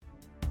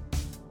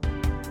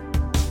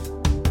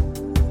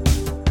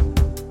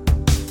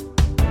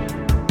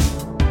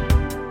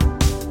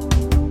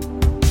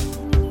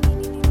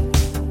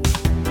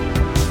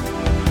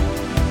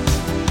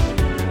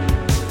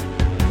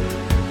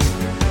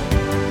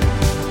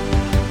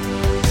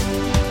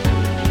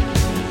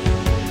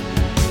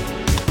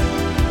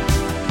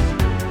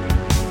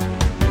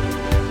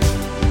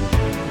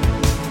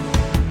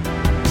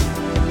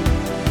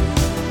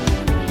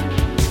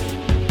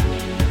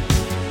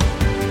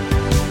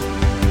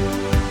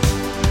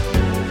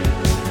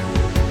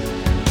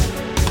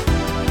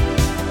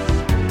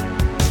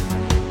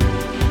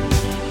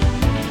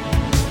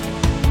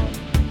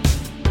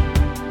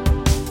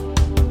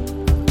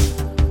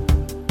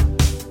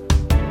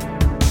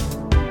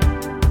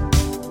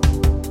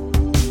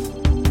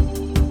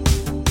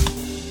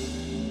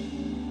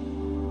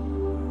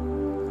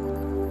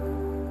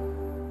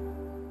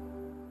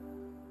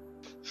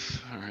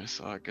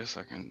so I guess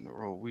I can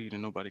roll weed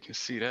and nobody can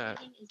see that.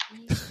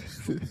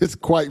 It's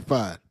quite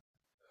fine.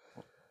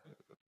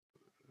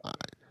 All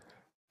right.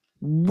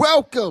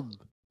 Welcome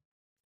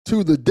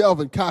to the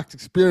Delvin Cox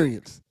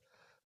Experience,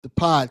 the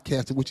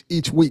podcast in which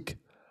each week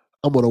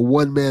I'm on a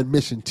one-man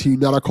mission to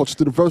unite our culture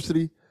through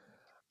diversity.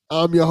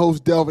 I'm your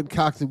host, Delvin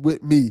Cox, and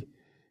with me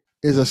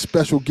is a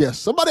special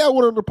guest, somebody I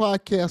wanted on the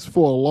podcast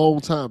for a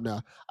long time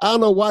now. I don't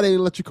know why they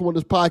didn't let you come on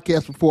this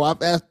podcast before. I've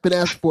been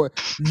asked for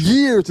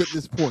years at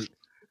this point,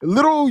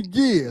 literal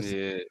years.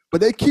 Yeah. But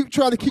they keep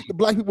trying to keep the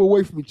black people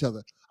away from each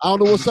other. I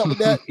don't know what's up with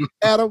that,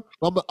 Adam.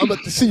 I'm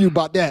going to see you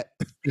about that.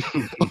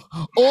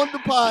 On the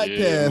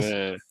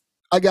podcast,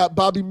 I got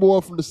Bobby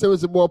Moore from the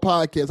Simmons and Moore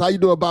podcast. How you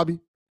doing, Bobby?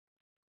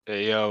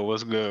 Hey, yo,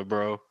 what's good,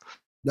 bro?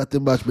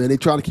 Nothing much, man. They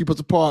trying to keep us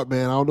apart,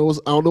 man. I don't know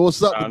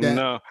what's up with that.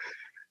 No.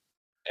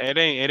 It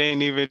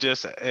ain't even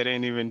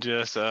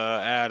just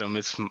Adam.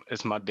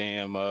 It's my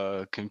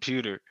damn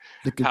computer.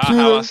 The computer.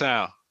 How I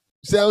sound?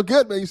 You sound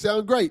good, man. You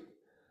sound great.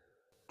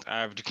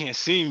 But you can't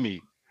see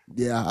me.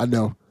 Yeah, I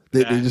know.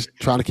 They just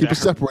trying to keep us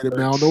separated,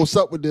 man. I don't know what's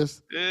up with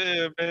this.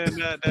 Yeah, man,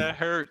 that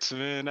hurts,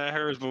 man. That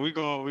hurts. But we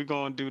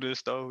gonna do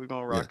this though. We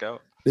gonna rock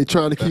out. They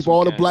trying to keep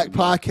all the black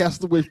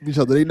podcasts away from each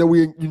other. They know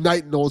we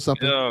uniting on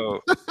something.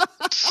 Yo,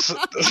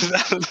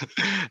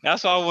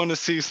 that's why I want to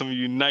see some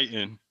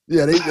uniting.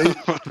 Yeah,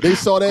 they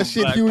saw that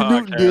shit Huey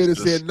Newton did and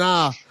said,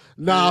 nah,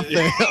 fam.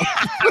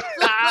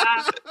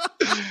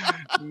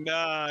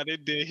 Nah, they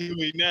did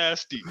Huey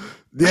nasty.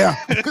 Yeah,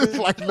 it's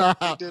like, nah.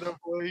 They did a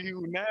boy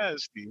Huey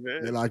nasty,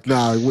 man. They're like,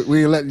 nah,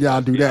 we ain't letting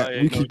y'all do that.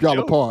 We keep y'all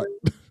apart.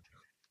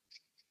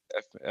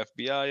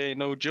 FBI ain't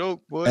no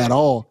joke, boy. At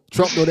all.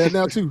 Trump know that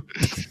now, too.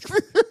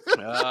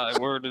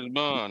 Word is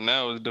bond.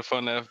 Now it's the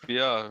fun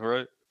FBI,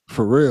 right?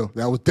 For real.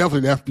 That was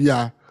definitely the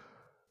FBI.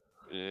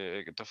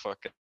 Yeah, get the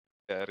fuck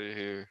out of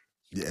here.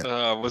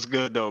 Yeah. What's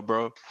good, though,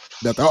 bro?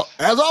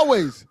 As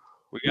always,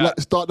 we like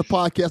to start the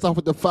podcast off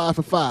with the 5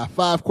 for 5.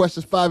 5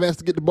 questions, 5 answers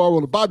to get the ball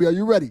rolling. Bobby, are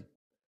you ready?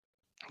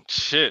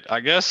 Shit,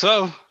 I guess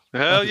so.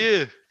 Hell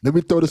yeah. Let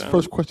me throw this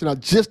first question out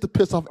just to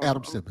piss off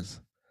Adam Simmons.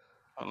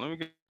 Let me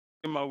get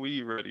my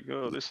weed ready.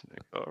 Go, this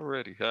nigga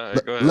already. All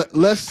right, go ahead.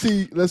 Let's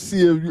see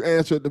if you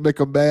answer it to make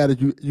him mad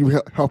and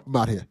you help him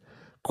out here.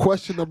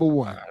 Question number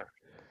 1.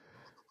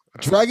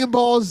 Dragon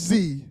Ball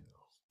Z.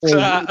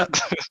 What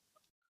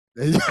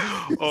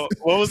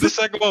was the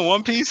second one?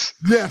 One Piece?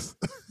 Yes.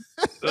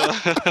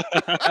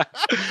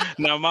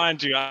 Now,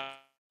 mind you,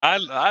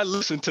 I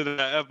listened to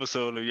that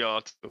episode of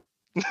y'all too.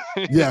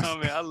 Yes.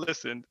 I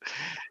listened,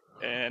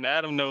 and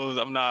Adam knows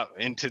I'm not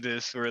into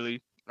this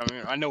really. I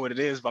mean, I know what it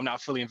is, but I'm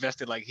not fully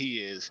invested like he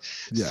is.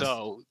 Yes.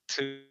 So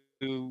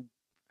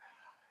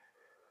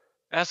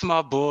that's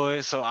my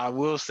boy. So I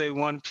will say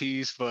One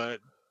Piece, but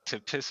to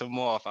piss him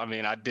off, I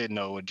mean, I did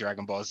know what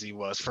Dragon Ball Z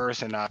was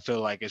first, and I feel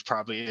like it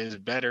probably is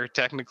better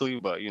technically,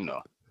 but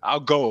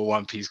I'll go with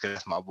One Piece because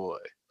that's my boy.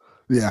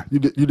 Yeah, you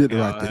did the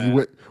right thing. You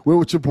went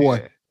with your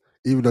boy,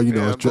 even though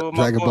it's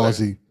Dragon Ball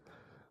Z.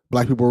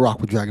 Black people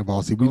rock with Dragon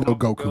Ball Z. We know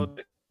Goku.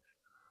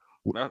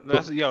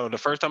 That's the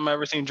first time I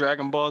ever seen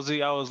Dragon Ball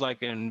Z, I was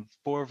like in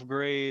 4th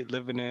grade,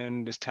 living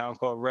in this town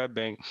called Red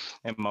Bank,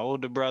 and my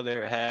older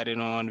brother had it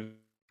on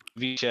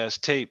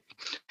VHS tape,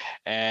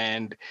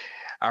 and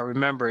I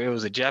remember it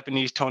was a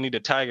Japanese Tony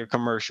the Tiger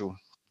commercial,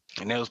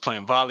 and they was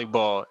playing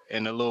volleyball,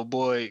 and the little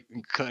boy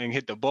couldn't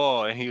hit the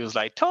ball, and he was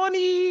like,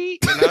 Tony!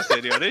 And I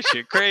said, yo, this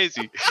shit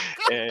crazy.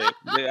 And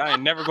I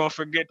ain't never gonna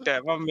forget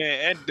that. My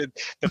man, and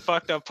the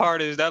fucked up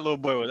part is that little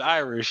boy was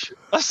Irish.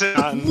 I said,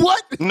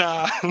 what?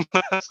 Nah,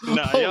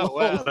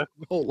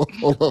 Hold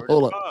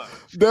on.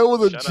 There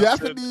was a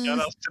Japanese. Shout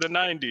out to the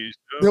 90s.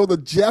 There was a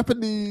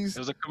Japanese.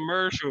 There was a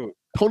commercial.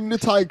 Tony the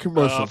Tiger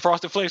commercial.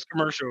 Frosted Flakes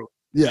commercial.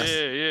 Yes.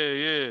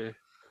 Yeah.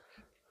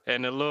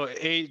 And the little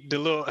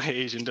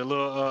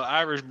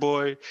Irish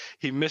boy,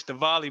 he missed the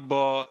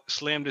volleyball,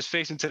 slammed his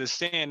face into the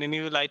sand, and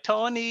he was like,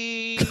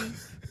 Tony.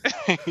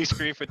 He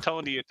screamed for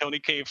Tony, and Tony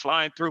came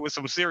flying through with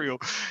some cereal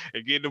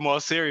and gave them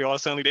all cereal. All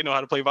suddenly they know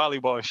how to play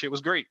volleyball, and shit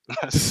was great.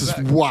 This is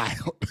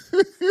wild.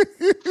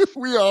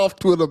 We are off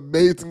to an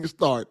amazing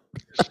start.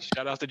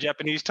 Shout out to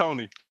Japanese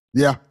Tony.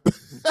 Yeah.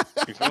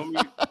 You feel me?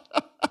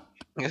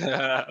 Oh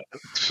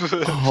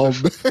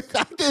man,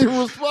 I can't even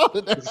respond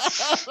to that.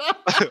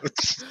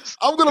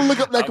 I'm gonna look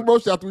up that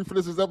commercial after we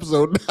finish this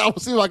episode. I'll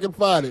see if I can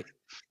find it.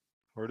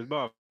 Word is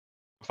Bob.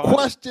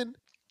 Question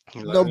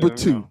number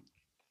 2.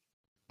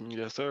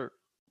 Yes, sir.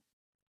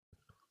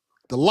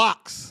 The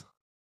Lox.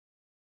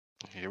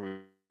 Here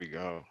we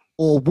go.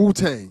 Or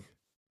Wu-Tang.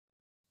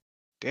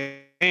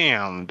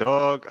 Damn,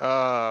 dog.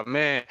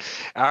 Man.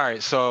 All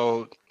right,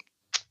 so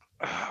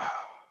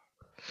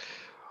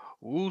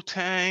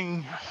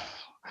Wu-Tang.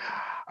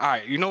 All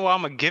right, you know what?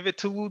 I'm gonna give it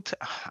to Wu-Tang.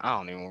 I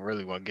don't even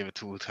really want to give it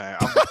to Wu-Tang.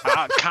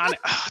 I kind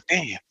of,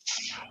 damn.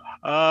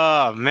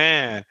 Oh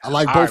man, I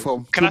like both of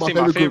them. Can I say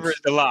my favorite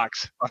is the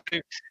Lox?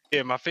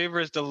 My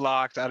favorite is the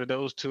Lox. Out of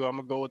those two, I'm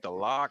gonna go with the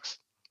Lox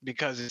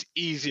because it's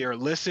easier to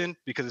listen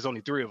because there's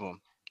only 3 of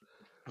them.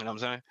 You know what I'm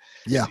saying?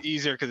 Yeah. It's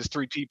easier because it's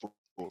 3 people.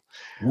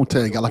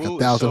 Wu-Tang got like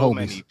 1,000 homies. So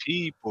many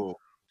people.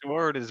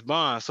 Word is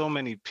bond. So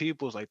many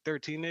people. It's like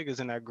 13 niggas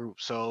in that group.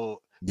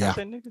 So I Yeah.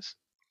 say niggas.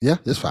 Yeah,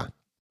 it's fine.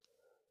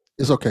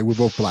 It's okay. We're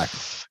both black.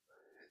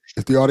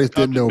 If the audience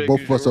I'm didn't just know,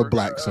 both making of us are sure.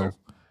 black, so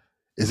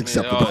it's Man,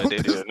 acceptable. oh, they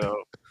didn't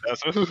know.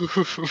 That's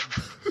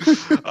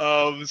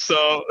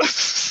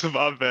so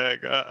my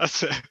bad. I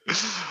said,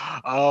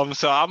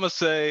 so I'll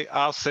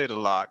say the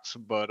Locks,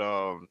 but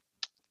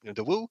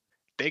the Wu,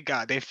 they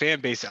got their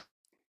fan base.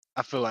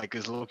 I feel like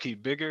is low key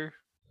bigger,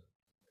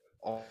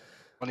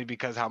 only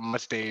because how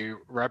much they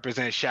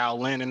represent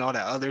Shaolin and all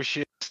that other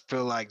shit. I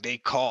feel like they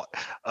caught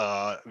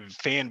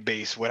fan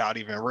base without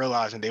even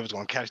realizing they was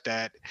gonna catch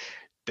that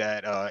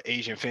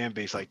Asian fan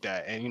base like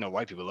that. And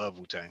white people love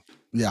Wu Tang.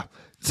 Yeah.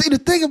 See, the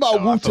thing about So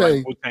I feel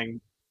like Wu-Tang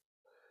Wu-Tang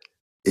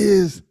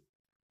is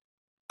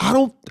I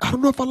don't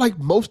know if I like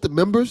most of the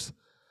members.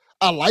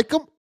 I like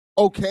them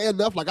okay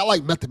enough. Like I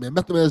like Method Man.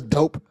 Method Man is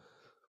dope.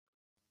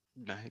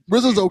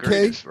 RZA's okay.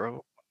 Greatest,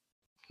 bro.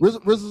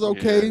 RZA's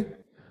okay. Yeah.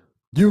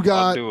 You I'll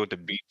got do with the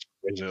beach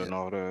and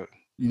all that.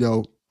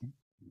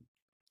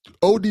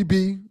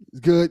 ODB is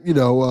good.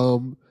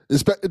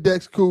 Inspector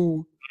Deck's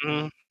cool.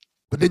 Mm-hmm.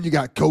 But then you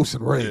got Ghost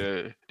and Ray.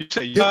 Yeah. You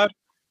say yeah.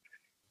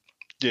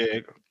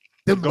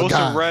 Ghost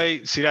and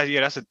Ray. See that?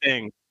 Yeah, that's the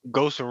thing.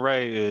 Ghost and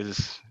Ray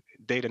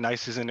they the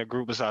nicest in the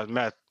group besides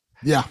Meth.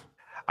 Yeah.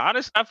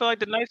 Honestly, I feel like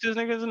the nicest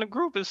niggas in the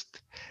group is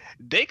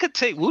they could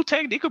take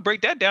Wu-Tang. They could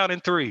break that down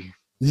in 3.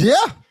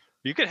 Yeah.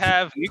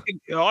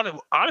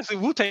 Honestly,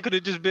 Wu-Tang could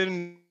have just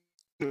been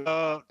need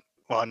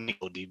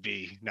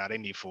ODB. Nah, they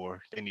need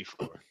 4. They need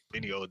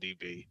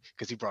ODB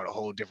because he brought a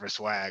whole different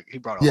swag.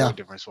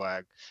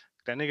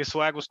 That nigga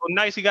swag was so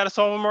nice. He got a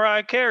song with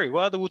Mariah Carey.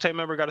 What other Wu-Tang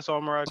member got a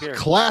song with Mariah Carey?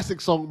 Classic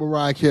song with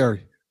Mariah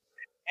Carey.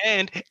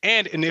 And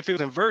if it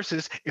was in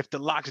verses, if the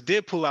Locks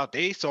did pull out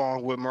their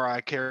song with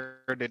Mariah Carey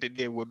that they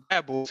did with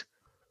Bad Boys,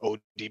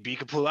 ODB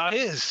could pull out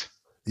his.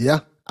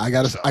 Yeah, I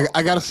gotta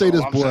say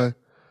this, boy.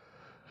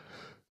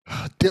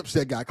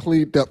 Dipset got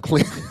cleaned up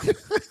clean.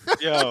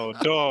 Yo,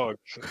 dog.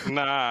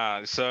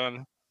 Nah,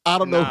 son. I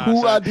don't know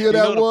who idea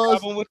that was. The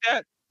problem with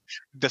that?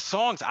 The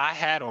songs I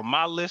had on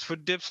my list for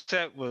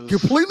Dipset was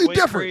completely way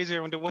different.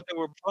 Crazier than what they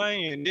were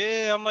playing.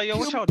 Yeah, I'm like, yo,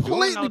 what y'all doing?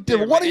 Completely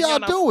different. What are y'all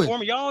doing?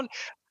 Y'all,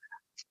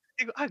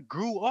 I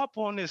grew up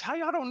on this. How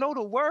y'all don't know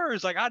the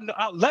words? Like,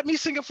 let me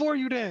sing it for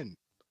you then.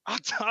 I'll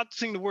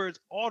sing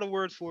all the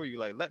words for you.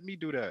 Like, let me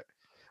do that.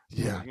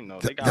 Yeah,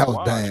 they got that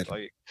was bad.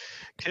 Like,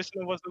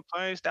 Kissing wasn't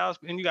playing Styles,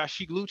 and you got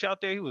Sheek Louch out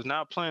there. He was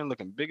not playing,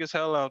 looking big as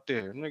hell out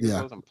there.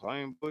 Niggas wasn't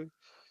playing, boy.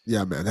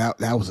 Yeah, man, that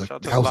was a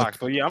Locks.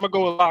 But yeah, I'm gonna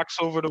go with Locks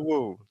over the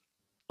Wu.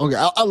 Okay,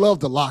 I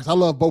love the Locks. I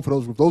love both of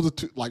those groups. Those are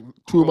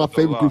two of my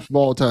favorite groups of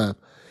all time.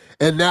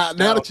 And now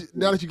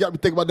that you got me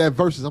thinking about that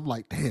versus, I'm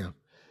like, damn,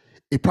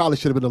 it probably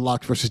should have been the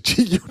Locks versus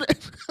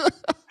G-Unit.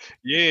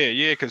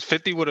 yeah, because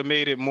 50 would have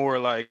made it more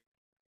like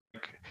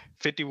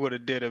 50 would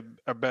have did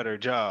a better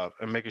job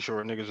of making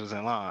sure niggas was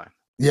in line.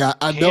 Yeah,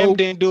 I know. Cam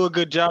didn't do a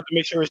good job to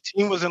make sure his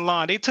team was in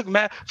line. They took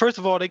first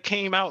of all, they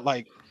came out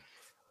like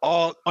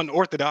all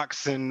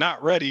unorthodox and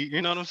not ready.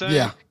 You know what I'm saying?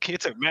 Yeah.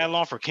 It took mad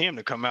long for Cam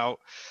to come out.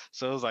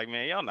 So it was like,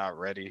 man, y'all not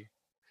ready.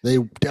 They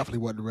definitely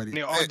wasn't ready.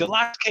 The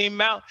Locks came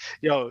out.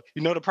 Yo,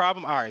 you know the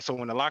problem? All right, so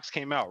when the Locks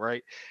came out,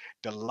 right?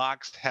 The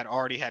Locks had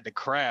already had the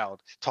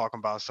crowd talking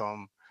about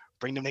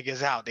bring them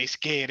niggas out. They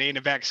scared. They in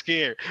the back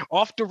scared.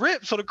 Off the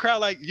rip. So the crowd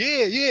like,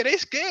 yeah, they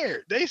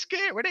scared. They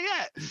scared. Where they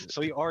at?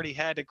 So you already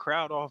had the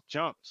crowd off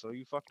jump. So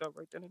you fucked up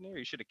right then and there.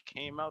 You should have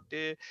came out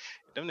there.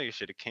 Them niggas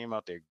should have came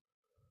out there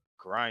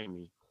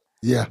grimy.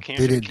 Yeah,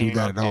 they didn't do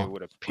that at all.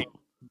 With a pink,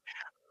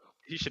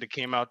 he should have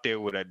came out there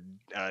with a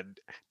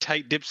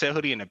tight Dipset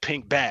hoodie and a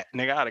pink bat.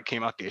 Nigga, I'd have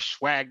came out there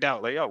swagged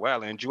out. Like, yo, wow.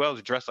 And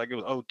Joel's dressed like it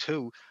was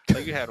 02.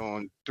 Like you had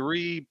on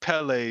 3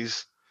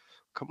 Pelés.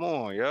 Come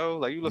on, yo.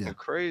 Like you looking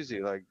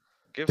crazy. Like,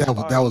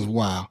 that was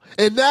wild.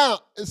 And now,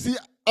 see,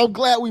 I'm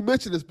glad we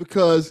mentioned this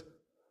because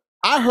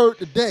I heard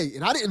today,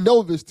 and I didn't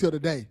know this till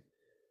today.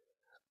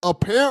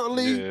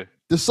 Apparently,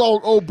 the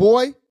song "Oh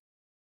Boy"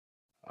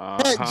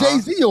 had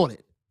Jay-Z on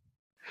it.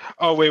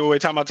 Oh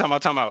wait! Time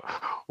out.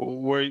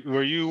 Were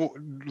you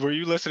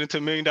listening to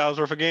 $1 Million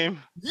Worth of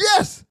Game?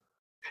 Yes.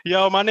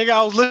 Yo, my nigga,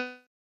 I was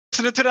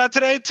listening to that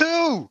today too.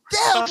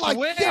 Yeah,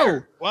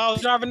 yo. While I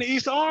was driving to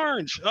East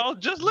Orange. I was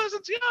just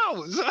listening to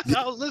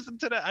I was listening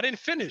to that. I didn't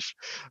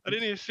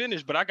even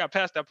finish, but I got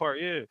past that part.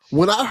 Yeah.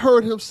 When I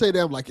heard him say that,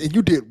 I'm like, and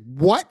you did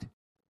what?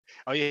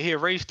 Oh yeah, he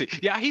erased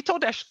it. Yeah, he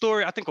told that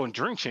story I think on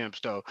Drink Champs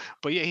though.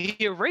 But yeah,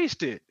 he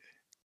erased it.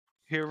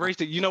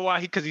 You know why?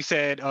 Because he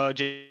said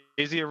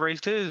Jay-Z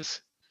erased his.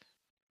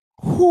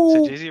 Who?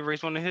 So Jay-Z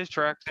erased one of his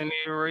tracks and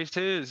he erased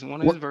one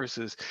of his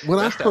verses. When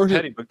I heard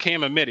him, but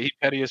Cam admitted he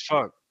petty as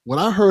fuck. When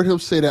I heard him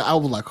say that, I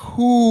was like,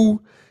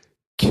 who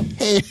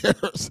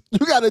cares?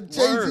 You got a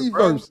Jay-Z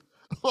verse.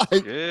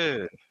 Like,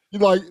 yeah.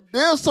 Like,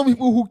 there's some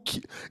people who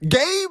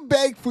Game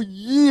begged for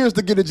years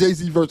to get a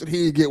Jay-Z verse and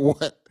he didn't get one.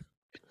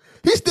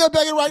 He's still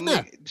begging right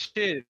now.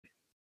 Shit.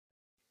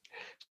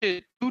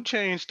 2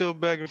 Chainz still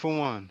begging for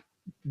one.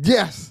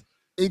 Yes.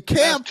 And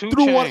Cam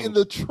threw one in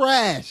the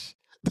trash.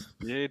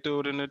 Yeah, he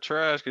threw it in the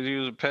trash because he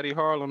was a petty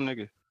Harlem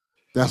nigga.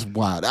 That's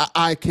wild.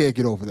 I can't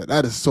get over that.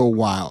 That is so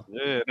wild.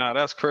 Yeah, nah,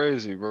 that's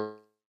crazy, bro.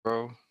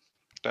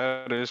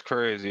 That is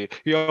crazy.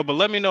 Yo, but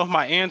let me know if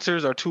my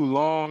answers are too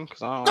long,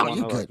 because I don't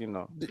want to, like, You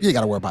ain't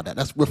got to worry about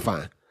that. We're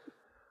fine.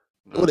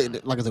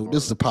 Like I said,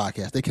 this is a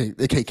podcast.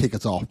 They can't kick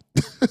us off.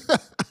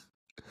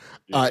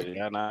 All right.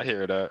 Yeah, I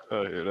hear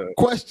that.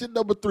 Question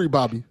number 3,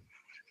 Bobby.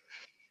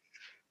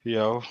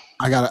 Yo,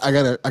 I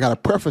gotta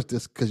preface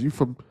this because you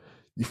from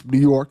New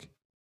York,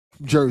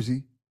 from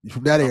Jersey, you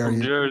from that area.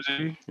 From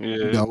Jersey,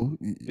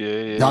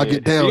 yeah. Y'all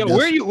get down. Yo,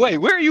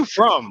 where are you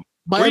from?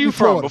 Miami, where are you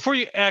Florida. from? Before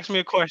you ask me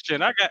a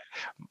question,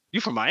 you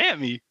from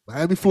Miami?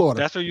 Miami, Florida.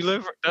 That's where you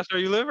live. That's where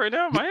you live right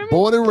now, Miami.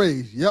 Born and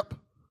raised. Yep.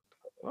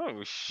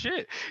 Oh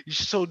shit!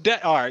 So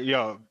all right,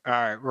 yo, all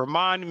right.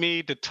 Remind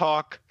me to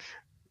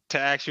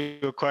ask you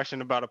a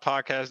question about a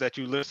podcast that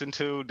you listen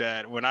to.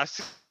 That when I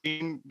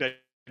seen that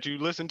you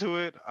listen to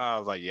it, I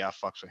was like, yeah, I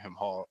fucks with him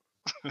hard.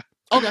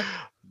 Okay.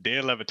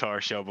 Dan Le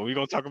Batard show, but we're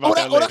gonna talk about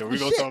that later. We're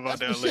gonna talk about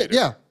that later.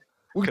 Yeah,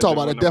 we can talk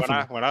about it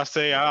definitely. When I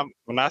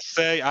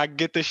say I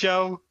get the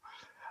show,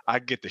 I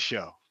get the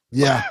show.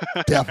 Yeah,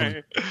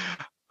 definitely.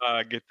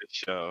 I get the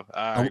show.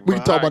 All right, we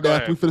can talk about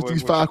that after we finish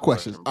these 5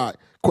 questions. All right,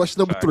 question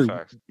number 3.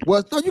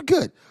 No, you're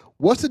good.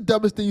 What's the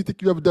dumbest thing you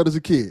think you ever done as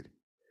a kid?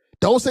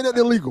 Don't say nothing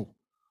illegal.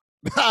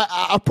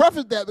 I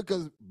preface that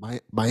because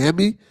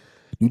Miami,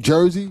 New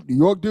Jersey, New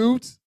York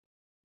dudes,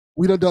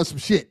 we done some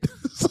shit.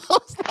 So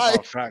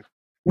it's like,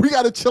 we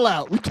got to chill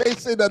out. We can't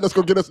say nothing that's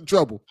going to get us in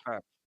trouble. All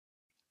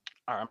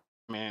right,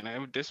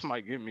 man. This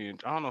might get me.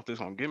 I don't know if this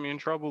going to get me in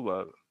trouble,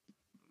 but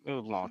it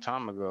was a long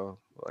time ago.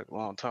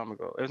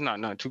 It's not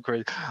nothing too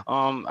crazy.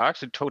 I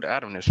actually told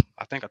Adam this.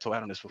 I think I told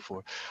Adam this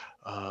before.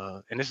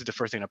 And this is the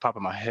first thing that popped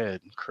in my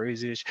head.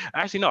 Crazy-ish.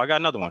 Actually, no, I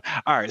got another one.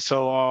 All right,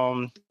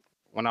 so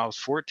when I was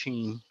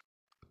 14,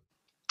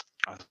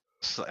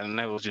 and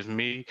it was just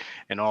me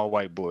and all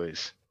white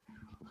boys.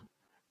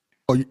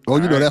 You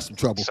know that's some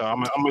trouble. So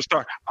I'm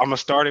gonna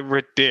start it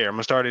right there. I'm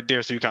gonna start it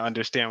there so you can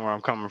understand where I'm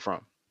coming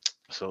from.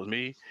 So it was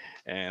me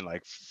and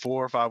like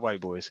 4 or 5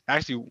 white boys.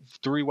 Actually,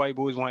 3 white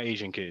boys, 1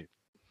 Asian kid.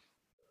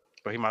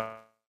 But he might as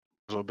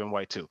well have been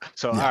white too.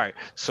 So yeah. All right.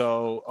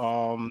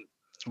 So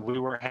we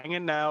were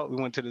hanging out. We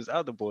went to this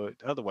other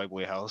white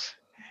boy house,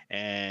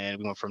 and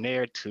we went from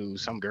there to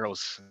a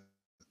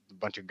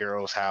bunch of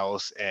girls'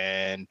 house,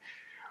 and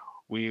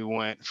we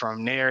went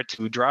from there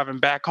to driving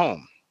back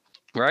home.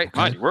 Right? Okay.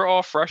 Mind you, we're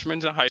all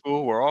freshmen in high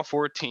school. We're all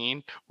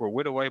 14. We're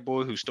with a white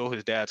boy who stole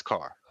his dad's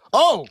car.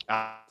 Oh!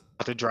 Out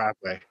the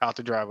driveway.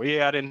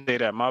 Yeah, I didn't say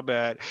that. My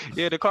bad.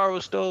 Yeah, the car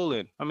was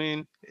stolen. I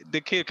mean, the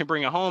kid can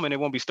bring it home and it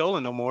won't be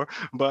stolen no more.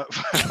 But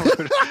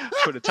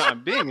for the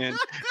time being,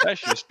 that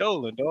shit's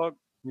stolen, dog.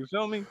 You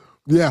feel me?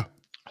 Yeah.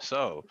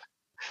 So,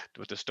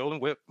 with the stolen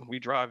whip, we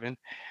driving.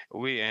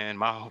 We in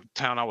my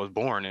town I was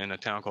born in, a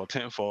town called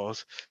Tinton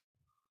Falls.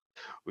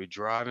 We're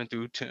driving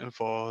through Tinton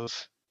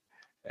Falls.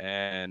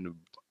 And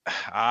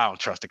I don't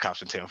trust the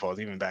cops in Tinton Falls,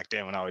 even back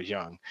then when I was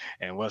young.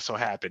 And what so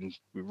happened,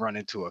 we run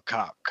into a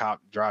cop.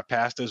 Cop drive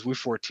past us. We're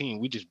 14.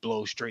 We just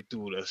blow straight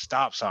through the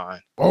stop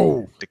sign.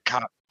 Oh. The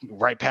cop,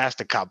 right past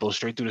the cop, blow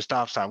straight through the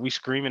stop sign. We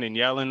screaming and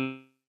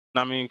yelling.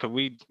 I mean, because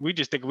we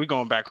just think we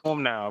going back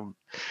home now.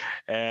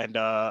 And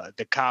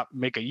the cop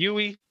make a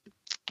U-ey.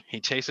 He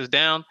chases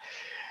down.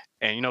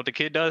 And you know what the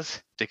kid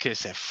does? The kid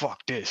said,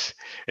 fuck this.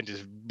 And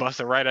just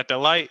busted right at the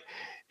light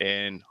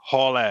and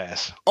haul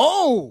ass.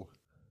 Oh.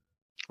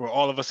 Where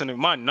all of us in the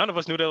mind, none of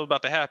us knew that was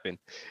about to happen.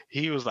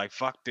 He was like,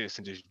 fuck this,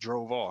 and just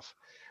drove off.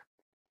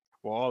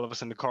 Well, all of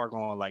us in the car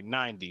going like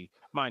 90.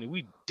 Mind you,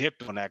 we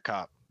dipped on that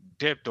cop.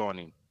 Dipped on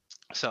him.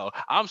 So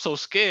I'm so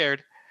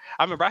scared.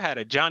 I remember I had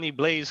a Johnny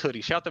Blaze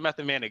hoodie. Shout to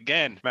Method Man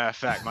again. Matter of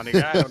fact, my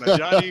nigga, I had on a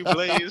Johnny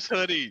Blaze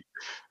hoodie.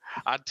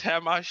 I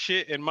tabbed my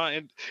shit in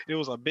it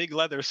was a big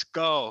leather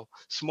skull,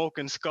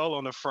 smoking skull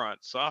on the front.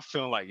 So I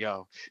feel like,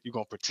 yo, you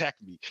gonna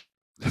protect me.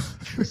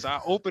 So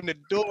I opened the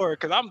door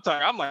because I'm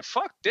tired. I'm like,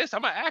 fuck this.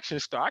 I'm an action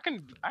star.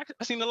 I've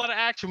seen a lot of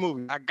action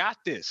movies. I got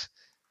this.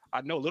 I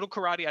know a little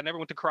karate. I never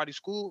went to karate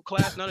school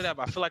class, none of that,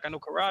 but I feel like I know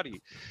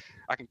karate.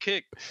 I can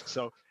kick.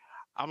 So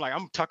I'm like,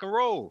 I'm tuck and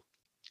roll.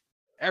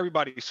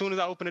 Everybody, as soon as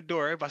I opened the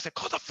door, everybody said,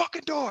 close the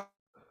fucking door.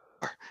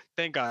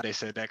 Thank God they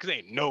said that, because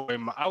ain't no way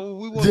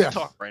we won't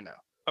talk right now.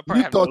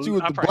 You thought you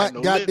was the black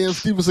goddamn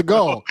Steven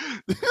Seagal.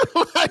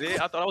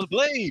 Yeah, I thought I was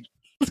Blade.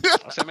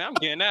 I said, man, I'm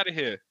getting out of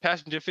here.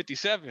 Passenger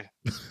 57.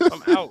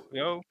 I'm out,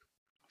 yo.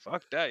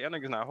 Fuck that. Y'all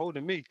niggas not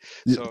holding me.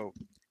 Yeah.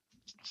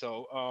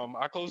 So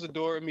I closed the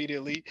door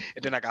immediately,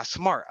 and then I got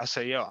smart. I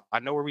said, yo, I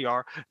know where we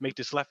are. Make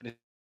this left in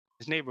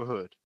his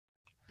neighborhood.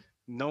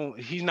 No,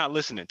 he's not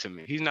listening to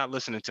me.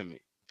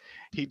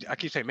 I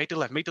keep saying, make the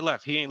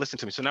left. He ain't listening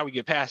to me. So now we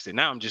get past it.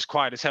 Now I'm just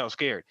quiet as hell,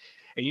 scared.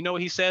 And you know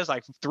what he says?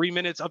 Like 3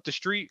 minutes up the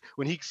street,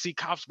 when he see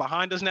cops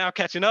behind us now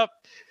catching up,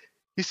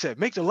 he said,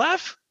 make the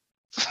left?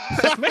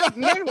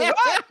 I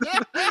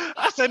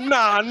said,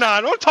 nah,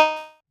 don't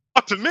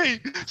talk to me.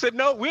 I said,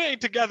 no, we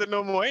ain't together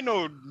no more. Ain't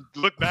no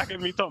look back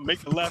at me talking make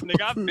the left,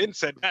 nigga. I've been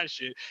said that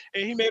shit.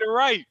 And he made it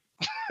right.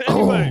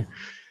 Anyway,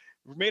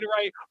 we made it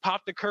right,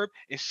 popped the curb,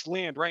 and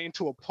slammed right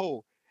into a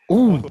pole.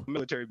 Ooh. onto a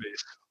military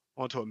base.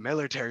 Onto a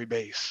military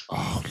base.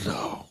 Oh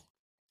no.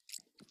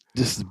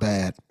 This is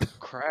bad.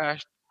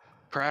 Crashed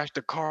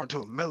the car into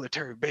a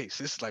military base.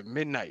 This is like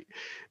midnight.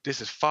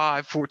 This is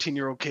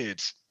 14-year-old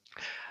kids.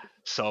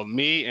 So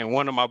me and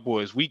one of my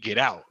boys, we get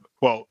out.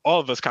 Well, all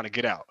of us kind of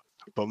get out.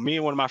 But me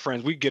and one of my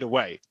friends, we get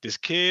away. This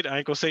kid, I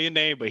ain't gonna say your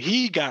name, but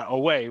he got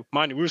away.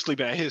 Mind you, we were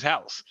sleeping at his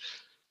house.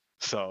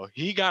 So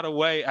he got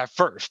away at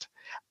first.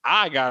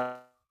 I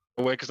got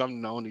away because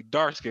I'm the only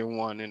dark-skinned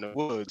one in the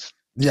woods.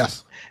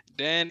 Yes.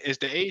 Then it's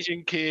the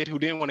Asian kid who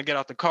didn't want to get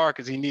out the car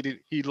because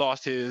he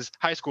lost his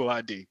high school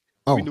ID.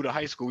 Oh. We knew the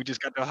high school. We just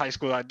got the high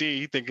school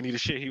ID, thinking he the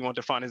shit. He wanted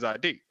to find his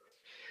ID.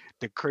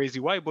 The crazy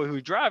white boy who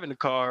was driving the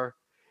car,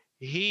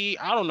 I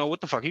don't know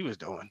what the fuck he was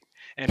doing.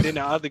 And then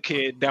the other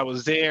kid that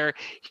was there,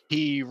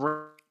 he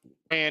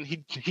ran.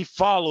 He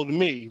followed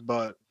me,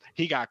 but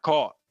he got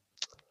caught.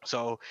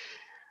 So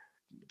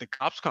the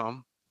cops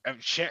come.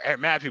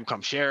 Mad people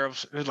come.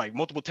 Sheriffs. There's like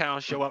multiple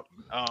towns show up.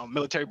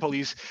 Military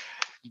police.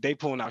 They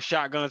pulling out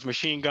shotguns,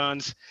 machine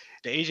guns.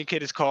 The Asian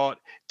kid is caught.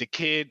 The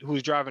kid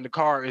who's driving the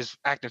car is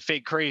acting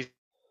fake crazy.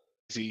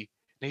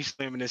 He's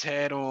slamming his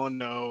head on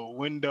the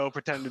window,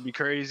 pretending to be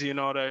crazy and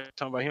all that.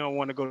 Talking about he don't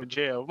want to go to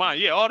jail. Man,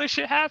 yeah, all this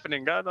shit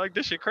happening, God. Like,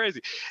 this shit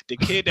crazy. The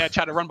kid that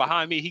tried to run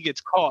behind me, he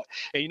gets caught.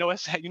 And you know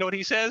what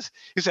he says?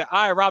 He said,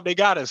 "All right, Rob, they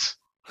got us."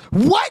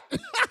 What?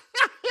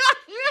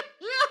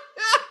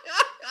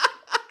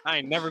 I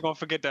ain't never gonna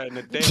forget that in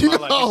the day of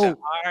my life. He said,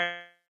 "All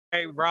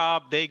right,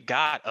 Rob, they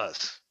got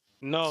us."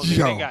 No, they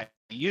got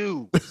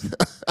you.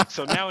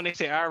 So now when they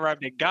say, "All right, Rob,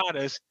 they got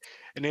us,"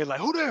 and they're like,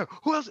 "Who there?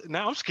 Who else?"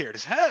 Now I'm scared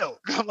as hell.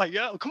 I'm like,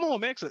 "Yo, come on,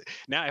 man." So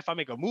now if I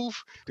make a move,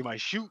 they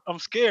might shoot. I'm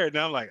scared.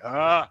 Now I'm like,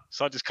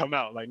 so I just come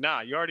out. Like,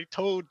 nah, you already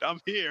told I'm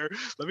here.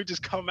 Let me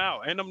just come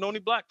out. And I'm the only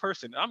black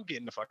person. I'm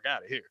getting the fuck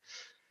out of here.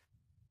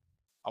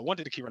 I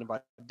wanted to keep running,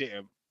 but I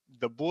didn't.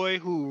 The boy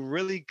who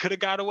really could have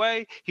got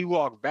away, he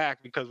walked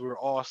back because we were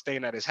all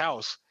staying at his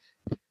house.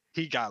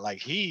 He got like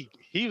he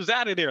was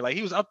out of there. Like,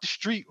 he was up the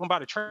street by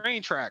the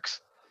train tracks.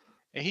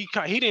 And he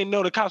didn't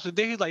know the cops were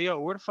there. He's like, "Yo,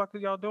 where the fuck are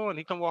y'all doing?"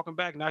 He come walking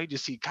back. Now he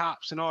just see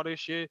cops and all this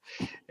shit.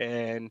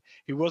 And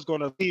he was going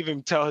to leave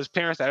and tell his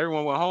parents that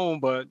everyone went home,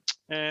 but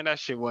that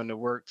shit wouldn't have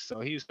worked. So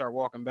he started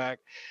walking back.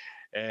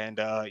 And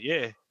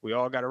yeah, we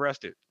all got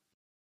arrested.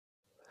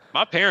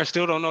 My parents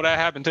still don't know that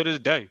happened to this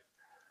day.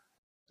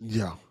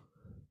 Yo.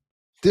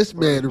 This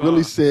man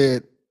really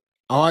said,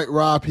 "All right,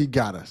 Rob, he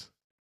got us."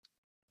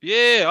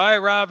 Yeah, all right,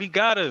 Rob, he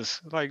got us.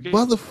 Like,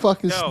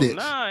 motherfucking snitch.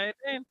 Nah, it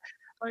ain't.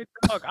 Like,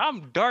 dog,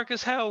 I'm dark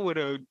as hell with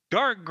a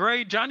dark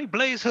gray Johnny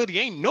Blaze hoodie.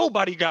 Ain't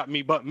nobody got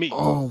me but me.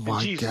 Oh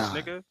my Jesus, God,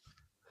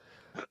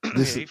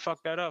 nigga. He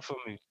fucked that up for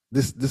me.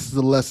 This is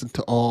a lesson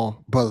to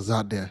all brothers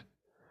out there.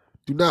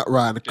 Do not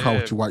ride in a car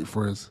with your white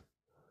friends.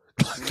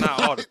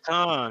 Not all the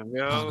time,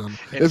 yo. No.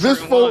 If it's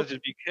 4,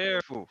 just be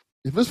careful.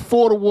 If it's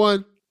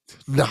 4-1,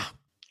 nah.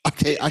 I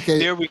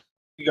can't.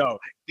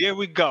 There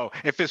we go.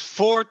 If it's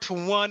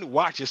 4-1,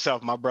 watch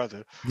yourself, my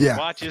brother. Yeah.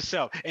 Watch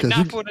yourself. And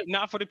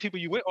not for the people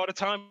you with all the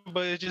time,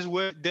 but it's just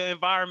with the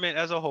environment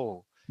as a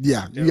whole.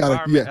 Yeah. You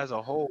gotta as a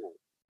whole.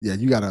 Yeah,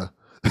 you gotta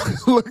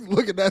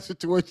look at that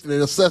situation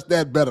and assess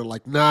that better.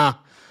 Like, nah,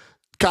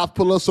 cops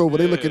pull us over,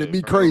 they looking at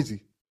me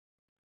crazy.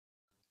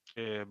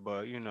 Yeah,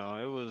 but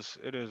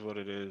it is what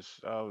it is.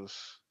 I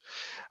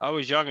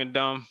was young and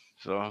dumb,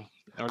 so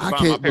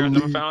my parents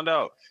never found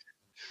out.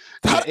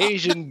 My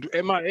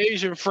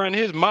Asian friend,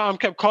 his mom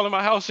kept calling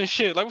my house and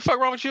shit. Like, what the fuck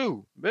wrong with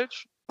you,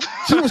 bitch?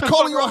 She was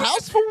calling your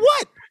house for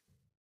what?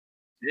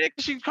 Yeah,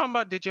 she come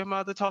about, "Did your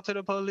mother talk to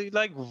the police?"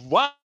 Like,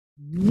 what?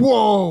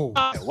 Whoa.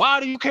 Why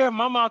do you care?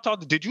 My mom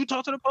did you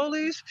talk to the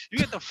police? You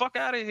get the fuck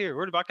out of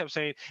here. I kept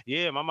saying,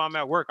 "Yeah, my mom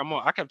at work.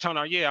 I kept telling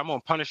her, "Yeah, I'm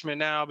on punishment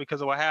now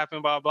because of what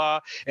happened, blah, blah."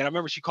 And I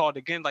remember she called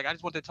again, like, "I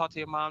just wanted to talk to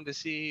your mom to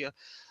see."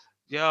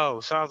 Yo,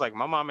 sounds like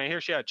my mom ain't here.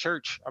 She had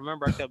church. I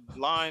remember I kept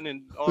lying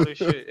and all this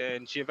shit,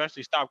 and she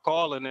eventually stopped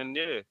calling. And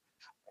yeah,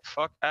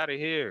 fuck out of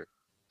here.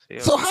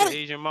 So how did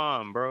Asian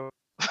mom, bro?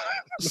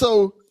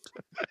 So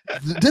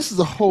this is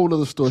a whole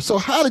nother story. So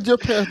how did your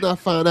parents not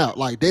find out?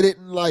 Like, they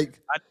didn't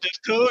like. I just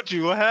told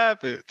you what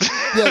happened.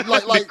 Yeah,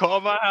 like they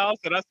called my house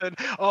and I said,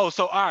 "Oh,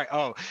 so all right,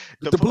 oh,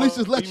 the police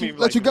just let you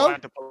go."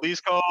 The police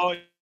call.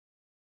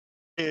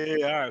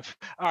 Yeah,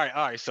 all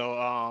right.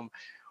 So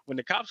when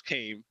the cops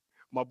came,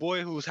 my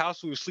boy whose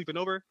house we were sleeping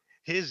over,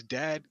 his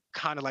dad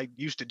kind of like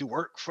used to do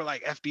work for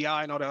like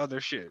FBI and all that other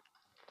shit.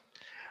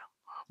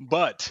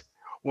 But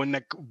when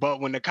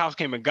the cops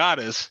came and got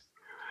us,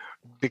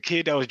 the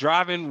kid that was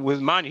driving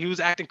was mine. He was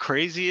acting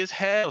crazy as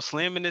hell,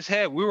 slamming his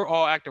head. We were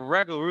all acting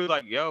regular. We were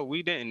like, "Yo,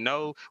 we didn't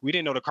know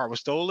the car was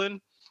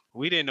stolen.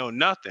 We didn't know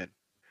nothing."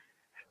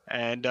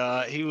 And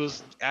he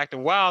was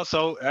acting wild,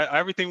 so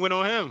everything went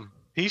on him.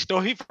 First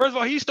of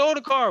all, he stole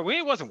the car.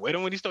 We wasn't with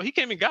him when he stole. He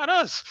came and got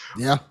us.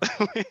 Yeah.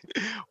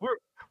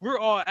 we're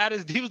all at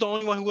his. He was the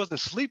only one who wasn't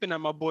sleeping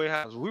at my boy's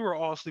house. We were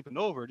all sleeping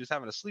over, just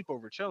having a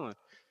sleepover, chilling. You know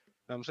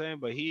what I'm saying?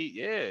 But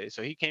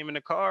so he came in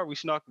the car. We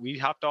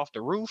hopped off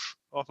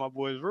my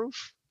boy's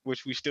roof.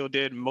 which we still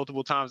did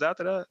multiple times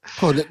after that.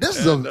 Oh, this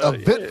is an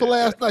eventful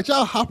last night.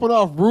 Y'all hopping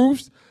off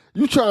roofs.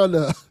 You trying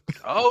to?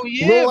 Oh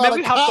yeah, roll man, out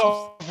we of hopped cops?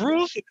 off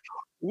roofs.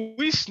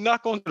 We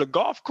snuck onto the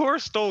golf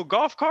course, stole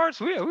golf carts.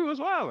 We was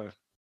wilding.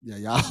 Yeah,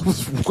 y'all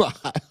was wild.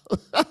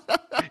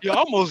 You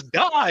almost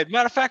died.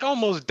 Matter of fact, I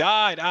almost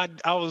died.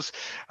 I was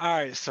all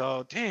right.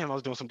 So damn, I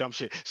was doing some dumb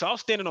shit. So I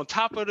was standing on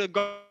top of the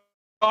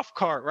golf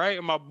cart, right,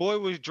 and my boy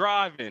was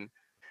driving,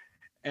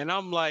 and I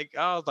was like,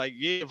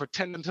 yeah,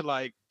 pretending to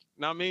like,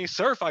 you know what I mean,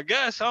 surf. I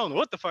guess I don't know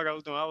what the fuck I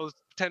was doing. I was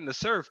pretending to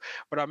surf,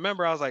 but I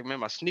remember I was like,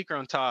 man, my sneaker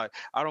untied.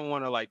 I don't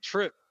want to like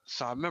trip.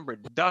 So I remember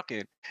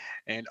ducking,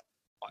 and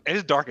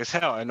it's dark as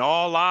hell, and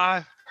all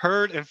I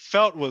heard and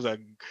felt was a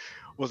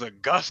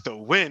gust of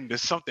wind.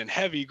 There's something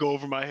heavy go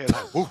over my head.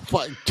 Like, oh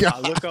my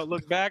God. I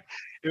look back.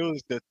 It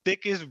was the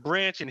thickest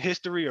branch in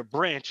history of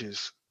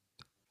branches.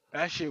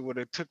 That shit would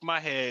have took my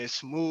head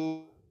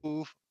smooth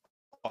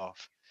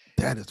off.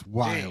 That is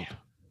wild. Damn,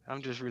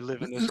 I'm just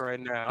reliving this right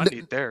now. I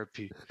need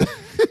therapy.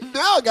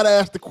 Now I gotta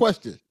ask the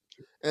question,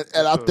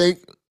 and I think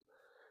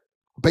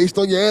based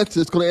on your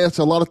answer, it's gonna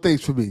answer a lot of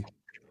things for me.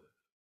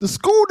 The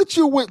school that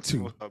you went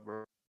to, What's up,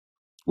 bro?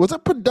 Was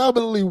it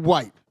predominantly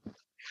white?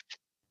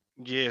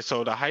 Yeah,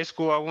 so the high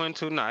school I went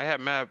to,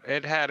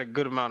 it had a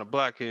good amount of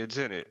black kids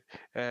in it.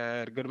 It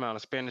had a good amount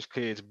of Spanish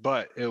kids,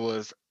 but it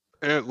was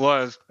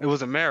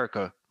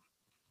America.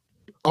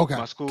 Okay,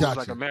 My school was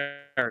like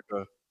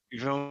America. You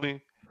feel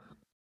me?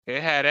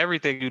 It had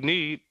everything you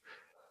need,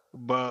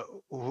 but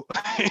you know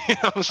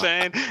what I'm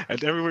saying?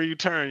 And everywhere you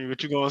turn,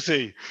 what you gonna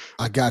see?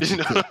 I got you.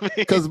 You know what I mean?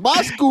 Because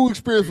my school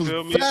experience was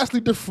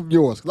vastly different from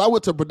yours. Because I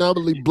went to a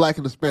predominantly black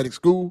and Hispanic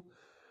school.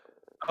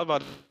 I was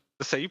about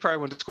to say, you probably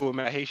went to school with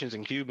mad Haitians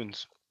and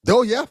Cubans.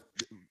 Oh, yeah.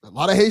 A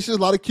lot of Haitians,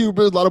 a lot of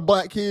Cubans, a lot of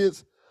black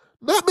kids.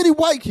 Not many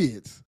white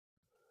kids.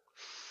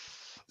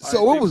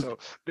 So it was. So.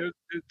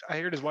 I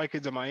hear there's white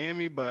kids in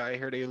Miami, but I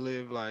hear they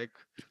live like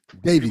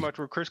Davey. pretty much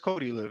where Chris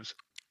Cody lives.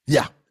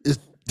 Yeah, it's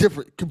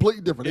different,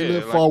 completely different. They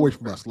live far away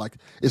from us. Like,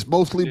 it's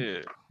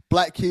mostly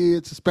black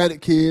kids,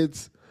 Hispanic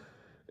kids,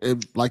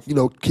 and like, you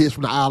know, kids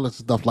from the islands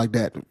and stuff like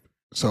that.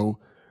 So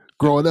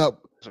growing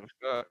up,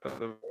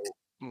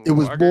 it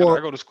was more.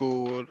 I go to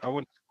school. I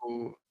went to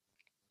school.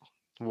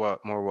 What?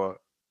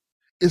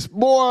 It's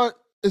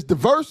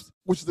diverse,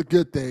 which is a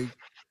good thing,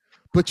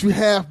 but you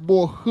have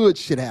more hood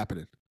shit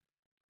happening.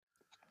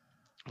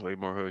 Way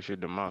more hood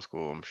shit than my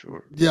school, I'm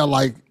sure. Yeah,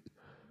 like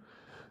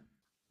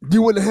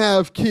you wouldn't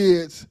have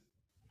kids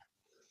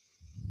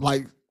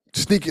like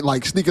sneaking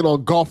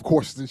on golf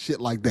courses and shit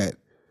like that.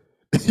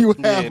 You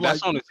would have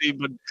that's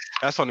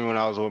only when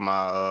I was with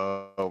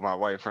my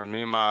white friend.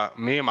 Me and my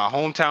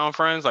hometown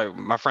friends, like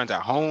my friends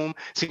at home.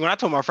 See, when I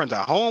told my friends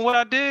at home what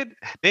I did,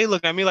 they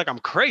look at me like I'm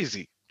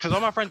crazy. Because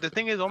all my friends, the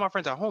thing is, all my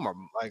friends at home are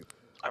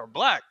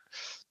black.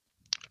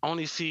 I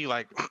only see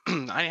like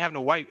I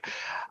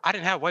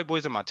didn't have white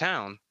boys in my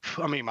town.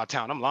 I mean, my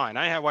town. I'm lying.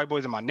 I didn't have white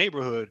boys in my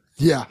neighborhood.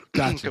 Yeah,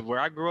 gotcha. Because where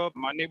I grew up,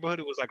 my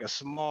neighborhood, it was like a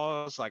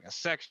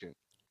section.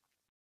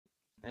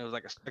 It was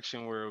like a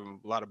section where a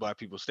lot of black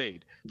people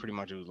stayed. Pretty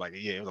much, it was like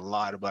it was a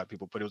lot of black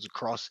people, but it was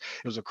across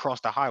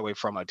the highway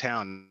from a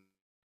town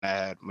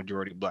that had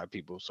majority of black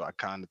people. So I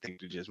kind of think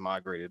they just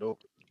migrated over.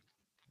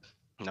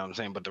 You know what I'm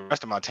saying? But the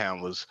rest of my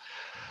town was,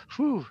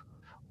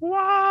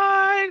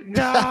 white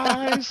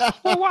guys.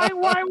 Why?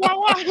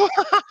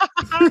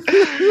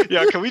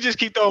 Yeah, can we just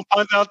keep throwing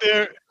puns out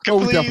there?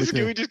 Please,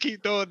 can we just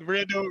keep throwing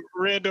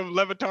random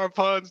Levitar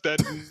puns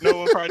that no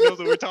one probably knows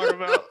what we're talking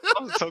about?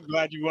 I'm so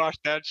glad you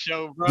watched that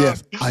show, bro.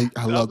 Yes, I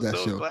love that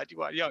show. Glad you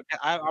watched. Yo,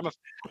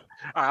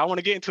 I want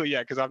to get into it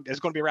yet because it's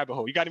going to be a rabbit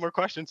hole. You got any more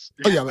questions?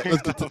 Oh yeah,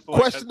 let's get to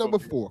question number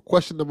 4.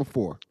 Question number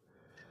 4.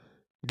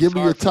 Give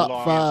me your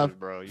top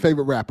 5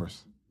 favorite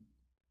rappers.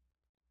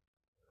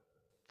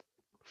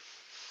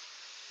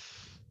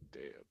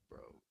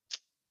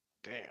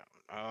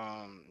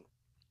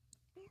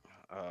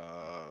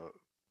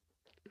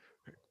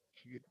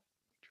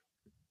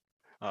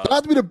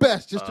 Not to be the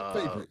best, just your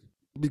favorite.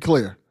 Be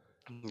clear.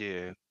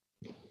 Yeah.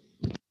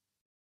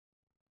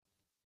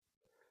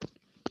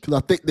 Because I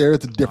think there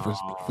is a difference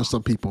for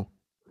some people.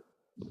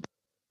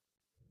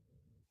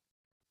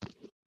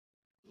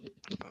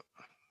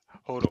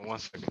 Hold on one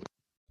second.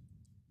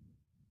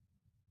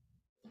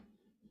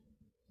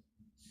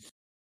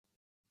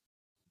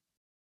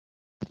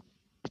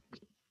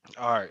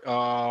 All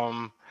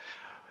right.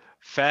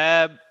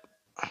 Fab.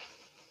 I'm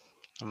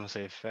gonna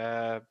say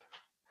Fab.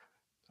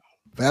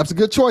 Fab's a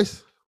good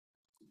choice.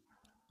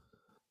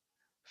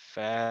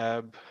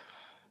 Fab.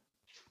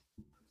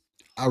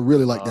 I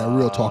really like that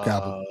Real Talk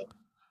album.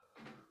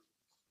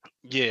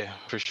 Yeah,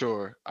 for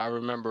sure. I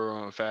remember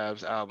when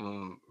Fab's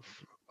album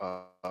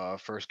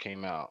first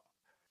came out.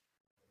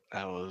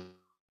 I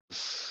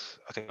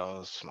think that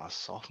was my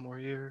sophomore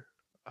year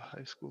of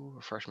high school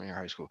or freshman year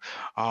of high school.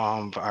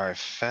 All right,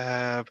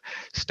 Fab,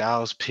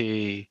 Styles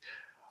P.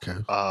 Okay.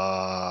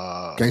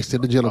 Gangsta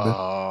and the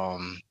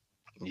Gentleman.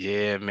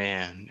 Yeah,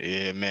 man.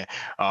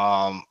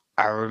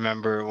 I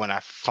remember when I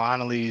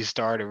finally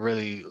started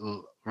really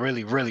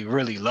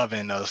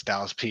loving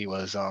Styles P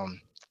was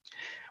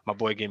my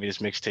boy gave me this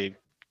mixtape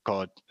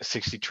called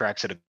 60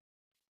 Tracks of the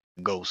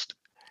Ghost.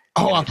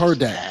 Oh, I've heard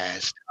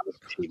that.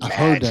 I've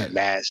heard that.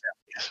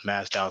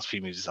 Mad Styles P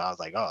music. So I was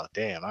like, oh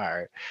damn, all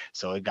right.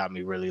 So it got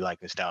me really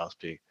liking Styles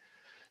P.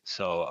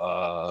 So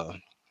all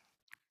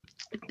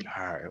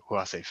right, who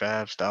I say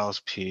Fab,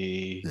 Styles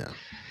P. Yeah.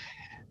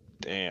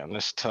 Damn,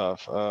 that's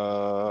tough.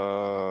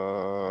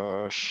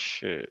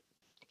 Shit.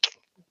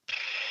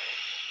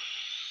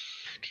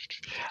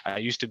 I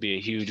used to be a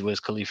huge Wiz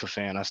Khalifa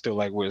fan. I still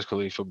like Wiz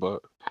Khalifa,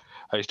 but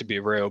I used to be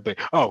a real big.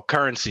 Oh,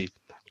 Currency.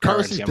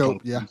 Currency's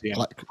dope. Yeah, I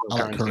like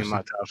Currency in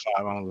my Currency. top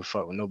 5. I don't give a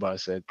fuck what nobody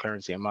said.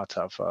 Currency in my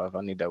top 5.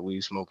 I need that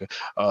weed smoking.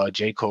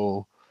 J.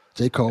 Cole.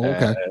 J. Cole.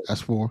 Okay,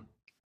 that's 4.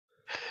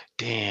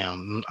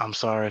 Damn, I'm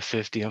sorry,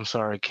 50. I'm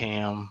sorry,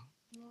 Cam.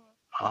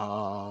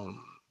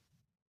 I'm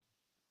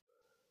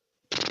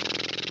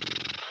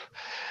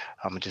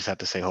gonna just have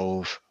to say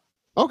Hove.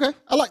 Okay,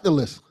 I like the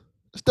list.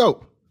 It's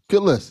dope.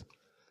 Good list.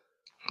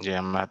 Yeah,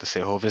 I'm gonna have to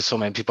say Hove. There's so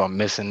many people I'm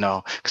missing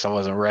though, because I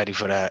wasn't ready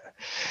for that.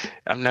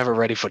 I'm never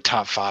ready for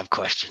top 5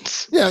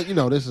 questions. Yeah, you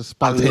know, this is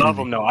spontaneity. I love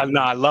them though.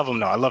 I love them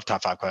though. I love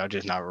top 5 questions. I'm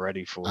just not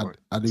ready for it.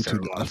 I do too.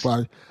 That's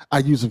why I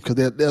use them,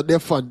 because they're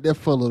fun. They're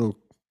fun little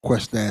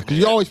questions, because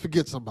you always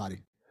forget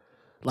somebody.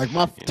 Like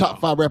my top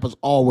 5 rappers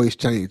always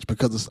change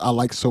because I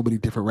like so many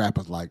different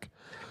rappers. Like,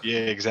 yeah,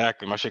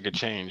 exactly. My shit could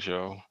change,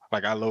 yo.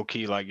 Like I low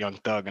key like Young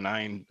Thug, and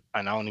I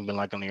only been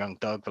liking Young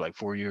Thug for like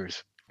 4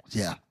 years.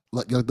 Yeah,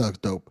 Young Thug's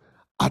dope.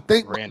 I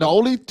think the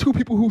only 2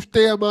 people who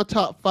stay in my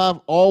top 5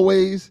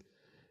 always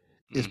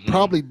is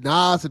probably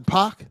Nas and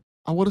Pac,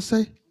 I want to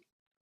say.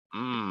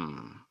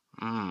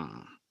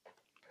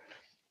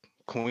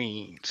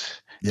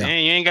 Queens. Yeah.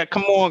 Dang, you ain't got.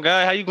 Come on,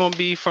 guy. How you gonna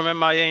be from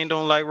MIA and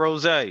don't like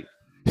Rose?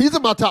 He's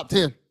in my top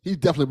 10. He's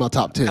definitely my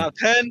top 10. Top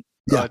 10?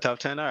 Yeah, top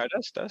 10. All right,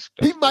 that's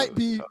he might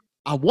be.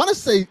 I want to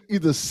say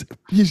either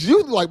he's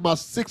usually like my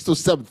 6th or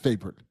 7th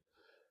favorite.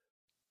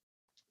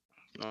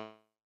 All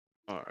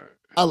right.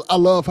 I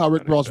love how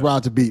Rick Ross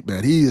rides a beat,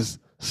 man. He is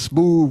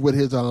smooth with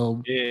his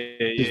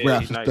his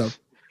raps and stuff.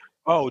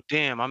 Oh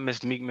damn, I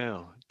missed Meek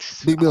Mill.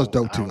 Meek Mill's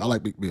dope too. I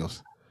like Meek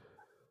Mill's.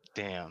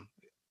 Damn.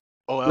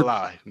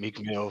 OLI,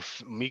 Meek Mill,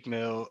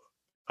 50,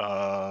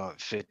 and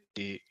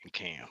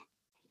Cam.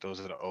 Those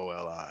are the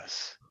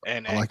OLIs.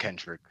 And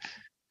Kendrick.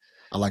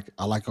 I like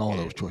all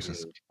those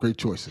choices. Great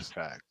choices.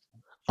 Fact.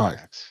 All right.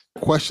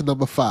 Question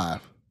number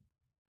 5.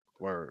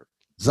 Word.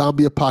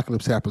 Zombie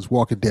apocalypse happens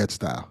Walking Dead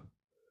style.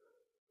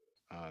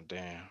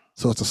 Damn.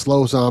 So it's a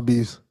slow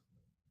zombies.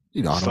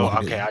 You know,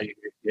 dog,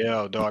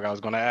 I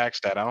was gonna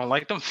ask that. I don't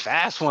like them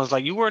fast ones.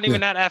 Like you weren't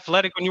even that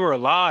athletic when you were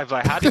alive.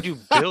 Like, how did you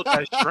build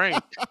that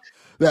strength?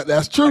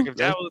 That's true. Like, if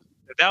that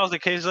was the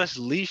case, let's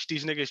leash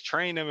these niggas,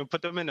 train them, and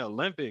put them in the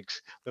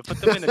Olympics. But put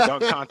them in the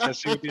dunk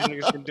contest, see what these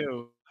niggas can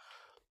do.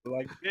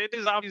 Like, get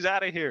these zombies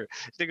out of here.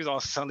 These niggas all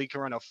suddenly can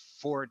run a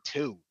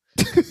 4.2.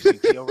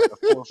 T.O. ran a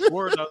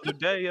 4.4 the other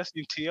day. Yes,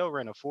 T.O.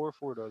 ran a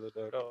 4.4 the other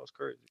day. That was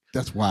crazy.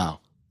 That's wild.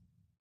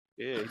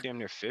 Yeah, he damn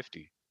near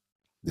 50.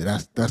 Yeah,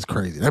 that's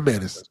crazy. That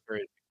man is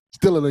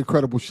still in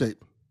incredible shape.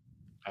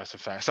 That's a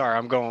fact. Sorry,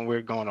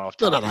 we're going off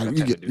topic. No,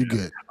 you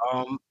good.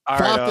 5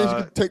 things you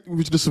can take with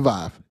you to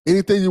survive.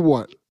 Anything you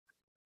want.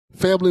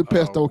 Family and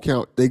pets don't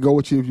count. They go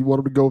with you if you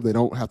want them to go. They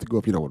don't have to go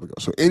if you don't want to go.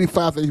 So any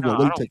 5 things you want,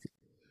 what do you take?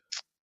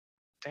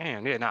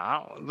 Damn,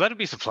 yeah, let it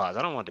be supplies.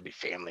 I don't want it to be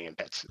family and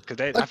pets because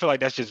I feel like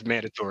that's just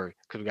mandatory.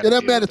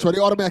 They're mandatory. They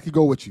automatically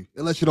go with you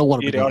unless you don't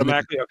want them to go. They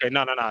automatically. Okay,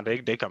 no.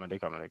 They coming. I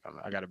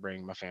got to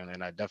bring my family,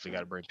 and I definitely got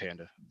to bring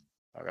Panda.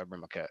 I got to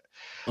bring my cat.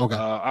 Okay.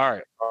 All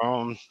right.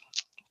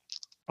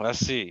 Let's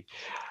see.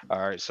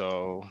 All right.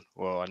 So,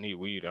 I need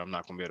weed. I'm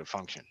not gonna be able to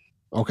function.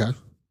 Okay.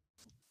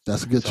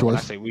 That's a good choice. When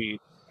I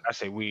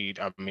say weed,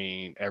 I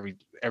mean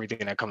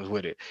everything that comes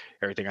with it.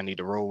 Everything I need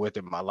to roll with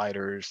it, my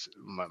lighters,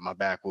 my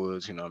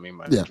backwoods, you know what I mean,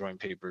 my joint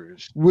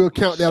papers. We'll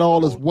count that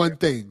all as one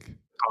thing.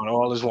 Count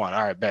all as one.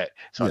 All right, bet.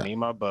 So I need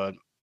my bud.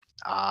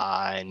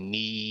 I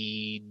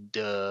need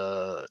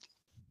my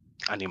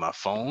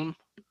phone.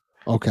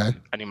 Okay.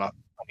 I need my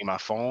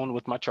phone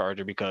with my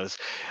charger because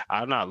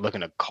I'm not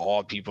looking to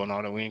call people and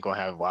all that. We ain't gonna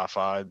have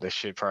Wi-Fi. This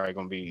shit probably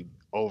gonna be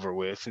over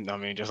with. I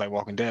mean, just like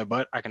Walking Dead,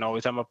 but I can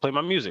always play my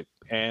music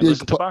and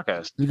listen to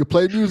podcasts. You can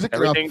play music,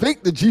 and I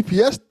think the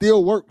GPS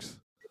still works.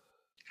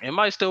 It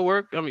might still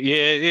work. I mean,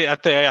 yeah.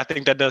 I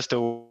think that does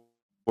still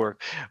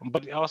work.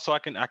 But also, I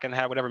can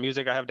have whatever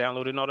music I have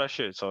downloaded and all that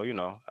shit. So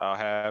I'll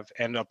have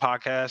and a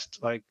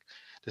podcast like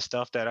the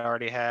stuff that I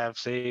already have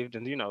saved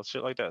and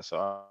shit like that.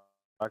 So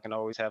I can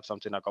always have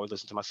something. I can always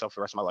listen to myself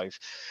for the rest of my life.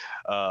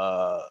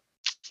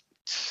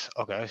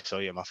 Okay, so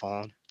my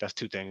phone. That's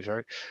 2 things,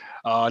 right?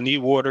 Need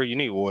water. You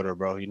need water,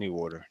 bro. You need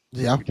water.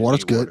 Yeah,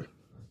 water's good. Water.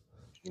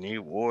 You need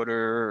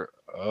water.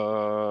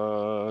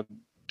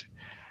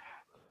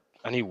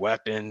 I need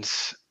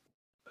weapons.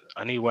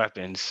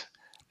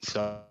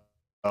 So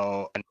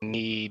I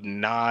need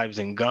knives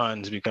and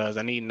guns because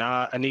I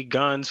need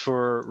guns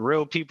for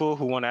real people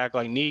who want to act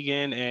like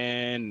Negan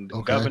and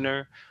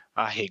Governor.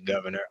 I hate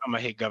Governor. I'm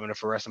gonna hate Governor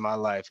for the rest of my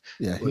life.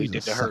 Yeah, he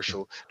did to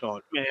Herschel.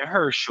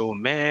 Herschel.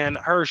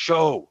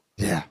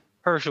 Yeah.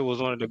 Herschel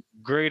was one of the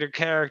greater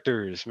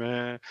characters,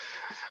 man.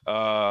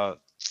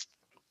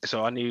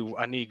 So I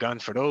need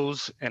guns for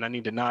those, and I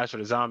need the knives for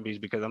the zombies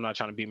because I'm not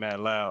trying to be mad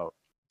loud.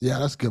 Yeah,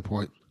 that's a good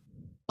point.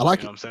 I like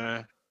You know it. what I'm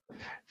saying?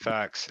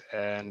 Facts.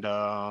 And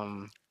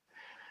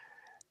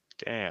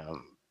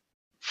damn.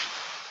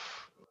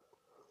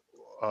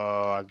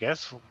 I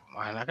guess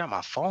man, I got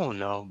my phone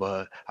though,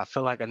 but I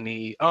feel like I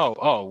need.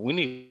 We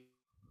need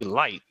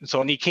light.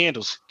 So I need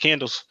candles.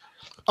 Candles.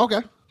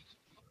 Okay.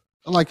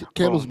 I like it.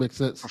 Candles Boom. make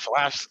sense. For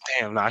flash.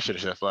 Damn, I should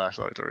have said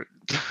flashlights. Right?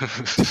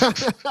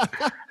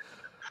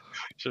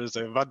 Should have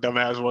said if my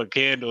dumbass want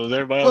candles.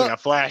 Everybody else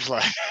got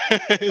flashlights.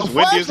 It's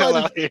windy as hell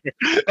out here.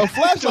 A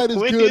flashlight is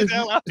good. As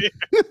hell out here.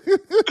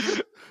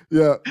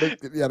 Yeah,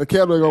 the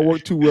candle ain't gonna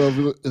work too well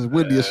if it's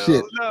windy as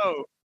shit.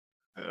 No.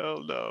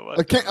 Hell no.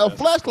 A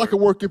flashlight can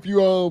work if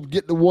you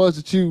get the ones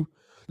that you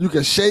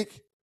can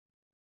shake.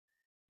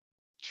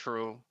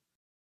 True.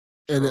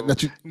 And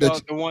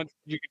the ones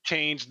you can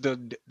change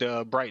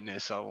the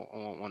brightness. I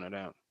want one of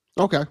them.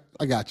 Okay,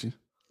 I got you.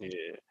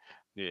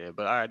 Yeah.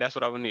 But all right, that's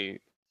what I would need.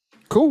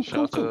 Cool. Shout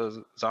out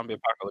to Zombie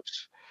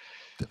Apocalypse.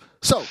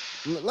 So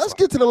let's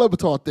get to the Le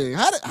Batard thing.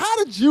 How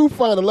did you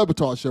find the Le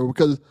Batard show?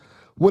 Because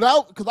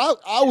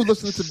I was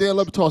listening to Dan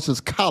Le Batard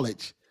since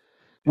college,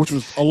 which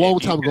was a long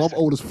time ago. I'm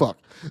old as fuck.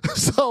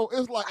 So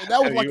it's like, and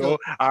that was like all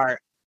right.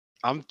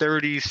 I'm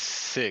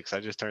 36. I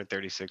just turned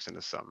 36 in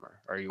the summer.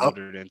 Are you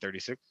older than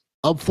 36?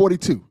 I'm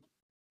 42.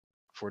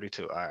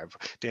 42. All right.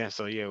 Damn.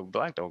 So yeah,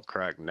 black don't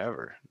crack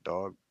never,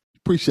 dog.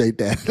 Appreciate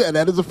that.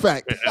 That is a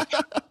fact.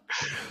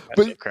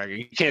 But cracking.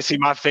 You can't see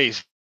my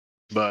face,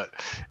 but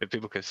if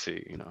people could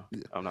see, yeah.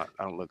 I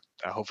don't look.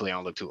 Hopefully, I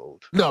don't look too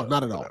old. No,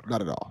 not at all.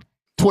 Not at all.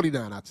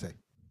 29, I'd say.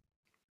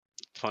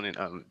 20.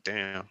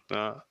 Damn.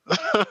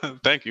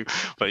 Thank you.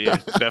 But yeah,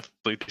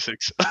 definitely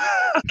 36.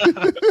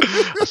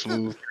 A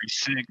smooth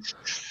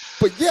 36.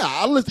 But yeah,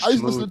 I used to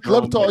listen to the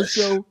Le Batard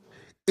show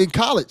in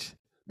college.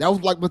 That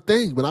was like my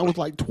thing when I was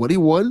like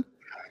 21,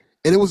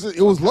 and it was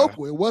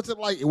local. It wasn't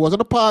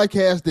a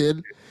podcast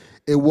then.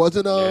 It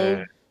wasn't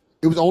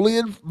It was only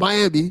in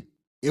Miami.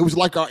 It was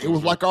like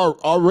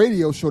our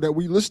radio show that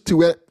we listened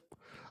to at,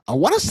 I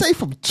want to say,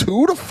 from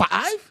 2 to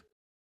 5.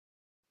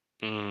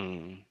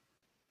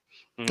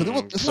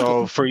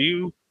 So for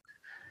you,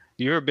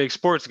 you're a big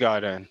sports guy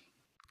then.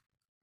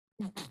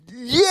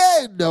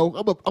 Yeah, no,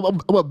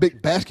 I'm a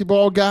big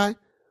basketball guy.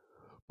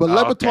 But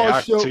Le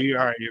Batard show. So you're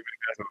a big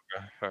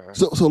basketball guy.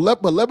 So Le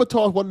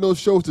Batard is one of those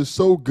shows that's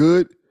so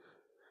good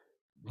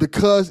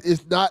because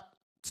it's not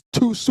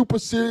too super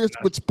serious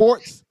with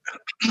sports.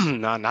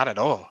 No, not at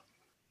all.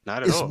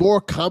 Not at all. It's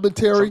more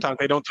commentary. Sometimes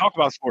they don't talk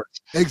about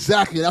sports.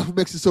 Exactly. That's what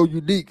makes it so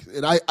unique.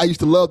 And I used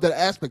to love that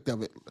aspect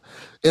of it.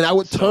 And I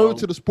would turn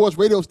to the sports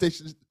radio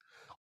stations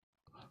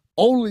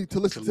only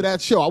to listen to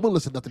that show. I wouldn't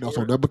listen to nothing else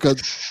on there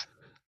because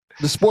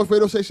the sports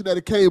radio station that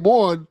it came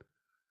on,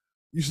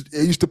 it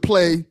used to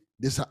play,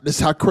 this is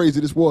how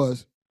crazy this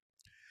was.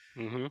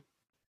 Mm-hmm.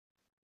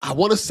 I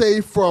want to say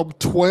from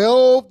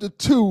 12 to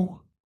 2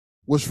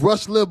 was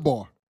Rush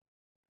Limbaugh.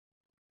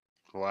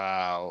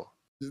 Wow.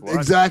 What?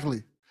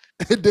 Exactly.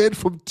 And then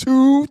from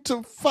 2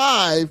 to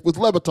 5 was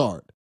Le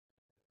Batard.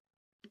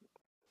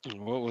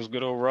 What was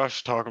good old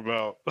Rush talking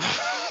about?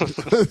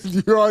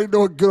 You already know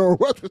what good old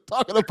Rush was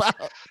talking about.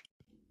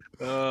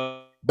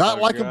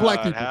 Not liking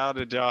black people. How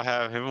did y'all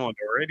have him on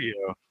the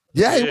radio?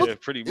 Yeah,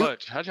 pretty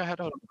much. How'd y'all have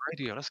that on the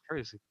radio? That's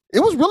crazy. It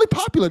was really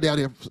popular down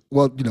here.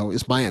 Well,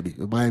 it's Miami.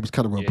 Miami's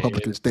kind of a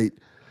Republican state.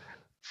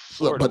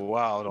 Florida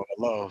wild on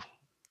the low.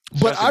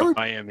 But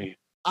Miami.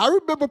 I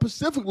remember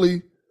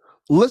specifically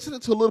listening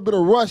to a little bit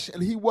of Rush,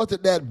 and he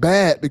wasn't that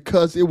bad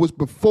because it was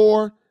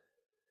before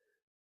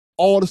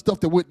all the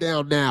stuff that went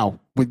down now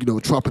with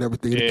Trump and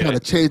everything. It kind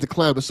of changed the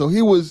climate. So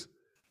he wasn't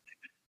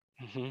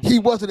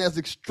as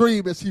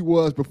extreme as he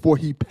was before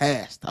he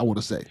passed, I want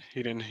to say.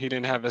 He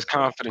didn't have his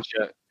confidence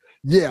yet.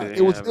 Yeah, it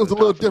was a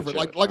little different.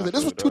 Like I said,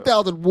 this was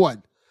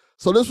 2001.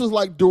 So this was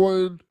like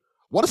during,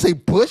 I want to say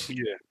Bush.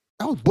 Yeah.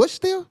 That was Bush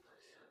still?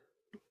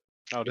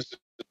 Oh, this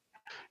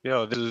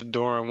is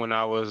during when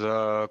I was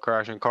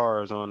crashing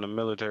cars on the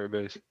military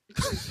base.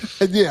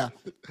 Yeah.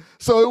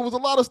 So it was a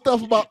lot of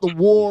stuff about the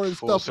war and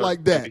stuff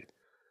like that,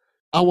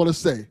 I want to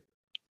say.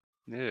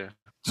 Yeah.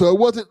 So it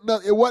wasn't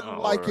it wasn't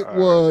like it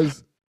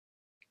was.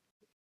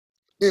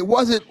 It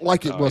wasn't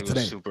like it was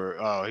today. He was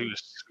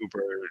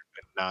super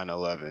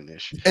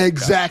 9/11-ish.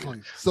 Exactly.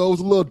 Gotcha. So it was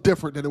a little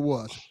different than it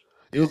was.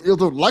 It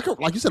was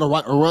like you said,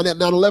 around that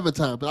 9/11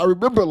 time. But I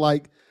remember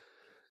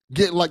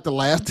getting the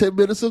last 10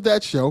 minutes of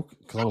that show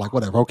because I'm like,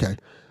 whatever, okay.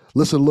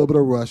 Listen a little bit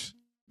of Rush.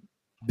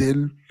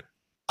 Then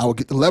I would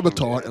get to Le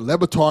Batard, and Le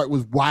Batard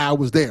was why I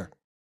was there.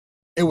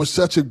 It was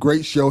such a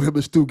great show. Him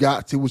and Stu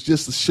Gatz. It was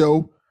just a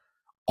show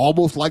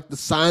almost like the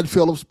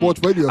Seinfeld of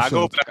sports radio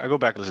shows. I go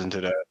back and listen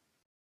to that.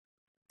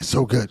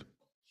 So good.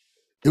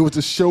 It was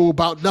a show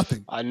about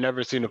nothing. I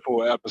never seen a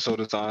full episode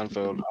of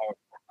Seinfeld.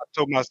 I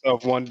told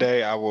myself one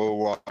day I will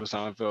watch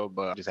Seinfeld,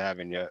 but I just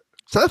haven't yet.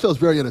 Seinfeld's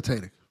very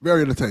entertaining.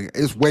 Very entertaining.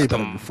 It's way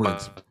better than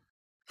Friends.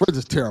 Friends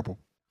is terrible.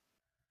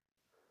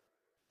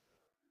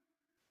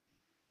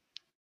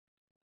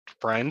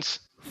 Friends.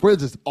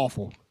 Friends is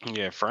awful.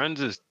 Yeah,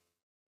 Friends is.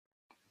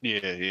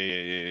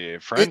 Yeah.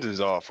 Friends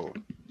is awful.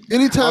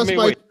 Anytime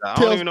somebody I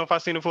don't even know if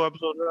I've seen the full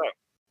episode of that.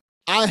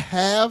 I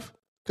have,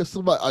 because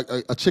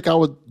somebody, a chick I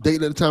was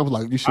dating at the time was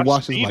like, you should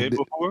watch this. I've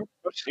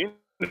seen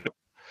it.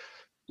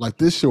 Like,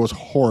 this show is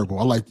horrible.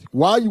 I'm like,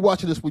 why are you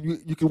watching this when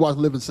you can watch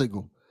Living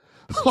Single?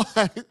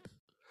 Like,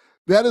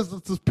 that is the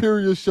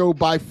superior show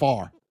by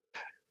far.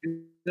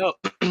 No,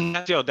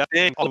 that's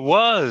all it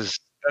was.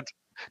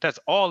 That's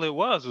all it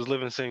was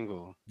Living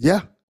Single.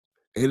 Yeah.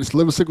 And it's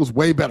Living Single's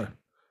way better.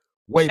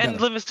 Way better.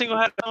 And Living Single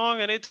had a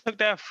song, and they took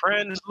that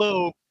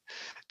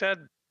that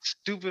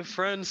stupid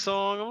Friends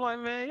song. I'm like,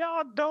 man,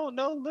 y'all don't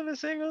know Living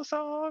Single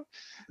song.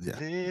 Yeah.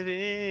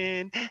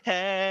 Living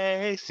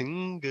hey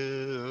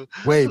single.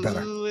 Way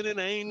better. Keep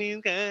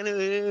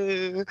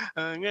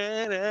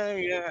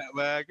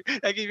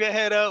your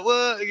head up,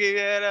 keep your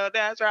head up.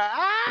 That's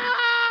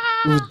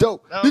right. It was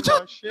dope. Now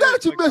that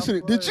you like, mention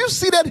it, did you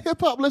see that hip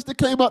hop list that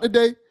came out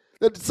today?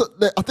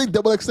 That I think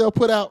Double XL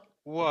put out?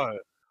 What?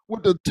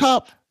 With the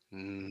top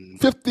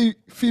 50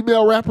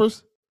 female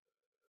rappers?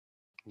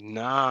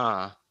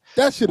 Nah.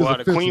 That shit is the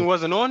official. Queen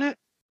wasn't on it?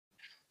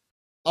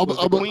 Was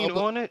the Queen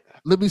on it?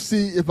 Let me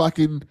see if I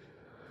can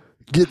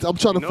get. I'm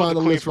trying to find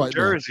the list right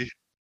Jersey.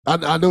 now.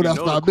 I know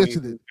that's why I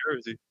mentioned it.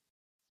 Jersey.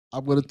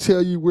 I'm going to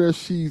tell you where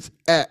she's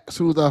at as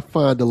soon as I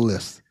find the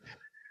list.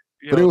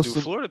 Yo, do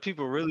Florida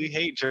people really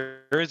hate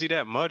Jersey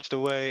that much the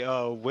way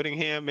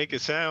Whittingham make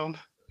it sound?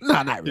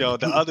 Nah, not really. Yo,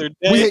 the other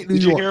day, we hate New York.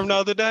 Did you hear him the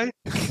other day?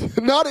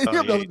 No, I didn't hear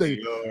him the other day.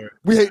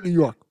 We hate New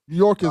York. New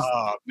York is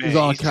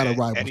our kind of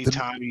rival.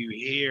 Anytime you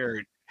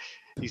hear,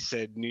 he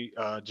said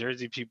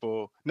Jersey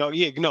people. No.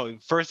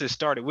 First it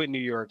started with New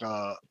York.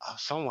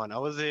 Someone,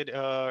 was it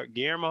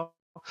Guillermo?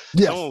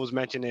 Yes. Someone was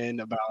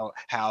mentioning about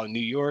how New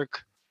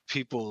York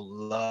people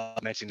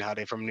love mentioning how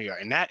they're from New York,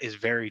 and that is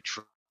very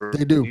true.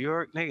 They do. New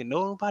York, nigga,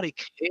 nobody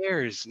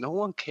cares. No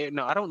one cares.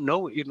 No, I don't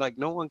know.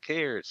 No one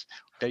cares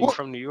that you're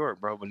from New York,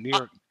 bro. But New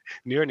York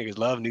niggas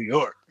love New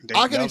York.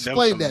 I can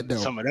explain that though.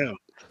 Some of them.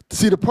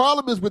 See, the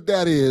problem is with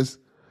that is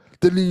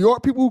the New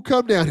York people who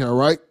come down here,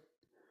 right?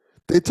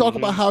 They talk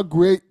about how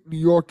great New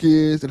York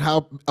is and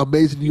how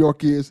amazing New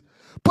York is,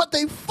 but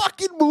they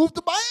fucking moved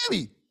to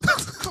Miami.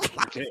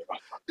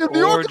 New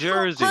York or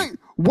Jersey. Great.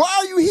 Why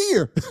are you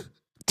here?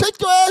 Take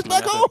your ass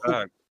back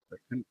home.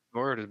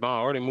 Word is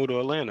bomb. Already moved to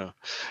Atlanta.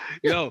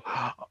 Yo,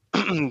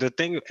 the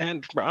thing,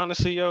 and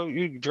honestly, yo,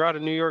 you drive to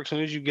New York, as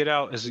soon as you get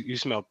out, you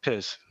smell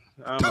piss.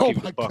 I'm gonna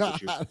keep it a buck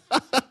with you.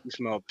 You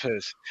smell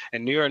piss.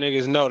 And New York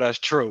niggas know that's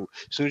true.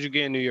 As soon as you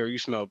get in New York, you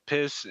smell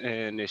piss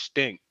and it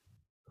stink.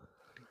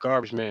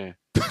 Garbage man.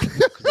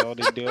 They all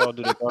do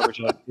their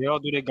garbage. They all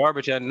do their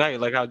garbage at night,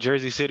 like how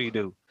Jersey City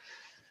do.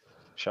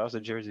 Shouts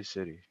to Jersey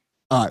City.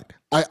 All right,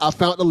 I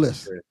found the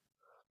list.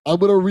 I'm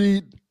gonna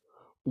read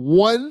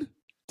 1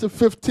 to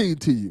 15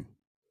 to you,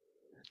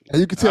 and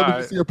you can tell me if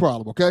you see a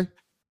problem. Okay?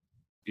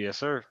 Yes,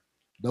 sir.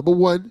 Number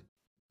 1,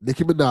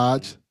 Nicki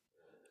Minaj.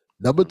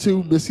 Number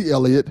 2, Missy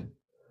Elliott.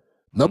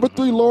 Number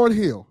 3, Lauryn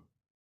Hill.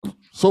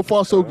 So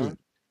far, so good.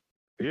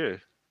 Yeah.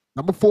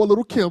 Number 4,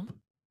 Lil' Kim.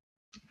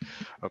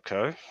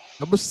 Okay.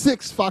 Number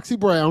 6, Foxy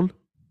Brown.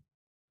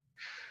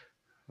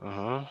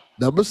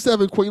 Number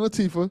 7, Queen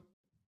Latifah.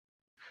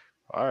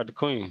 All right, the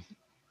Queen.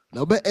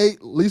 Number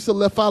 8, Lisa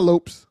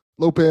Lopez.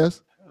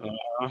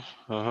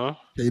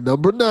 Okay,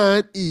 number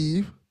 9,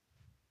 Eve.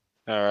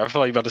 All right, I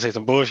feel like you're about to say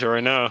some bullshit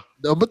right now.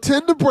 Number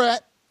 10, The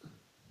Brat.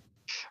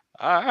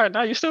 All right,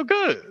 now you're still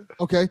good.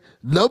 Okay,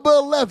 number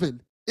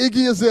 11,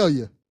 Iggy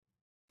Azalea.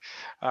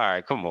 All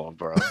right, come on,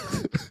 bro.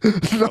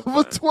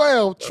 Number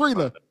 12,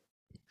 Trina.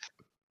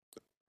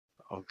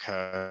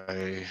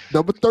 Okay.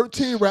 Number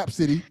 13,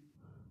 Rhapsody.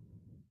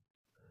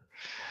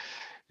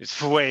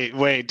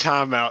 Wait,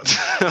 time out.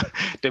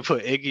 They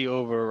put Iggy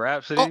over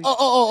Rhapsody?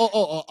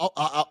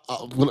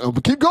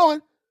 Keep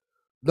going.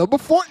 Number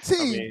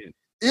 14,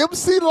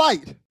 MC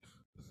Light.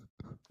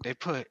 They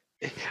put.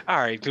 All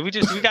right, we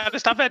gotta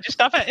stop at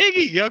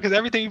Iggy, yo, because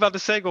everything you about to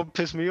say gonna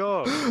piss me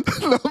off.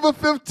 Number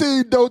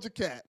 15, Doja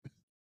Cat.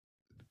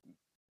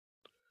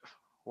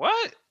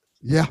 What?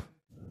 Yeah.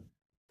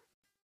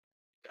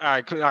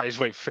 All right,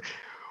 wait.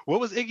 What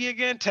was Iggy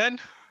again? 10?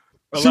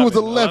 She was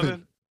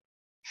 11.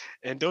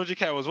 And Doja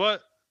Cat was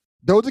what?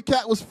 Doja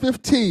Cat was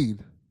 15.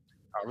 All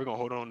right, we're gonna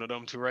hold on to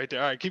them two right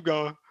there. All right, keep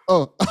going.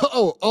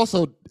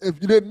 Also, if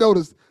you didn't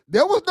notice,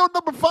 there was no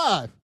number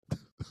 5.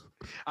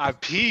 I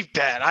peeped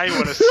that. I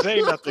didn't want to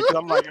say nothing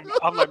because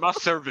I'm like my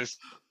service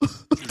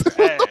is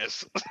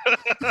ass.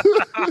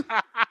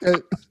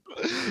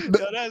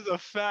 No, that's a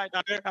fact.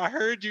 I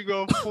heard you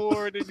go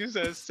 4, and then you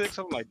said 6.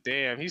 I'm like,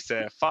 damn, he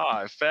said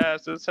 5.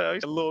 Fast as hell.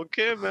 He's a little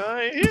kid, man.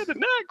 I ain't hear the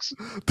next.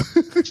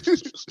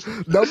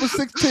 Number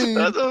 16.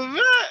 That's a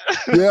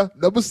fact. Yeah,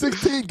 number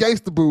 16,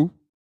 Gangsta Boo.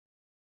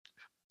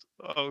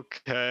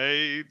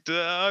 Okay.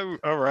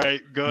 All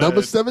right, go ahead.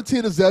 Number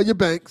 17, Azalea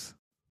Banks.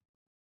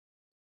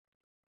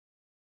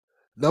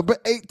 Number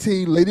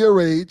 18, Lady of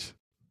Rage.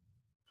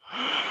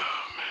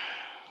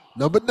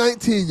 Number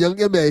 19, Young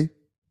M.A.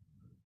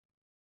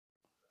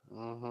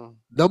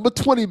 Number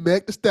 20,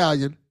 Meg Thee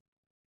Stallion.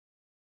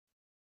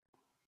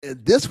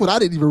 And this one I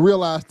didn't even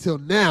realize till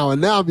now, and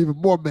now I'm even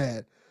more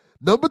mad.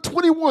 Number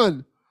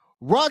 21,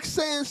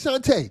 Roxanne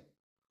Shante.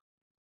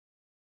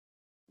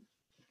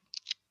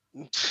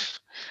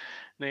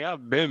 Nigga,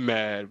 I've been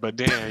mad, but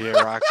damn, yeah,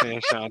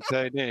 Roxanne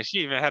Shante, damn,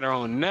 she even had her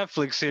own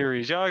Netflix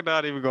series. Y'all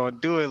not even gonna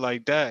do it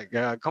like that,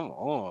 God. Come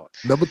on.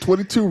 Number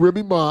 22,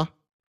 Remy Ma.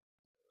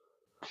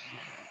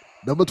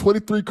 Number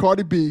 23,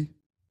 Cardi B.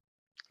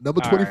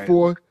 Number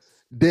 24,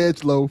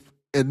 Dej Loaf.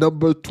 And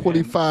number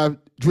 25,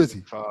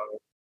 Drizzy.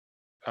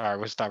 All right,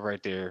 we'll stop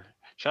right there.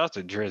 Shout out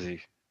to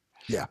Drizzy.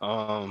 Yeah.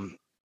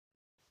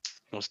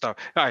 We'll stop.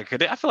 All right,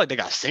 I feel like they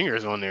got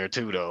singers on there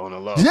too, though, on the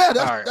low. Yeah,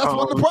 that's one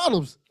of the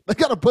problems. They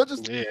got a bunch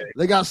of. Yeah.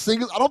 They got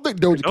singers. I don't think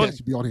Doja Cat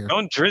should be on here.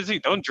 Don't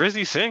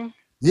Drizzy sing?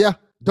 Yeah,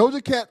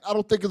 Doja Cat. I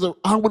don't think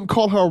I wouldn't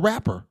call her a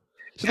rapper.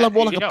 She's like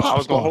more like a pop star. I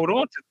was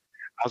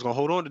gonna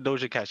hold on to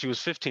Doja Cat. She was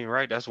 15,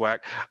 right? That's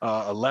whack.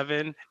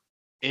 11,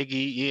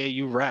 Iggy. Yeah,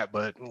 you rap,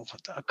 but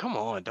come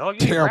on,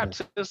 dog. You rap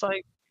since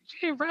like.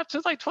 She rapped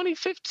since like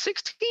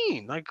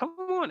 2016. Like, come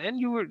on. And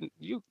you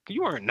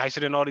weren't nicer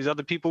than all these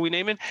other people we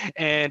naming.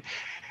 And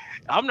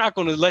I'm not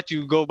gonna let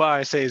you go by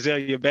and say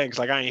Azalea Banks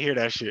like I ain't hear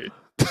that shit.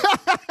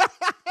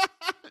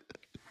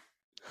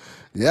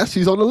 Yeah,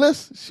 she's on the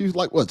list. She's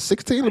like what,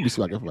 16? Let me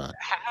see if I can find.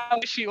 How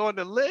is she on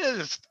the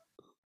list?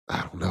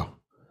 I don't know.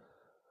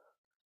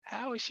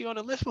 How is she on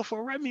the list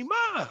before Remy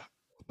Ma?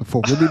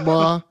 Before Remy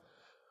Ma?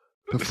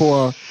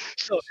 Before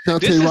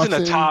Shante this isn't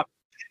a top.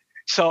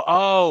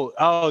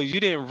 So, you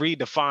didn't read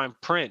the fine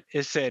print.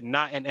 It said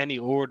not in any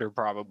order,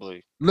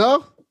 probably.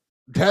 No,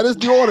 that is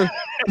the order.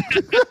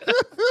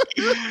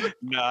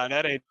 Nah,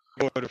 that ain't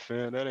the order,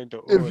 fam. That ain't the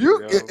order.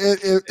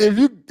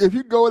 If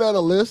you go down a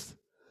list,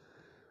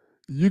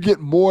 you get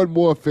more and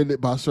more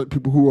offended by certain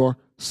people who are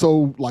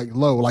so like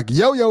low. Like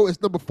Yo-Yo is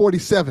number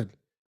 47.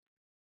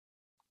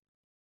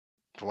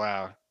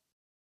 Wow.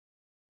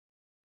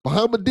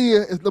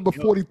 Bahamadia is number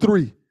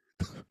 43.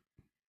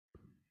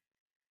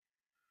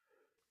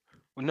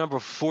 Number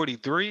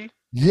 43?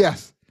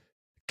 Yes.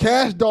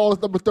 Cash Doll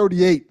is number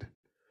 38.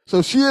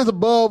 So she is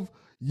above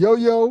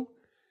Yo-Yo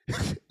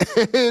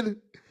and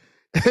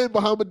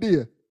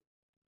Bahamadia.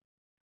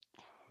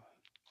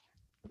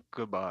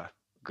 Goodbye.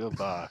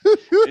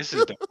 This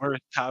is the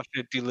worst top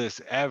 50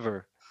 list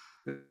ever.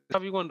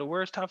 Probably one of the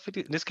worst top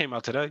 50. This came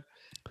out today.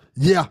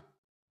 Yeah.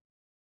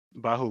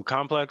 By who?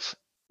 Complex?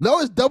 No,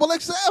 it's Double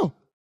XL.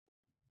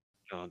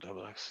 No,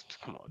 Double X.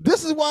 Come on.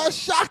 This is why it's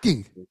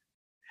shocking.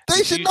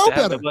 They should know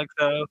better.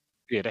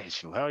 Yeah, they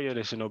should. Hell yeah,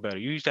 they should know better.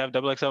 You used to have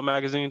Double XL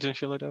magazines and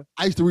shit like that?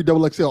 I used to read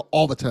Double XL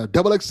all the time.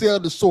 Double XL,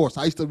 The Source.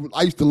 I used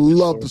to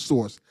love The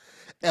Source.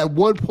 At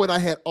one point, I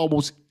had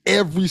almost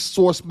every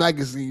Source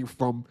magazine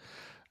from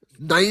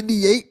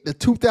 98 to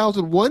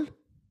 2001.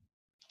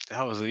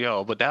 That was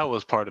but that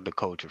was part of the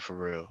culture for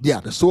real. Yeah,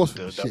 The Source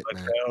was the shit,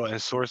 man.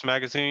 And Source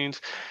magazines.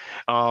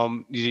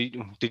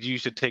 Did you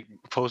used to take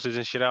posters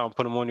and shit out and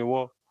put them on your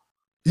wall?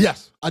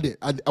 Yes, I did.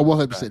 I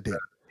 100% did.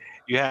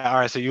 You had all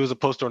right. So you was a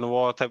poster on the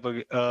wall type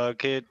of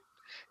kid,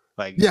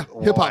 like hip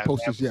hop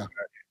posters. Yeah,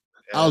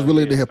 I was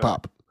really into hip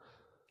hop.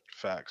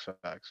 Facts.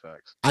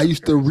 I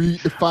used to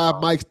read the 5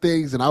 mics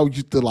things, and I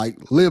used to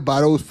like live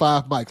by those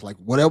 5 mics. Like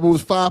whatever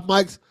was 5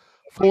 mics,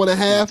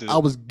 4.5, I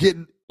was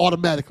getting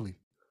automatically.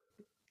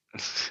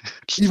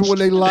 Even when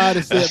they lied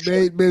and said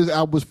Made Man's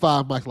album was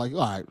 5 mics, like all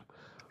right.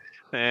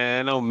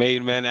 Man, no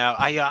Made Man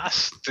album. I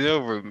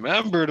still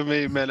remember the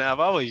Made Man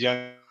album. I was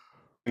young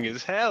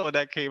as hell when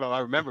that came out. I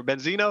remember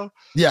Benzino.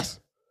 Yes.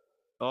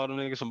 All them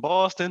niggas from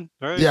Boston,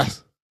 right?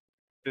 Yes.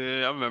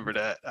 Yeah, I remember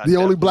that. The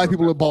only black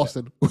people in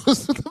Boston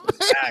was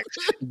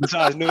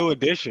besides New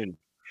Edition.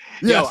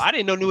 Yes. Yo, I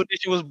didn't know New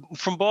Edition was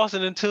from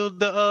Boston until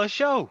the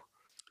show.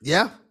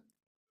 Yeah.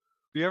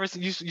 You ever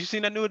you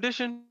seen that New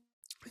Edition?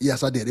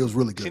 Yes, I did. It was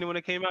really good. Seen it when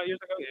it came out years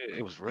ago? Yeah,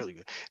 it was really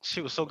good.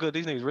 Shit was so good.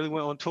 These niggas really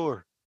went on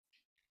tour.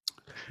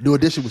 New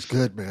Edition was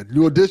good, man.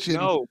 New Edition.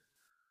 No.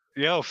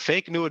 Yo,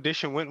 fake New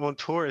Edition went on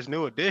tour as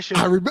New Edition.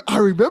 I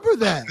remember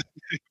that.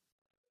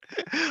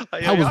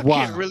 Like, that was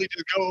wild. Can't really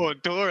just go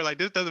on tour. Like,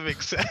 this doesn't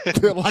make sense.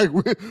 Like,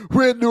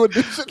 we're in New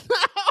Edition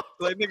now.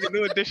 Like, nigga,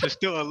 New Edition's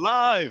still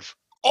alive.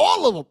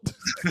 All of them.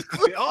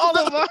 All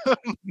of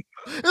them.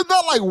 It's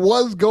not like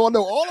one's going,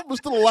 no. All of them are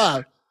still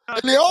alive.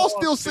 And they all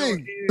still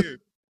sing. They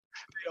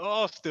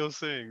all still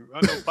sing.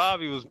 I know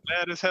Bobby was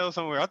mad as hell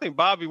somewhere. I think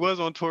Bobby was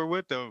on tour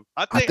with them.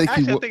 I think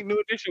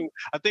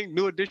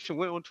New Edition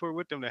went on tour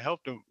with them to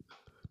help them.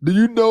 Do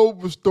you know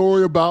the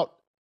story about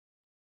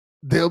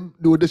them,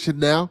 New Edition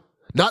now?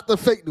 Not the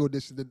fake New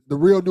Edition, the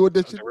real New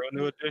Edition. The real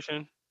New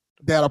Edition.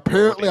 That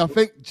apparently, I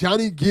think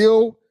Johnny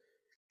Gill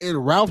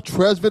and Ralph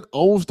Tresvant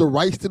owns the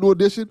rights to New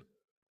Edition.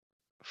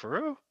 For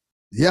real?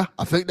 Yeah,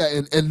 I think that,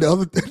 and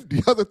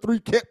the other 3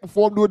 can't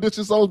perform New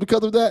Edition songs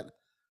because of that.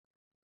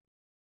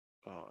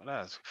 Oh,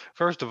 that's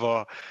first of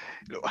all,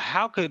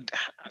 how could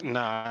I'm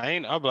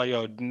like,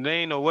 yo, there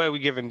ain't no way we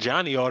giving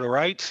Johnny all the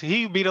rights.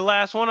 He'd be the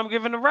last one I'm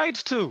giving the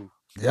rights to.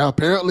 Yeah,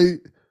 apparently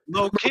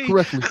low key,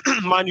 correctly.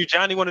 mind you,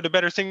 Johnny one of the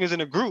better singers in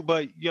the group,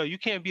 but yo, you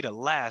can't be the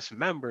last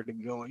member to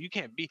go. You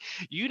can't be.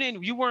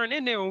 You weren't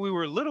in there when we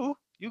were little.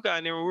 You got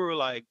in there when we were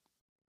like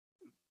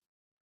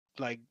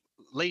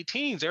late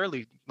teens,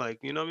 early, like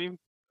you know what I mean?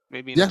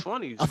 Maybe in the Yeah,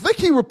 20s. I think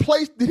he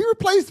replaced. Did he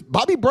replace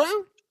Bobby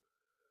Brown?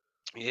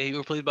 Yeah, he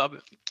replaced Bobby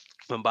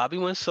when Bobby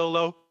went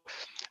solo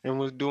and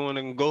was doing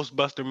a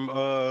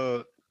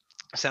Ghostbuster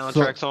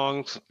soundtrack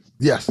songs.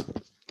 Yes.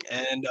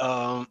 And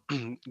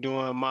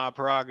doing My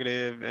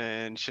Prerogative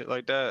and shit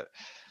like that.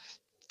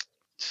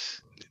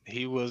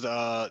 He was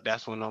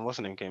that's when what's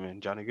his name came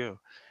in, Johnny Gill.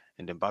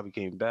 And then Bobby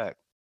came back.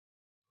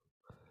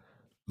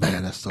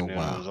 Man, that's so And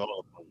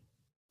wild.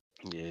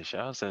 Yeah,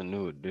 shout out to the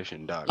New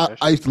Edition, Doc.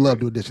 I used to love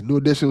New Edition.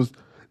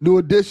 New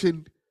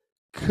Edition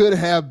could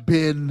have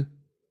been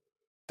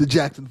the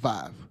Jackson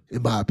 5,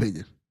 in my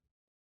opinion.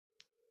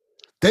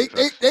 They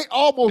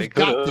almost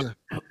got there.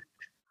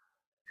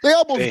 They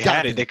almost got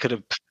had it. There. They could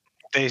have.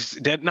 They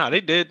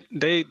did.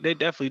 They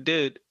definitely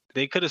did.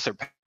 They could have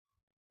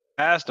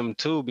surpassed them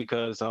too,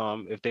 because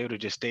if they would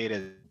have just stayed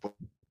as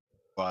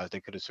was, they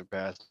could have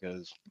surpassed,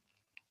 because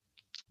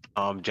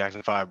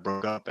Jackson 5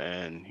 broke up,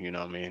 and you know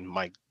what I mean,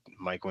 Mike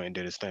went and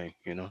did his thing,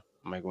 you know.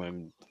 Mike went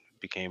and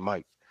became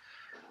Mike.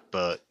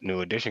 But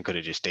New Edition could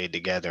have just stayed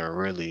together and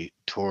really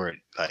tore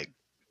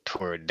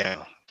it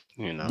down,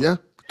 you know. Yeah,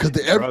 because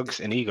the drugs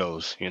and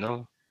egos, you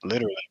know,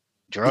 literally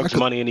drugs,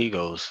 money, and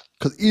egos.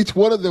 Because each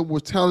one of them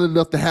was talented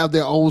enough to have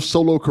their own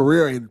solo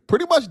career, and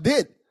pretty much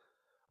did.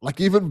 Like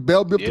even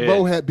Bell Biv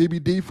DeVoe had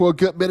BBD for a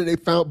good minute. They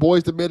found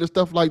Boys II Men and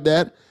stuff like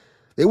that.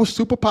 They were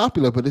super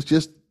popular, but it's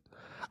just,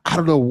 I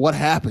don't know what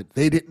happened.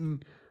 They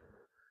didn't.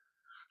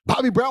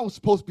 Bobby Brown was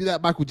supposed to be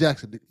that Michael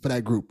Jackson for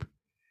that group,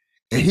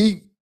 and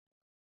he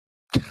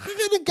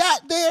kind of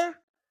got there.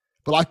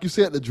 But like you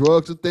said, the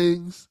drugs and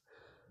things.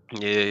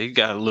 Yeah, he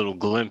got a little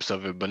glimpse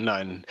of it, but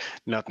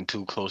nothing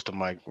too close to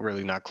Mike.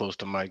 Really not close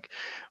to Mike.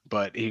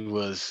 But he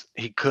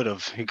could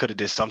have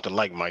did something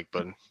like Mike,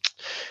 but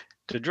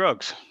the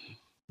drugs.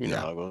 You know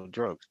how it goes,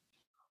 drugs.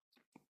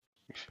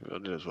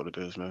 It is what it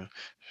is, man.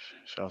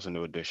 Shout out to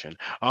New Edition.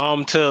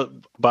 But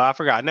I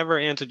forgot. I never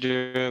answered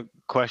your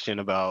question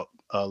about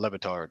Le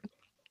Batard.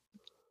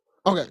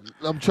 Okay,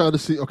 I'm trying to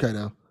see. Okay,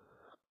 now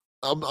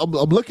I'm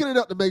looking it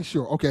up to make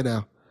sure. Okay,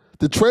 now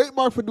the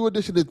trademark for New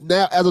Edition is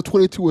now, as of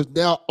 22, is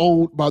now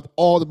owned by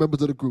all the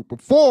members of the group.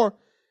 Before,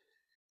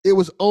 it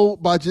was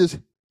owned by just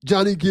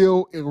Johnny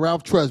Gill and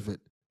Ralph Tresvant.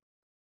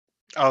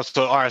 Oh,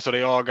 so all right, so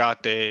they all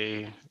got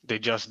they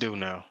just do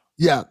now.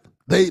 Yeah,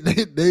 they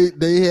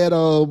had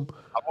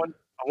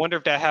I wonder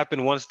if that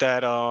happened once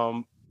that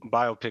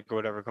biopic or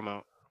whatever come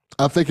out.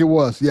 I think it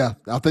was. Yeah,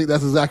 I think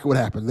that's exactly what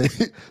happened.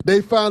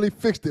 They finally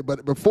fixed it,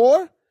 but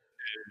before,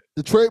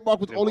 the trademark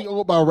was only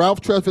owned by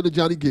Ralph Tresvant and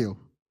Johnny Gill.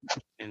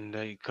 And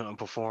they couldn't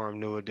perform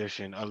New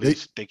Edition. At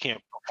least they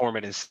can't perform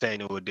it and say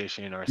New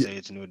Edition or say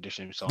it's New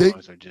Edition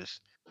songs or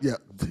just. Yeah,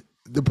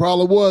 the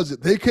problem was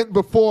that they couldn't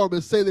perform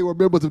and say they were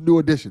members of New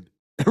Edition.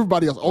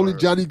 Everybody else, only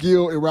Johnny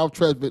Gill and Ralph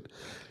Tresvant,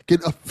 can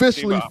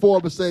officially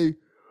form and say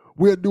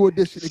we're New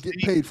Edition and get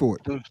paid for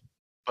it.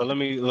 But let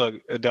me look,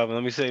 Delvin.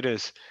 Let me say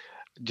this: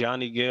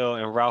 Johnny Gill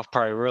and Ralph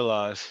probably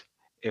realize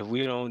if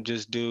we don't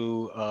just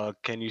do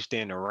 "Can You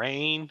Stand the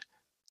Rain"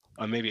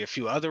 or maybe a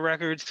few other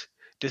records,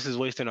 this is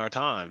wasting our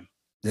time.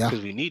 Yeah,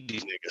 because we need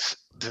these niggas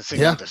to sing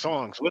the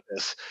songs with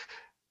us.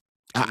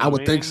 I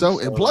would think so.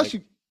 And plus,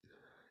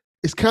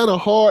 it's kind of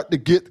hard to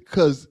get,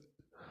 because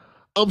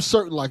I'm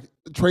certain like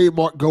the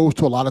trademark goes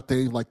to a lot of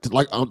things, like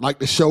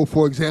the show,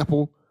 for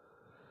example.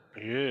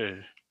 Yeah.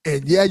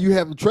 And yeah, you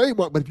have a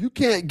trademark, but if you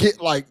can't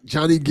get like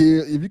Johnny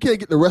Gill, if you can't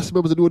get the rest of the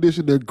members of New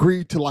Edition to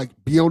agree to like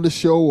be on the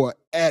show or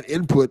add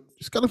input,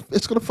 it's gonna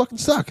fucking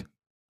suck.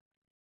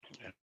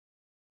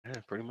 Yeah,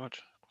 pretty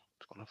much.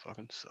 It's gonna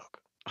fucking suck.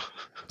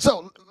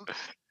 So,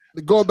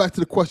 going back to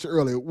the question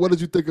earlier, what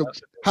did you think of?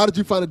 How did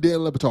you find the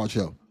Dan Le Batard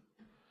show?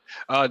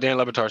 Dan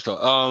Le Batard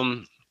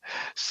show.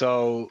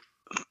 So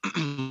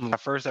I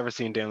first ever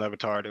seen Dan Le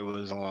Batard, it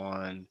was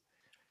on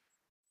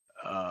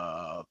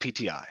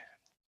PTI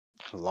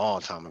a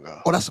long time ago.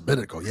 Oh, that's a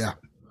minute ago, yeah.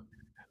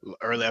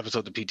 Early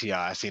episode of PTI,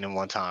 I seen him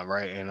one time,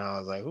 right? And I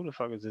was like, who the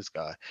fuck is this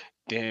guy?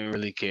 Didn't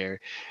really care.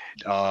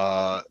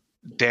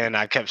 Then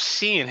I kept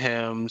seeing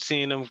him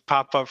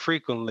pop up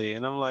frequently,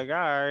 and I'm like, all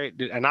right.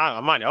 And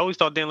I always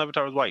thought Dan Le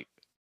Batard was white.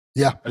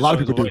 Yeah, a lot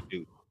of people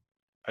do.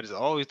 I just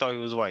always thought he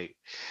was white.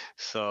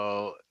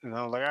 So, and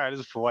I was like, all right, this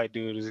is a white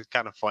dude. This is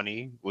kind of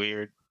funny,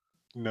 weird.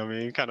 You know what I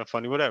mean? Kind of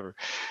funny, whatever.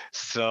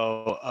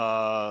 So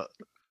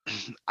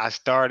I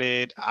stopped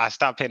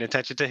paying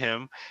attention to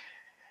him,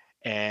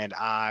 and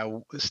I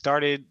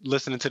started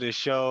listening to this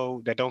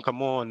show that don't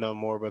come on no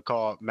more, but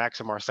called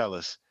Max and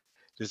Marcellus.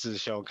 This is a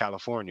show in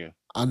California.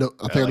 I know.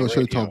 I think I know what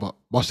show you're talking about.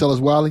 Marcellus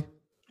Wiley?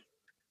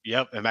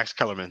 Yep, and Max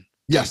Kellerman.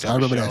 Yes, I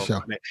remember that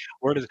show.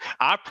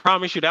 I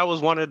promise you, that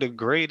was one of the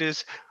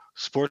greatest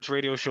sports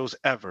radio shows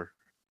ever.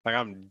 Like,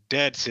 I'm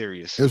dead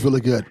serious. It was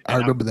really good. I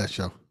remember that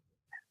show.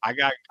 I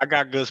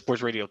got good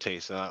sports radio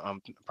taste. I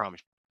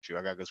promise you,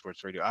 I got good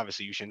sports radio.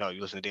 Obviously, you should know.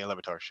 You listen to Dan Le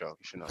Batard show.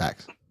 You should know.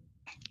 Facts.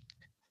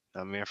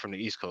 A man from the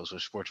East Coast where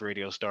sports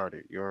radio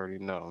started. You already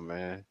know,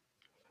 man.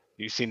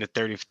 You seen the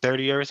 30 for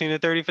 30? You ever seen the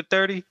 30 for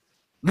 30?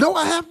 No,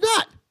 I have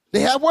not. They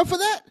have one for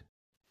that?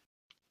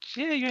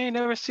 Yeah, you ain't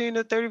never seen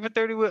the 30 for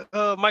 30 with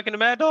Mike and the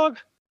Mad Dog?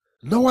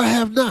 No, I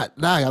have not.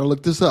 Now I gotta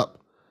look this up.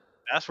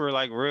 That's where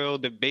like real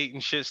debate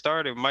and shit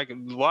started.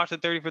 Watch the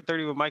 30 for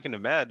 30 with Mike and the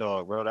Mad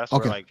Dog, bro. That's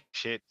Okay. where like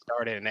shit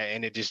started,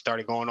 and it just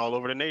started going all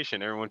over the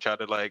nation. Everyone tried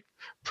to like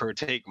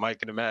partake Mike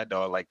and the Mad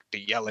Dog, like the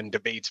yelling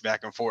debates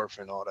back and forth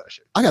and all that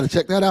shit. I gotta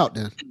check that out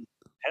then.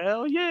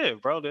 Hell yeah,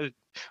 bro. That's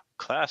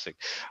classic.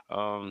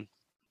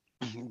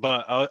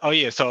 But oh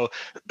yeah, so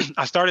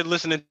I started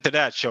listening to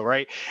that show,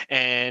 right?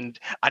 And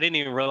I didn't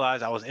even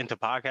realize I was into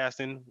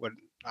podcasting, but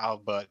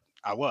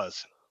I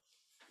was.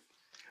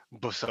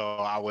 But so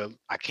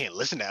I can't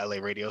listen to LA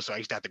radio, so I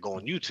used to have to go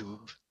on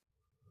YouTube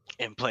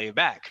and play it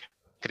back.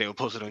 Cause they would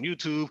post it on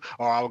YouTube,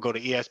 or I would go to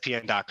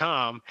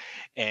ESPN.com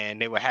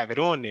and they would have it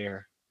on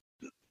there.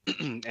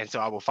 And so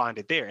I will find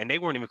it there. And they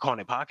weren't even calling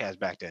it podcast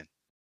back then.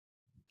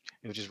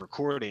 It was just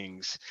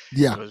recordings.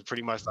 Yeah. It was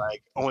pretty much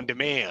like on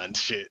demand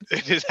shit.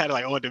 It just had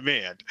like on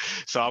demand.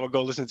 So I would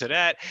go listen to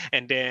that.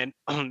 And then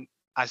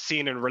I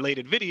seen in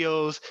related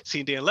videos,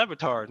 seen Dan Le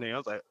Batard's name. I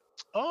was like,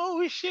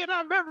 oh shit,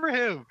 I remember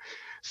him.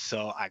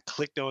 So I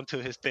clicked onto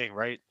his thing,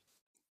 right?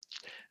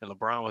 And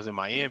LeBron was in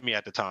Miami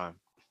at the time.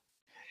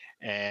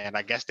 And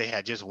I guess they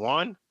had just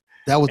won.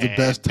 That was the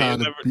best time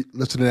to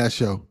listen to that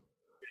show.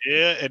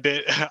 Yeah, and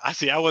then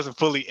I wasn't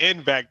fully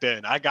in back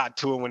then. I got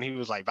to him when he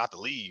was like about to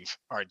leave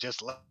or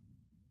just left.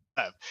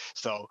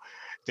 So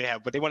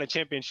but they won a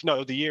championship. No, it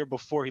was the year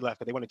before he left,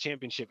 but they won a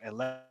championship. And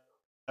Le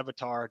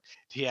Batard,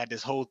 he had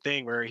this whole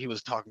thing where he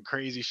was talking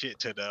crazy shit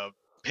to the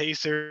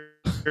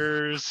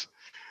Pacers,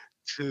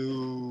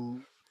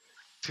 to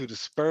the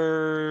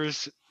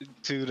Spurs,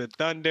 to the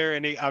Thunder,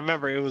 and I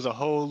remember it was a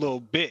whole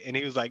little bit, and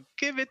he was like,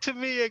 "Give it to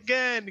me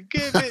again,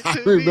 give it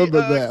to me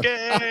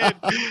again,"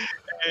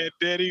 and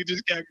then he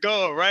just kept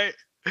going, right?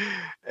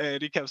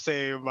 And he kept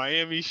saying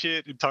Miami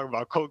shit and talking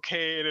about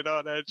cocaine and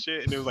all that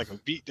shit, and it was like a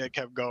beat that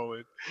kept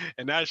going,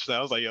 and actually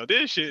I was like, "Yo,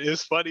 this shit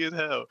is funny as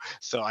hell."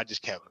 So I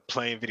just kept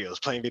playing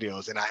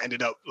videos, and I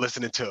ended up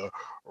listening to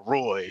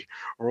Roy's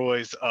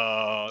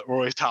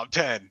top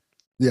 10.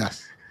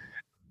 Yes.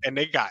 And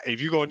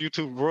if you go on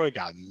YouTube, Roy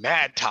got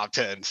mad top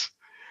 10s.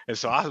 And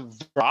so I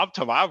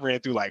ran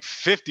through like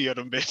 50 of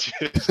them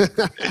bitches.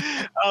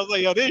 I was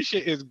like, yo, this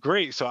shit is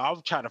great. So I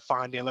was trying to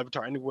find Dan Le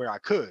Batard anywhere I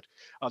could.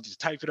 I'll just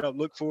type it up,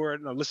 look for it,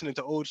 and I'm listening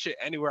to old shit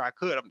anywhere I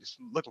could. I'm just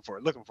looking for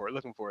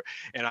it.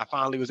 And I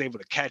finally was able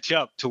to catch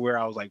up to where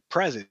I was like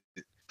present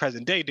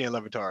day Dan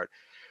Le Batard,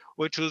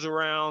 which was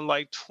around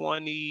like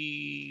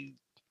 20,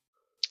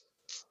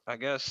 I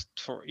guess,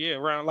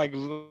 around like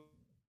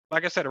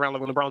I said, around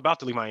like when LeBron was about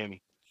to leave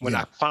Miami. When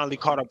I finally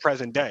caught up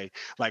present day,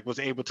 like was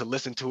able to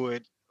listen to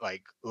it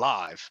like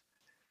live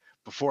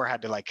before I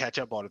had to like catch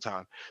up all the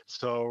time.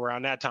 So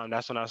around that time,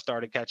 that's when I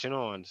started catching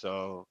on.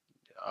 So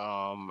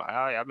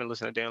I've been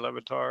listening to Dan Le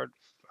Batard,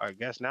 I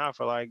guess now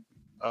for like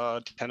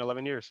 10,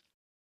 11 years.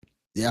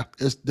 Yeah,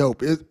 it's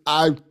dope.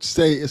 I'd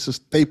say it's a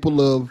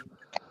staple of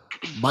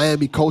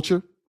Miami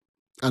culture.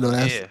 I know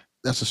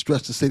that's a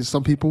stretch to say to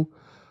some people,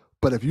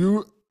 but if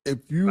you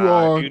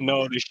know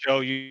the show,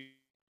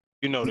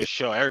 you know the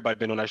show. Everybody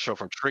been on that show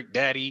from Trick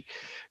Daddy,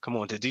 come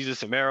on, to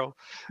Jesus and Meryl.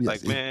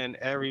 Yes, man,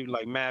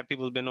 mad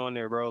people's been on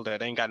there, bro,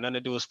 that ain't got nothing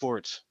to do with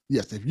sports.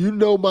 Yes, if you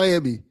know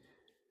Miami,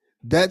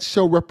 that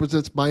show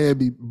represents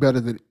Miami better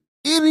than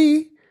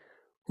any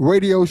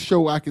radio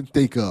show I can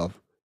think of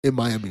in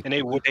Miami. And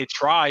they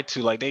try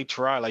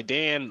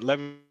Dan Le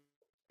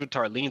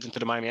Batard leans into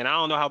the Miami, and I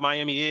don't know how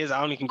Miami is.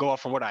 I only can go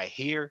off from what I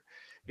hear.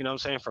 You know what I'm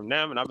saying, from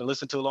them, and I've been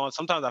listening to it long.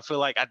 Sometimes I feel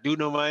like I do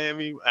know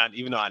Miami,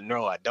 even though I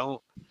know I don't.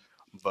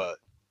 But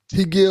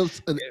he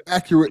gives an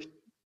accurate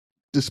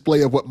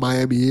display of what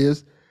Miami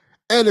is.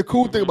 And the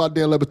cool thing about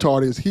Dan Le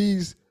Batard is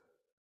he's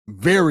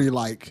very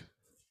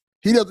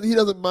he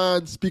doesn't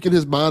mind speaking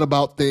his mind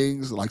about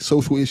things like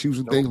social issues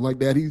and things like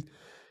that.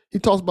 He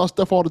talks about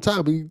stuff all the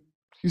time.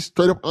 He's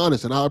straight up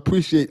honest, and I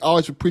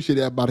always appreciate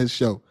that about his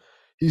show.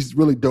 He's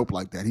really dope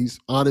like that. He's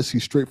honest,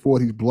 he's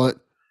straightforward, he's blunt.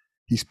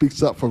 He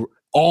speaks up for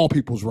all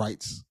people's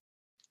rights.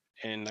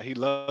 And he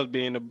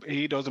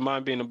doesn't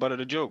mind being the butt of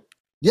the joke.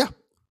 Yeah.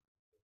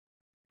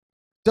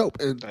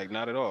 Dope. And like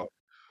not at all.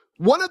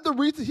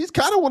 He's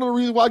kind of one of the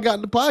reasons why I got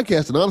into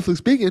podcasting, honestly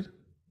speaking.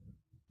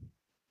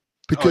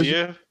 Because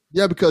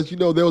because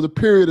there was a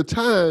period of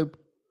time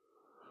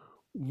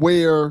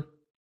where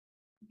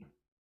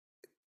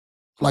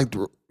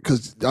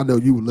because I know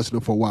you were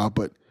listening for a while,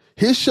 but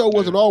his show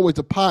wasn't always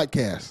a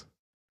podcast.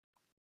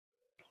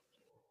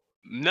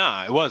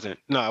 Nah, it wasn't.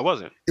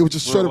 It was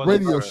just straight up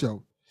radio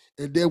show.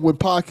 And then when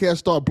podcasts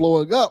started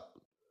blowing up,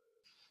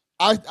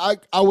 I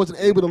wasn't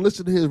able to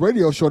listen to his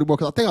radio show anymore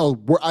because I think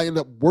I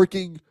ended up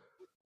working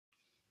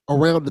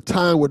around the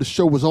time where the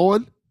show was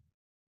on.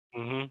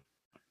 Mm-hmm.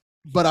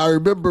 But I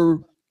remember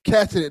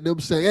catching it and them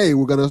saying, "Hey,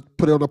 we're gonna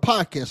put it on a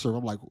podcast server."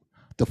 I'm like,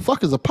 "The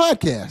fuck is a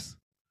podcast?"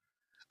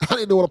 I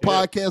didn't know what a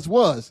podcast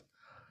was.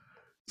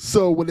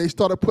 So when they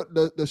started putting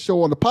the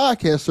show on the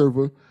podcast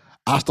server,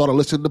 I started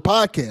listening to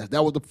podcasts.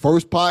 That was the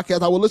first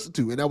podcast I would listen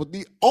to, and that was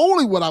the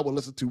only one I would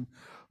listen to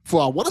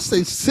for, I want to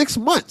say, 6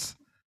 months.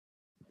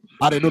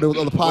 I didn't know there was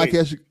other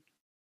podcasts.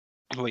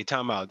 Wait,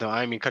 time out.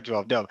 I didn't mean to cut you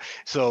off, Dub.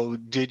 So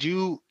did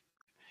you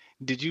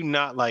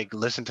not like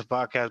listen to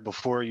podcasts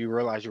before you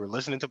realized you were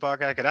listening to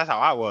podcasts? Because that's how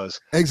I was.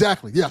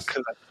 Exactly. Yes.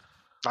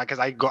 Because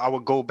I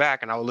would go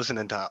back and I would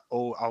listen to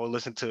I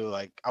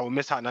would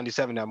miss Hot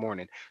 97 that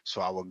morning,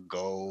 so I would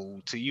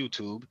go to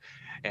YouTube,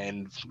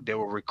 and they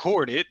would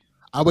record it.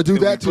 I would do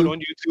that too. Put on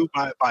YouTube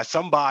by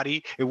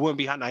somebody. It wouldn't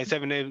be Hot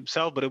 97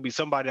 themselves, but it would be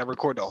somebody that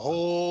recorded the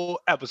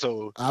whole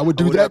episode. I would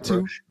do that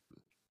too.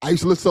 I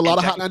used to listen to a lot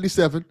of Hot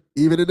 97,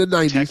 even in the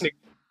 90s.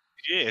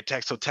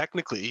 So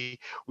technically,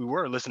 we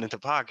were listening to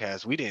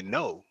podcasts. We didn't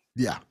know.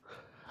 Yeah.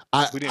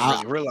 We didn't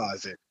really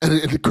realize it.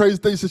 And the crazy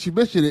thing, since you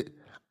mentioned it,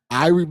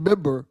 I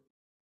remember,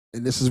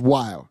 and this is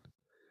wild,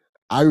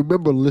 I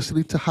remember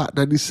listening to Hot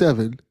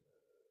 97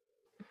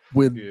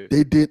 when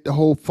they did the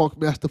whole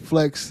Funkmaster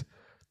Flex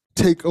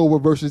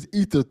Takeover versus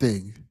Ether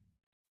thing.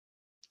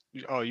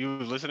 Oh, you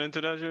was listening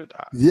to that shit?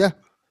 Yeah.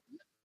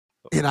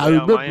 And I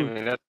remember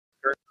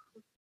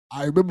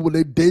when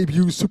they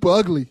debuted Super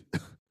Ugly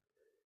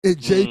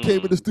and Jay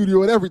came in the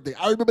studio and everything.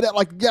 I remember that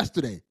like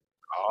yesterday.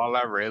 All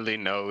I really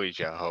know is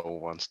your hoe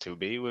wants to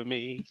be with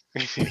me.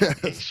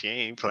 She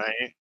ain't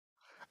playing.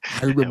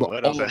 I remember all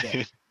of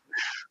that.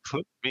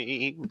 Put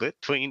me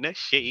between the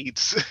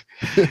shades.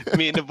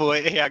 Me and the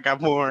boy, hey, I got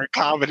more in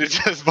common than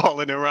just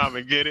balling around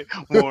and get it.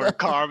 More in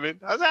common.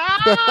 I was like,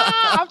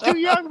 I'm too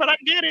young, but I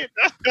get it.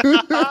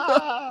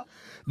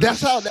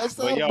 That's how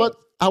but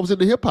I was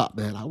into hip hop,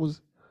 man.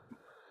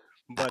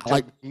 But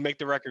to make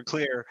the record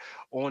clear,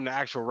 on the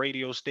actual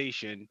radio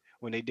station,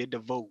 when they did the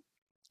vote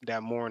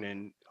that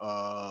morning,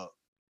 Nas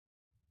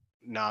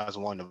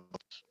won the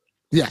vote.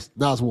 Yes,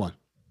 Nas won.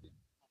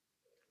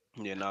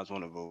 Yeah, Nas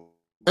won the vote.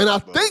 And I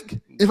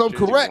think, if I'm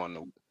correct,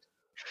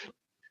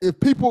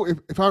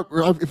 if I'm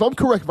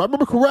correct, if I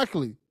remember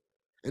correctly,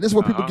 and this is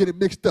where people get it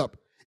mixed up,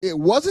 it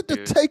wasn't the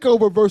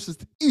Takeover versus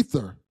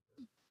Ether.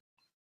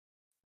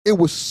 It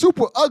was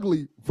Super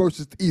Ugly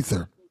versus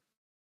Ether.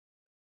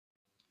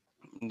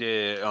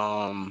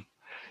 Yeah,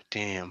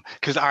 damn.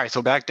 Because all right,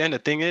 so back then the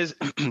thing is,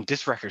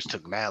 this records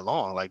took mad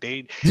long. Like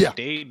they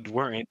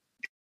weren't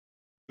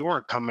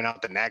coming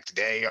out the next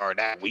day or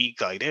that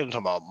week. Like they were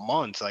talking about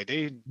months. Like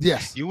you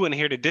wouldn't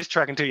hear the diss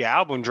track until your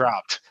album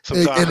dropped.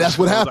 Sometimes. And that's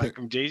what happened. Like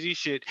from Jay-Z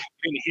shit,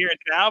 you didn't hear it in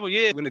the album.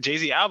 Yeah, when the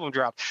Jay-Z album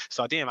dropped.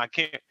 So damn, I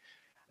can't.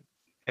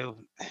 It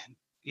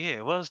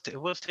was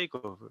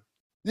Takeover.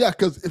 Yeah,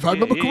 because if I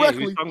remember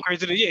correctly,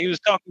 he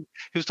was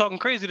talking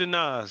crazy to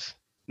Nas.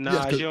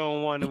 Nas, you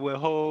don't want to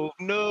withhold.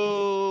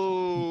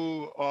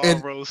 No,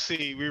 ROC,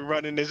 we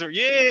running this. Yeah.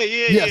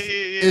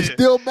 And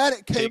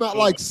Stillmatic came out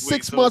like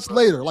 6 months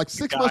later, like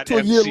 6 months to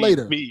a year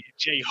later. Me,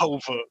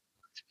 Jehovah.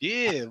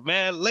 Yeah,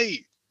 man,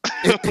 late.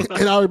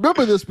 and I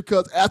remember this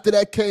because after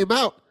that came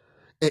out,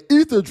 and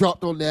Ether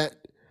dropped on that,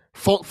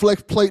 Funk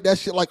Flex played that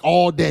shit like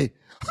all day.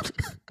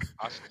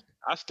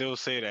 I still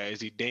say that. Is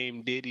he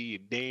Dame Diddy,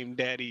 Dame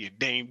Daddy, or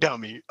Dame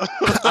Dummy?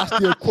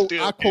 I quote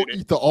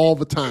Ether all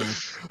the time.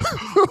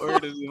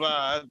 Word is mine,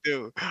 I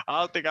do. I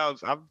don't think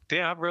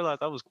I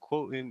realized I was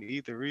quoting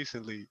Ether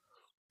recently.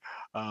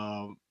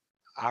 I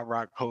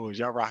rock hoes,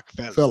 y'all rock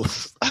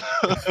fellas.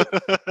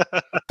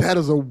 That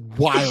is a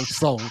wild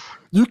song.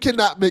 You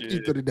cannot make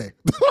Ether today.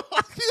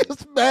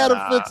 It's mad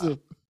offensive.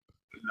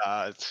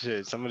 Nah,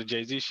 shit. Some of the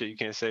Jay-Z shit you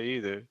can't say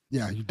either.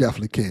 Yeah, you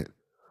definitely can't.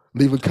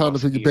 Leaving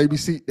condoms in your baby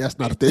seat, that's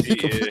not a thing.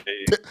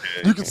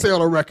 You can say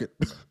on a record.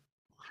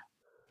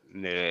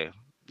 Yeah,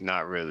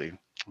 not really.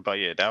 But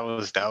yeah, that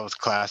was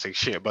classic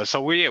shit. But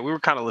so we were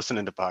kind of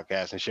listening to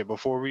podcasts and shit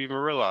before we even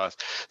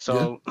realized.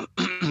 So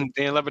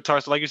Dan Le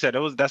Batard, so like you said,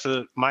 that's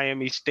a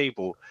Miami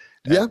staple.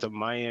 That's a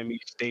Miami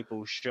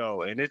staple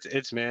show. And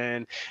it's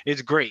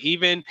great.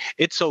 Even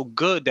it's so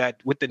good that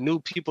with the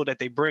new people that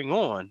they bring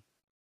on,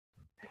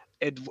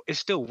 it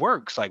still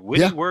works. Like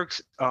Whitney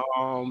works,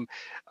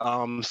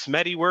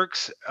 Smetty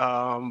works,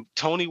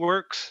 Tony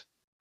works.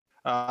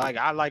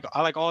 I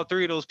like all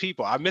three of those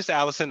people. I miss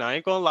Allison. I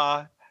ain't gonna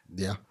lie.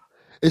 Yeah,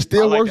 it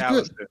still works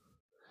Allison. good.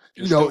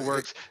 It still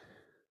works.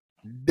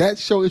 That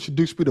show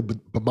introduced me to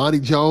Bomani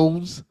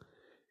Jones.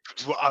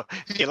 Well,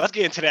 let's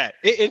get into that.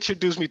 It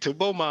introduced me to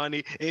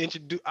Bomani.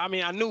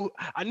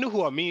 I knew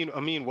who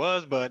Amin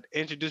was, but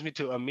it introduced me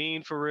to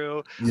Amin for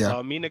real.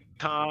 Yeah, Mina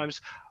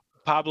Times,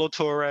 Pablo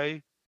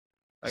Torre.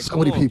 Like, so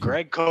many people.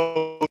 Greg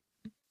Cody.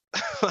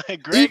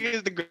 Like Greg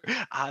is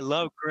I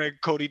love Greg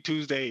Cody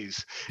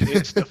Tuesdays.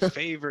 It's the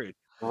favorite.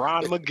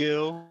 Ron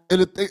McGill.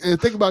 And the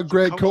thing about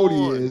Greg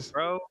Cody is,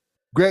 bro,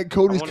 Greg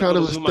Cody's kind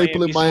of a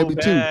staple in Miami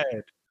too.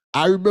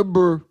 I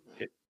remember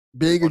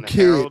being a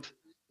kid Herald.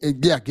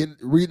 And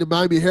reading the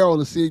Miami Herald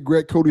and seeing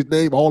Greg Cody's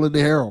name all in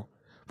the Herald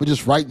for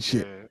just writing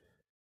shit.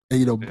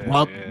 And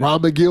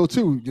Ron McGill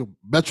too.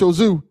 Metro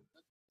Zoo.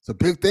 It's a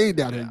big thing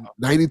down there.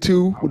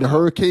 92 when the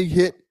hurricane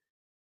hit.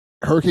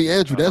 Hurricane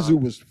Andrew, that zoo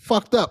was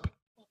fucked up.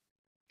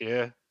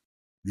 Yeah.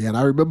 Yeah, and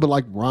I remember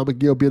like Ron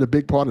McGill being a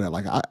big part of that.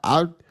 Like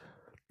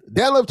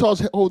Dan Le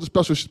Batard holds a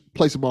special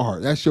place in my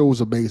heart. That show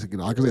was amazing.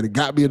 Like I said, it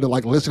got me into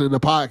like listening to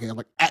podcasts,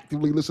 like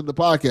actively listening to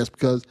podcasts,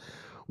 because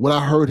when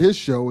I heard his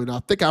show, and I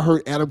think I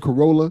heard Adam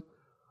Carolla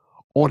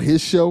on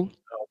his show.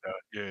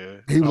 Yeah.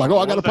 He was like, "Oh,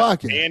 I got a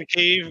podcast." Man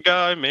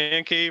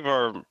Cave,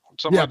 or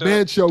something like that.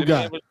 Man Show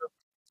guy.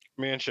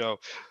 Man Show.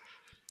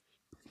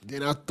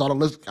 Then I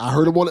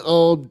heard him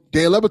on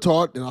Dan Le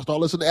Batard. Then I started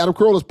listening to Adam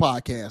Carolla's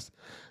podcast.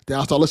 Then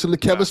I started listening to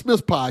Kevin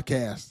Smith's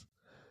podcast.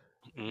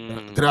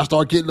 Then I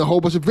started getting a whole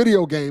bunch of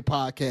video game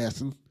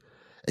podcasts, and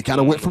it kind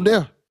of went from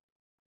there.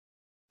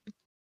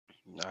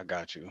 I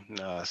got you.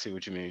 No, I see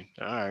what you mean.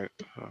 All right,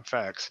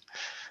 facts.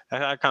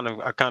 I kind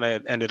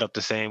of ended up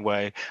the same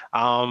way.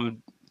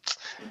 Dan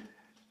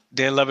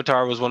Le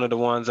Batard was one of the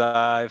ones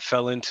I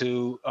fell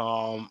into.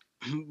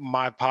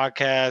 My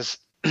podcast,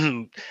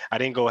 I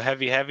didn't go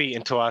heavy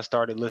until I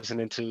started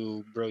listening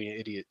to Brilliant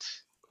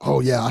Idiots. Oh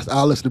yeah,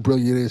 I listen to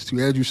Brilliant Idiots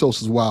too. Andrew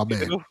Sosa's wild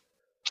man.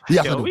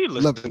 Yeah, we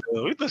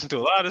listen to a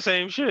lot of the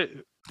same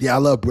shit. Yeah, I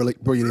love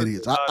Brilliant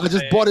Idiots. I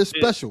just bought his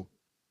special.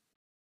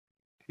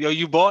 Yo,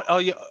 you bought? Oh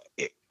yeah.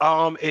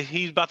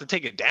 He's about to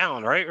take it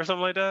down, right, or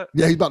something like that.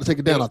 Yeah, he's about to take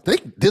it down. I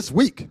think this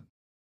week.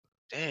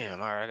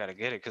 Damn. All right, I gotta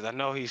get it because I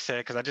know he said,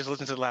 because I just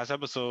listened to the last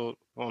episode.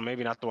 Well,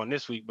 maybe not the one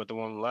this week, but the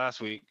one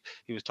last week.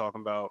 He was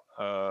talking about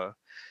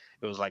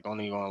it was like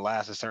only going to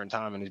last a certain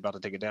time, and he's about to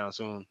take it down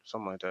soon,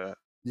 something like that.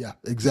 Yeah,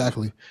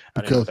 exactly.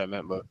 I didn't know what that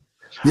meant, but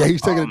yeah,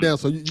 he's taking it down.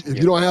 So if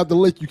you don't have the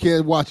link, you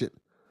can't watch it.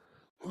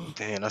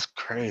 Damn, that's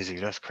crazy.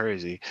 That's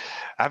crazy.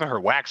 I haven't heard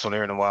Wax on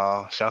there in a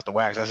while. Shout out to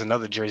Wax. That's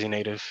another Jersey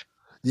native.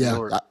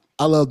 Yeah,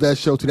 I love that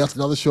show too. That's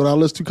another show that I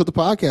listen to because of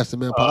podcasting,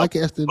 man.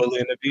 Podcasting.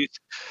 Bully in the Beach.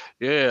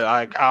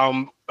 Yeah,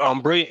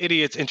 Brilliant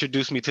Idiots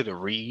introduced me to the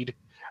read.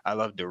 I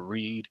love the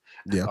read.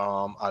 Yeah.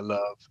 I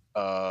love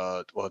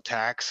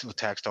Tax. Well,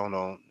 Tax Stone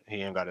don't.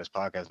 He ain't got his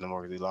podcast no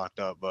more because he locked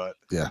up. But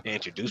yeah, he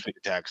introduced me to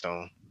Tax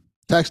Stone.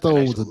 Tax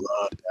Stone was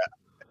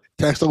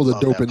a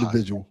dope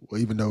individual. Well,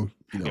 even though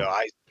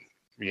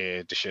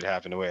the shit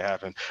happened the way it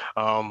happened.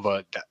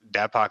 But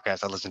that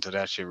podcast, I listened to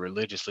that shit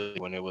religiously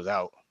when it was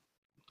out.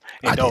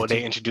 And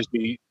they introduced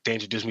me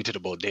to the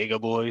Bodega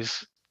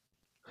Boys.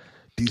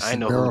 I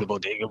know who the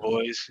Bodega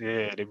Boys.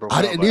 Yeah, they broke.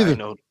 I didn't either. I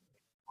know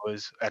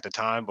was at the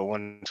time, but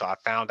so I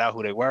found out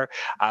who they were,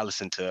 I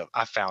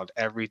found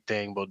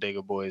everything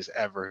Bodega Boys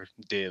ever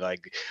did.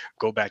 Like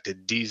go back to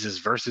Deezus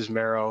versus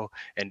Mero,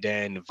 and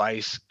then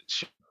Vice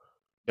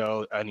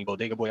show any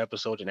Bodega Boy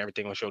episodes and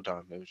everything on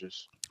Showtime. It was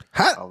just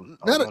now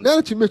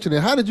that you mention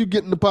it, how did you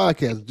get into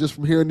podcast? Just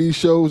from hearing these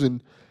shows?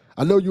 And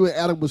I know you and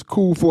Adam was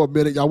cool for a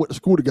minute. Y'all went to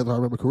school together, if I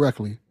remember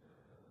correctly.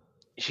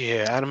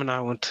 Yeah, Adam and I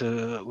went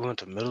to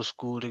middle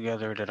school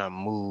together. Then I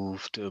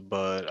moved,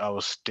 but I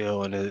was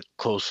still in a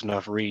close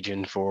enough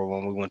region for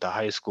when we went to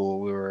high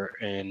school. We were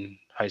in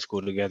high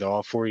school together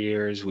all 4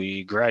 years.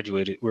 We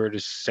graduated. We were the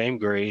same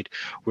grade.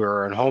 We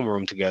were in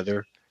homeroom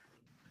together.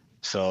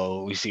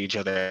 So we see each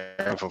other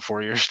for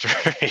 4 years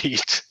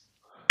straight.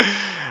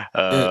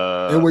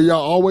 And were y'all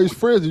always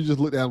friends? You just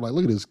looked at him like,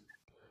 look at this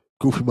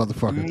goofy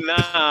motherfucker.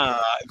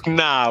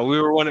 Nah. We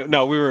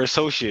were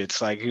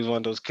associates. Like he was one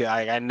of those kids.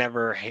 I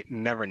never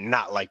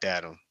not liked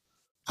Adam.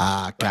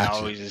 Gotcha. I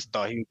always just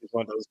thought he was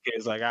one of those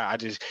kids. Like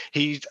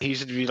he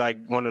used to be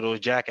like one of those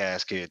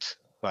jackass kids.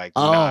 Like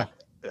not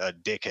a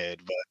dickhead,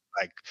 but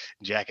like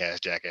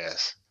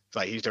jackass.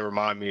 Like he used to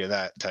remind me of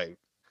that type.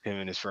 Him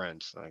and his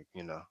friends, like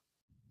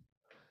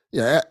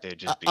Yeah,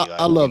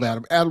 I love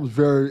Adam. Adam's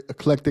very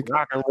eclectic.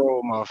 Rock and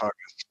roll motherfuckers.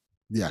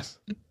 Yes.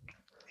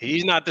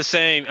 He's not the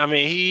same. I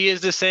mean, he is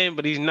the same,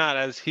 but he's not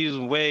as he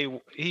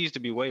used to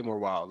be way more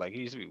wild. Like he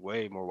used to be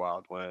way more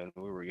wild when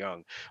we were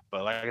young.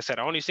 But like I said,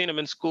 I only seen him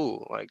in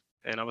school.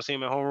 And I was seeing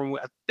him at homeroom.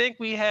 I think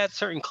we had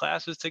certain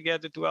classes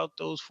together throughout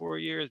those 4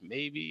 years,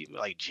 maybe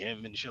like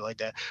gym and shit like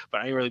that.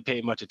 But I didn't really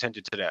pay much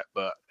attention to that.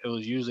 But it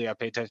was usually I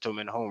paid attention to him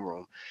in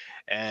homeroom.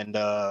 And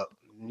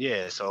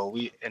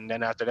and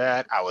then after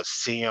that, I would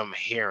see him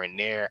here and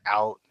there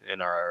out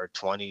in our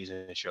 20s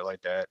and shit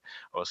like that.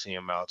 I would see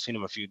him out. Seen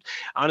him a few.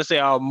 Honestly,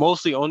 I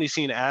mostly only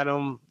seen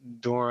Adam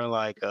during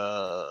like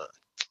what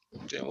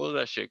was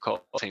that shit called?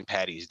 St.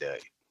 Patty's Day.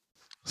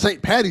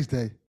 St. Patty's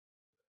Day.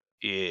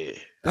 Yeah.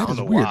 That I don't is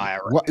know weird. why.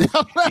 Why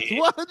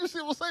did you say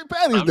it was St.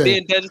 Patty's Day? I'm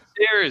being dead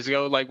serious,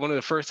 yo. Like one of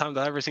the first times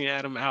I ever seen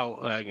Adam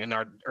out, like in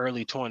our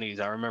early 20s.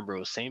 I remember it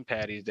was St.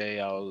 Patty's Day.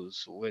 I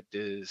was with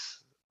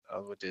this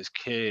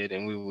kid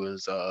and we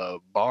was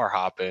bar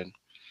hopping,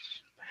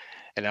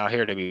 and out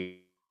here they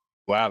be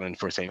wilding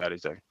for St.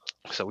 Patty's Day.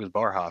 So we was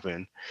bar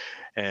hopping,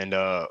 and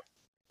I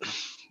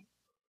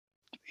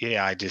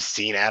just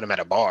seen Adam at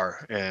a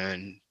bar,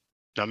 and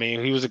I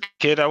mean, he was a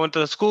kid I went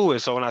to school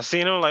with. So when I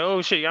seen him, I'm like,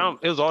 oh shit,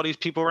 it was all these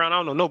people around. I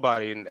don't know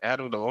nobody. And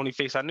Adam, the only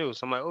face I knew.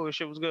 So I'm like, oh,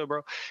 shit was good,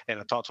 bro. And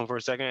I talked to him for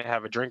a second,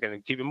 have a drink,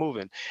 and keep it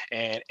moving.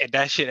 And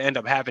that shit ended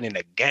up happening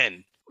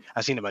again. I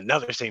seen him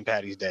another St.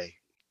 Patty's Day.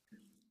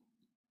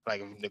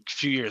 Like a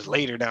few years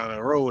later down the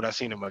road, I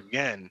seen him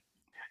again.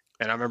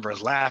 And I remember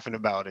us laughing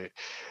about it.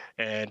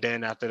 And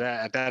then after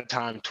that, at that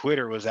time,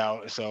 Twitter was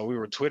out, so we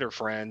were Twitter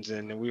friends,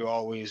 and we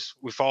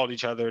followed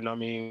each other, and I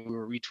mean, we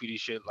were retweeting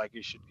shit like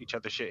each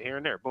other shit here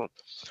and there, boom.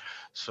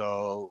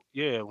 So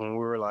yeah, when we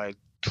were like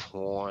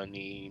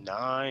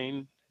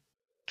 29,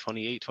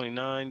 28,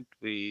 29,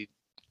 we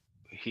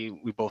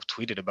both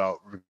tweeted about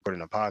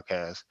recording a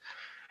podcast,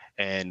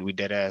 and we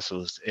dead ass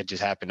it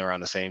just happened around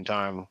the same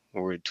time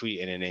we were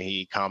tweeting, and then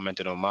he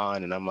commented on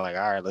mine, and I'm like,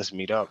 all right, let's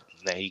meet up.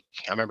 And I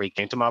remember he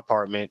came to my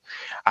apartment.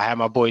 I had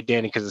my boy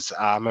Danny, because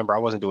I remember I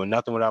wasn't doing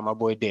nothing without my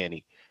boy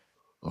Danny.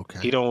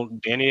 Okay.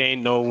 Danny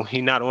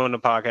he not on the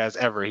podcast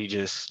ever. He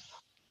just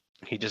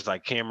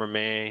like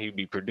cameraman. He'd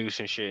be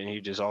producing shit, and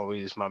he just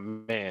always, my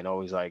man,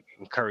 always like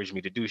encouraged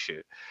me to do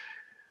shit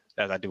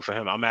as I do for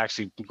him. I'm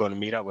actually going to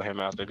meet up with him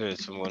after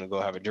this. I'm going to go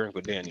have a drink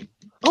with Danny.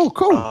 Oh,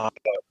 cool.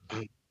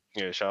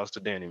 Yeah, shouts to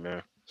Danny,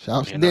 man.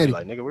 Shouts to Danny.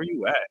 Like, nigga, where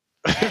you at?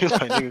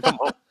 Like, nigga, come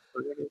on.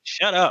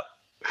 Shut up.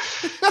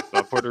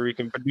 My Puerto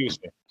Rican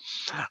producer.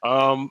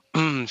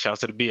 Shouts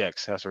to the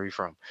BX. That's where he's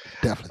from.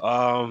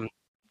 Definitely.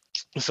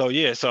 So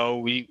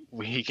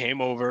he came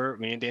over.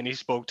 Me and Danny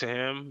spoke to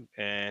him,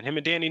 and him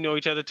and Danny know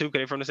each other too, because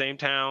they're from the same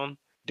town.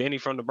 Danny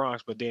from the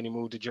Bronx, but Danny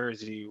moved to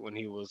Jersey when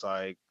he was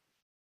like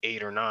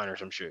 8 or 9 or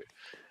some shit,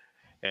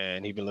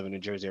 and he's been living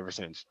in Jersey ever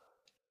since.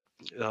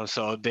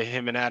 So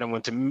him and Adam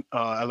went to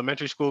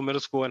elementary school, middle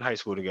school, and high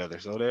school together.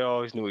 So they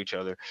always knew each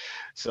other.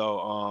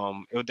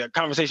 So that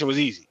conversation was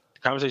easy. The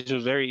conversation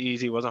was very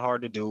easy. It wasn't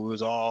hard to do.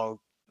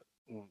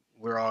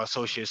 We're all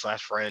associates /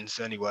 friends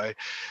anyway.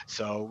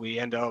 So we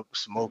end up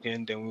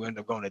smoking, then we end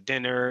up going to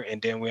dinner, and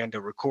then we end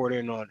up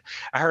recording on.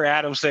 I heard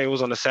Adam say it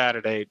was on a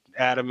Saturday.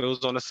 Adam, it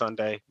was on a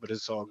Sunday, but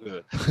it's all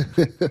good.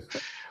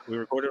 We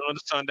recorded on a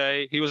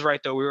Sunday. He was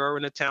right though. We were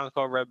in a town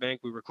called Red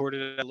Bank. We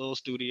recorded in a little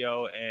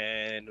studio,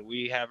 and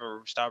we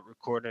haven't stopped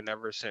recording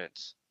ever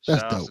since. That's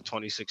Shout out dope. to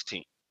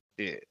 2016.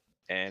 Yeah.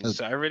 And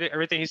so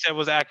everything he said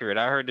was accurate.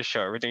 I heard the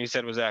show. Everything he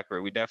said was accurate.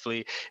 It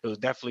was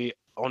definitely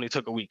only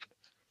took a week.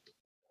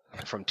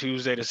 From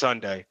Tuesday to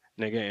Sunday,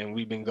 nigga, and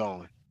we've been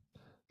going.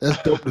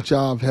 That's dope that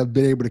y'all have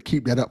been able to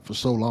keep that up for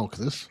so long,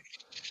 because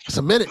it's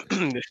a minute.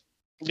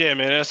 Yeah,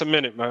 man, that's a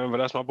minute, man, but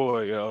that's my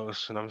boy, yo. You know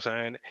what I'm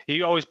saying?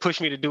 He always pushed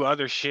me to do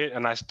other shit,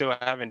 and I still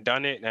haven't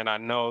done it, and I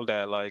know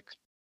that, like,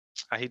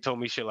 he told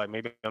me shit like,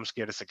 maybe I'm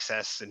scared of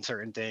success in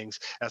certain things.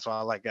 That's why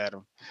I like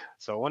Adam.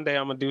 So one day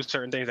I'm going to do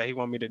certain things that he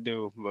want me to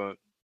do, but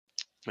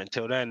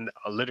until then,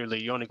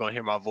 literally, you're only going to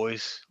hear my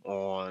voice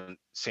on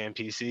Sam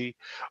PC,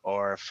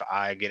 or if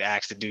I get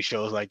asked to do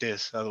shows like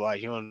this.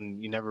 Otherwise,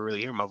 you never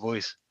really hear my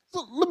voice.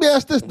 So let me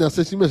ask this now,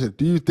 since you mentioned,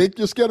 do you think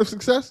you're scared of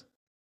success?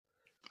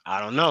 I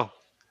don't know.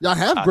 Y'all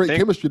have great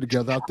chemistry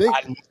together, I think.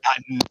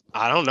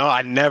 I don't know.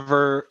 I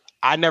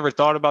never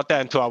thought about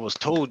that until I was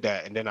told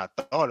that, and then I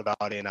thought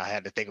about it, and I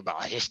had to think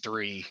about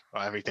history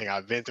or everything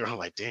I've been through. I'm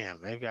like,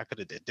 damn, maybe I could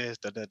have did this,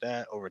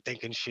 that,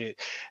 overthinking shit.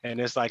 And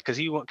it's like, cause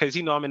he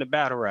know I'm in the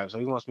battle rap, so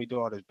he wants me to do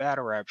all this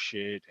battle rap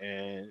shit,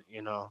 and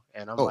and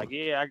I'm like,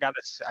 yeah, I got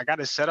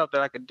it set up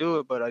that I could do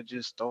it, but I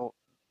just don't.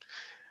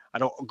 I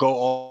don't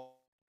go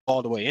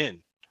all the way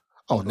in.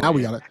 Oh, now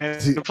we got it.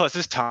 And plus,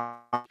 this time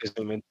is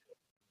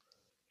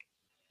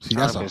See,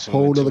 that's a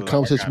whole other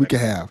conversation we can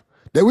have.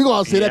 Then we're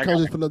gonna say that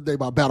conversation for another day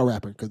about battle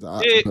rapping.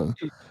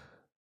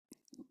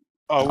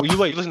 Oh, you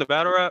listen to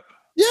battle rap?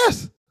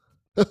 Yes.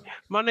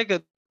 My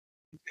nigga,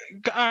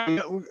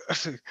 God,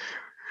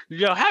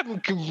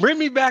 bring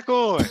me back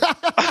on.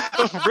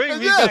 Bring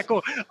me back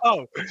on.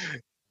 Oh,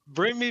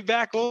 bring me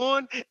back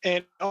on,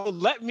 and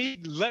let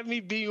me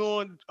be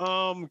on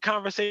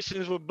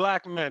Conversations with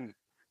Black Men.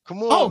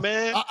 Come on,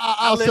 man.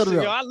 I'll set it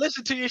up. I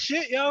listen to your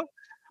shit, yo.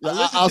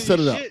 I'll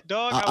set it up.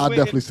 Dog. I'll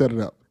definitely set it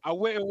up. I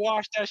went and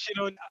watched that shit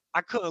on.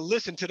 I couldn't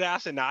listen to that. I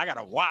said, "Nah, I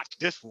gotta watch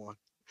this one."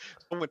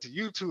 I went to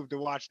YouTube to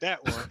watch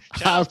that one.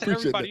 Shout out to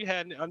everybody. You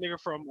had a nigga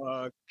from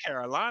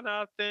Carolina,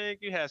 I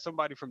think. You had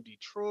somebody from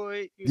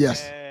Detroit.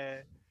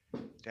 I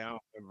don't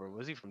remember.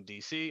 Was he from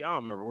DC? I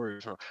don't remember where he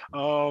was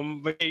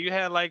from. But yeah, you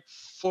had like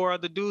 4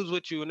 other dudes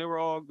with you, and they were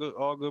all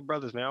good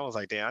brothers, man. I was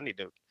like, damn, I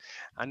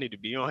need to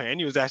be on here.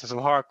 And he was asking some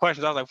hard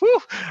questions. I was like,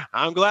 whew,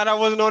 I'm glad I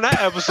wasn't on that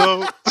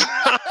episode.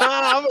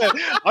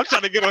 I'm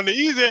trying to get on the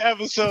easy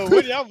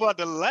episode. Y'all about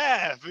to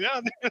laugh.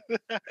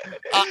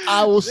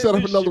 I will set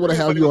up another one to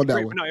have you on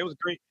that one. No, it was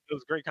great. It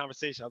was a great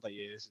conversation. I was like,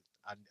 yeah,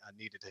 I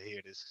needed to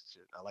hear this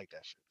shit. I like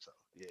that shit. So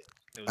yeah.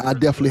 I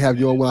definitely have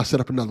you on when I set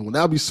up another one.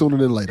 That'll be sooner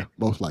than later,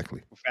 most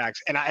likely.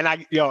 Facts. And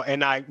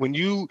I when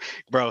you,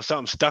 bro,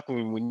 something stuck with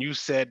me when you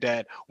said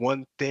that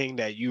one thing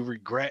that you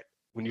regret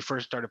when you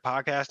first started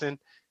podcasting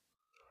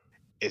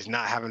is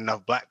not having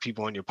enough Black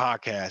people on your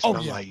podcast. And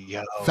I'm like,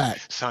 yo,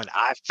 son,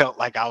 I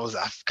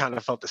kind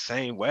of felt the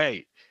same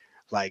way.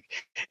 Like,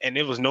 and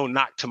it was no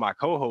knock to my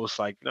co-host.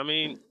 Like, I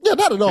mean, yeah,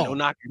 not at all.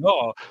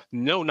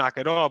 No knock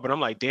at all. But I'm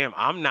like, damn,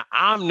 I'm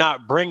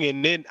not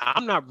bringing it in. I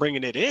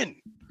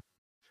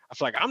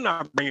feel like I'm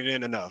not bringing it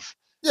in enough.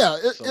 Yeah,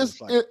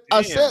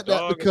 I said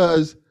that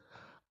because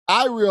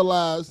I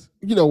realized,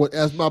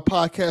 as my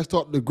podcast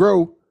started to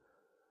grow,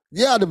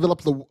 I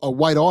developed a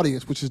white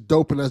audience, which is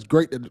dope, and that's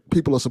great that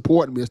people are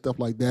supporting me and stuff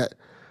like that.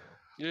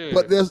 Yeah.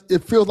 But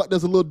it feels like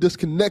there's a little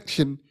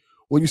disconnection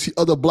when you see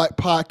other black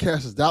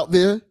podcasters out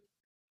there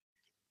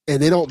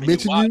and they don't And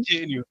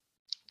mention you.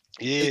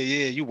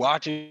 You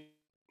watching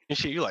and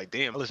shit. You like,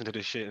 damn, I listen to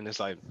this shit, and it's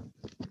like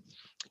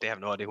they have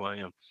no idea who I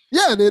am.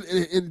 Yeah,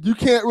 and you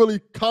can't really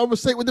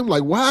conversate with them.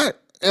 Like, why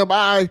am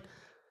I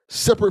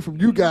separate from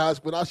you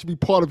guys when I should be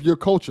part of your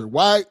culture?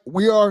 Why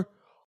we are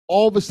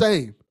all the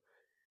same?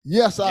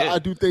 Yes, I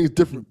do things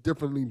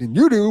differently than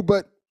you do,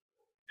 but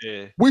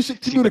we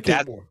should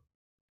communicate more.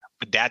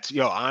 But that's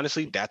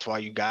honestly, that's why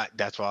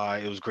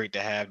it was great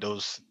to have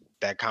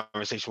that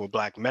conversation with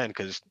black men,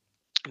 because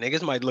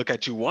niggas might look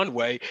at you one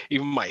way,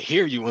 even might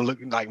hear you and look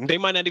like they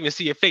might not even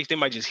see your face. They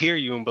might just hear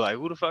you and be like,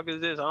 who the fuck is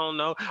this? I don't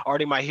know. Or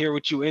they might hear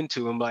what you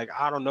into and be like,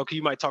 I don't know. Cause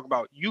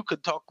you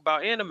could talk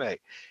about anime.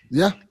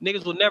 Yeah.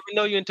 Niggas will never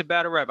know you into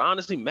battle rap.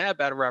 Honestly, mad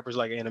battle rappers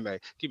like anime.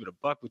 Keep it a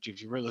buck with you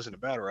if you really listen to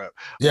battle rap.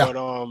 Yeah. But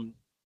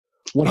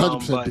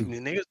 100%. But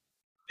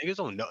niggas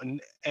don't know,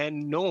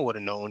 and no one would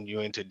have known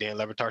you into Dan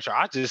Le Batard show.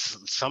 I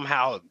just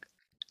somehow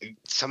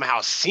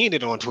seen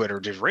it on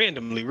Twitter just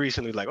randomly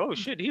recently, like, oh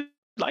shit, he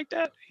like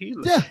that.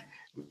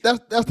 That's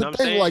the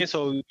thing. Like,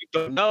 so you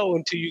don't know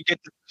until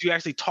you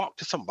actually talk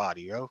to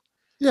somebody, yo.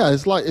 Yeah,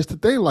 it's the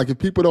thing. Like, if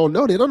people don't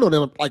know, they don't know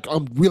that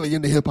I'm really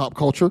into hip hop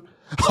culture.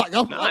 Like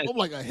I'm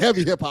like a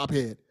heavy hip hop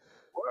head.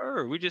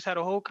 Word. We just had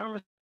a whole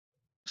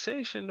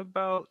conversation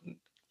about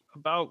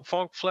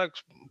Funk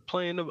Flex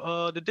playing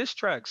the diss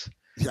tracks.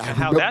 Yeah, and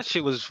how that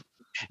shit was.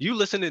 You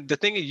listening? The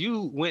thing is,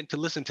 you went to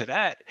listen to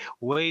that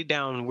way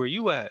down where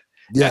you at.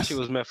 Yes. That shit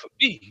was meant for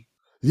me.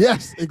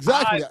 Yes,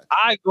 exactly.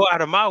 I go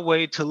out of my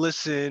way to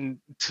listen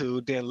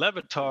to Dan Le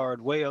Batard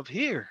way up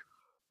here.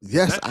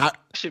 Yes, that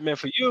shit meant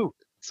for you.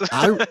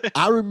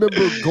 I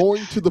remember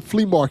going to the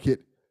flea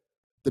market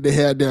that they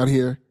had down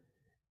here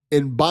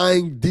and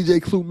buying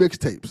DJ Clue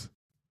mixtapes.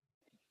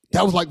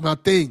 That was like my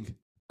thing.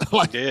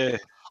 Like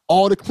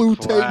all the Clue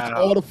tapes,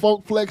 all the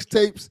Funk Flex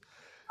tapes.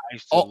 I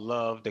used to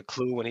love the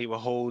Clue when he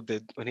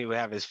would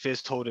have his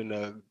fist holding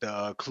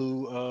the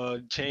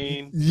Clue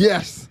chain.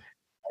 Yes.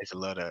 I used to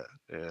love that.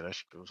 Yeah, that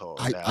shit was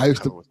hard. I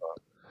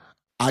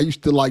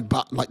used to like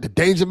the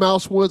Danger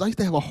Mouse ones. I used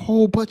to have a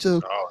whole bunch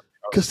of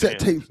cassette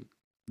tapes.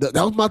 That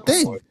was my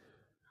thing.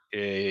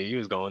 Yeah, you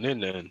was going in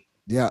then.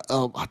 Yeah.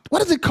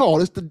 What is it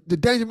called? It's the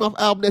Danger Mouse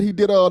album that he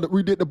did.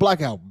 Redid the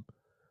Black album.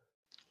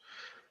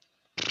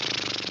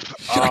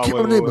 I can't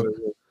remember the name of it.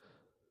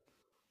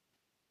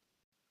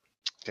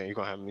 Damn, you're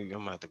gonna have me. I'm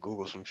gonna have to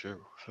Google some shit.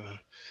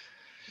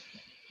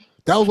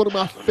 That was one of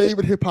my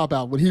favorite hip hop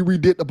albums. When he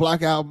redid the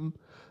Black album, I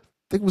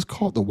think it was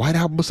called the White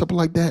Album or something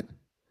like that.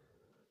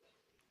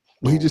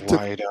 When he just took.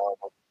 White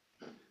Album.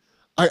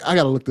 I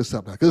gotta look this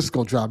up now because this is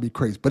gonna drive me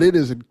crazy. But it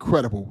is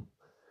incredible,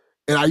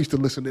 and I used to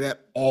listen to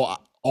that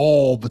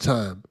all the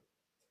time.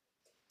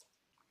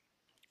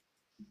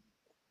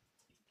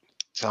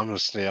 So I'm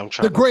trying.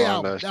 The Gray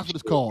Album. That's what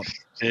it's called.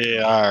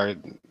 Yeah. All right.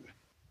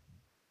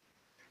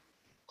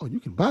 Oh, you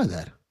can buy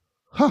that.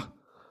 Huh.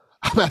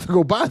 I'm gonna have to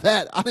go buy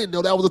that. I didn't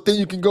know that was a thing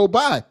you can go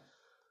buy.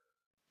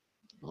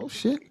 Oh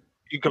shit.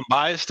 You can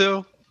buy it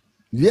still?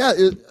 Yeah,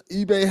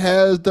 eBay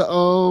has the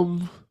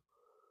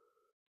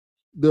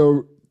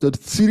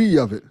CD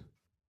of it.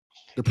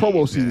 The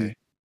promo CD.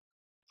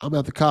 I'm gonna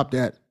have to cop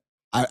that.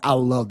 I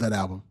love that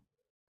album.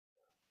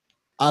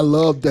 I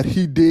love that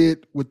he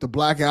did with the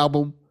Black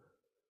album.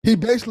 He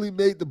basically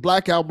made the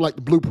Black album like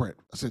the blueprint,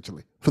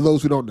 essentially, for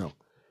those who don't know.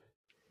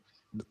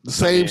 The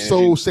same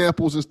soul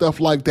samples and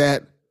stuff like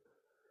that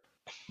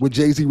with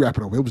Jay-Z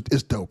rapping over it.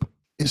 It's dope.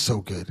 It's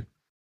so good.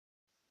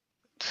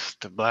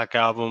 The Black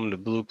album, the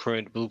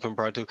Blueprint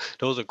Part 2,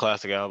 those are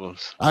classic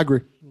albums. I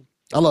agree.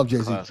 I love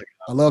Jay-Z.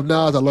 I love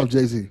Nas. I love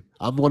Jay-Z.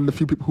 I'm one of the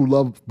few people who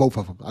love both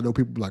of them. I know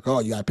people like, oh,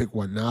 you gotta pick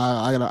one.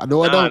 I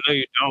know I don't. I know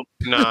you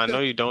don't. I know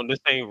you don't. This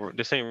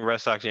ain't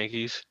Red Sox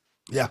Yankees.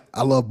 Yeah,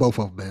 I love both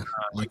of them, man.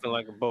 You can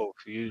like them both.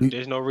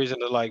 There's no reason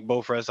to like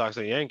both Red Sox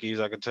and Yankees.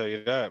 I can tell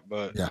you that.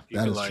 But yeah, you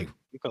can like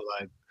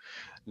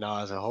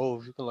Nas and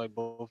Hov. You can like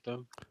both of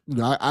them. You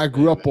know, I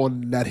grew up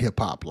on that hip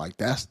hop. Like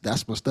that's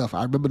my stuff.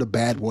 I remember the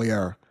Bad Boy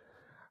era.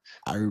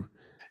 I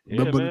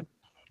remember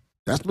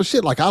that's my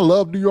shit. Like I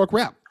love New York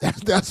rap.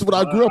 That's what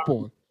I grew up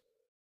on.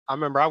 I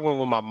remember I went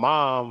with my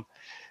mom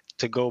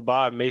to go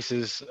buy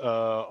Mace's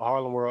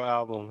Harlem World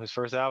album, his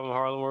first album,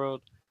 Harlem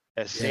World,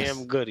 at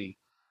Sam Goody.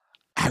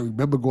 I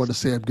remember going to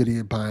Sam Goody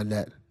and buying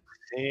that.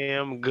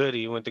 Sam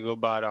Goody went to go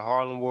buy the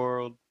Harlem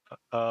World,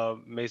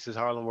 Mace's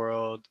Harlem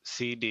World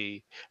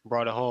CD.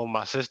 Brought it home.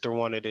 My sister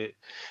wanted it,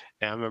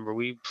 and I remember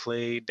we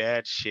played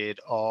that shit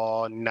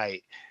all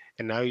night.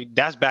 And now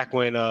that's back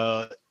when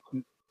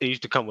it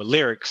used to come with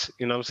lyrics.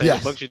 You know what I'm saying?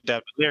 Yes. The books used to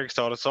have the lyrics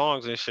to all the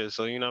songs and shit.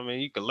 So you know what I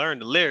mean? You could learn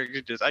the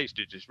lyrics. I used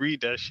to just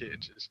read that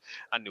shit.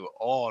 I knew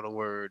all the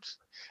words.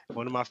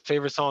 One of my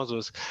favorite songs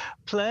was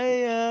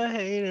 "Player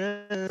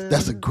Hater."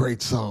 That's a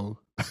great song.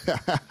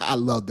 I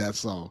love that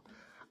song.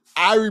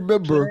 I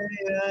remember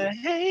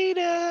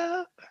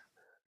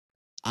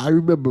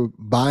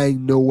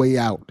buying No Way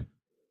Out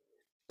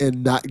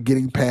and not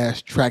getting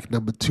past track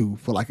number 2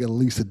 for like at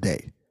least a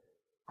day.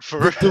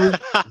 Victory.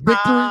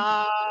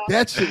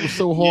 That shit was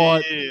so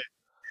hard. Yeah.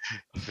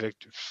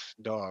 Victor,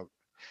 dog.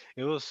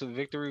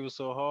 Victory was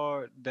so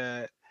hard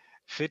that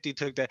 50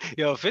 took that.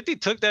 Yo, 50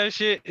 took that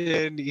shit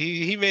and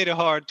he made it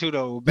hard too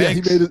though. Yeah,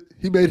 Banks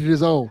he made it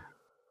his own.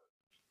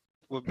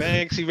 with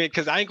Banks, he made,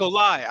 because I ain't gonna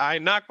lie, I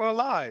ain't not gonna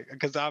lie,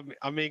 because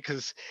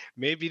because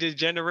maybe this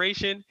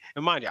generation,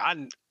 and mind you,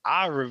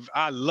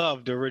 I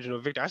love the original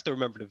Victor. I still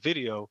remember the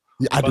video.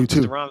 Yeah, I do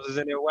too. Rhymes is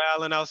in there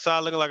wailing outside,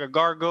 looking like a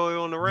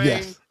gargoyle in the rain,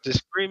 Yes. just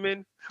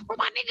screaming. Where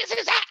my niggas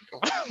is at?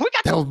 We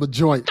got That was my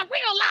joint. the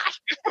real life.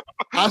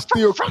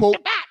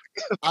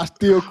 I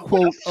still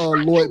quote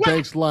Lloyd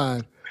Banks'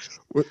 line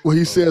where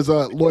he says,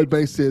 Lloyd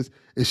Banks says,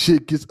 "And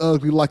shit gets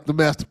ugly like the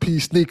Master P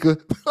sneaker."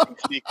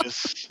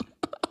 Sneakers.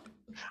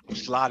 I'm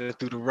sliding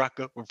through the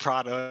rucker with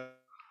Prada.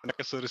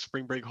 I saw the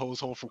spring break hoes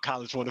home from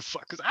college want to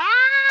fuck.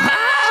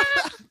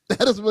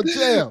 That is my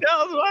jam. That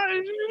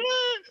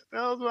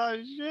was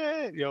my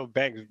shit. Yo,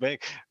 Banks.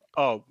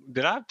 Oh,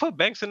 did I put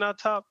Banks in that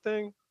top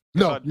thing?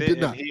 No, you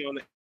did not. He on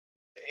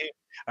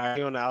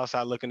the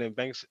outside looking at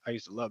Banks. I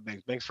used to love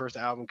Banks. Banks' first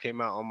album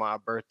came out on my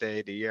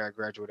birthday, the year I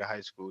graduated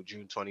high school,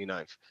 June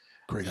 29th.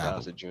 Great album.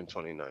 That was June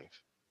 29th.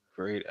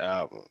 Great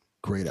album.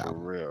 Great For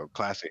album. real.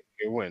 Classic.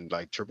 It went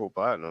like triple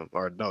platinum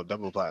or no,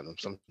 double platinum,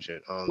 some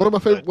shit. One of my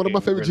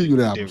favorite G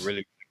Unit albums.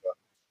 Really,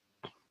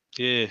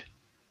 yeah,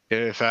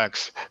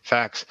 facts.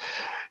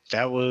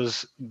 That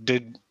was the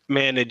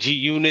G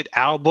Unit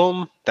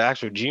album. The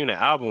actual G Unit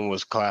album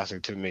was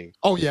classic to me.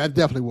 Oh yeah, it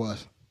definitely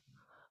was.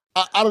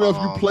 I don't know if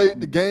you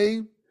played the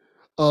game,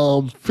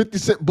 50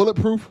 Cent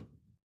Bulletproof.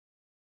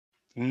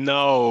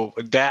 No,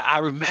 that I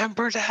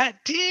remember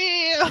that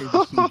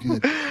deal. So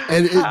good.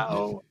 And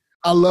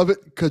I love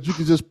it because you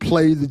can just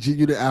play the G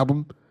Unit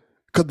album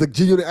because the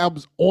G Unit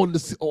album's on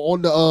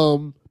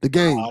the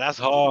game. Oh, that's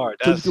hard.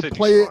 That's you can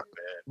play it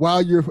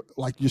while you're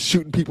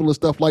shooting people and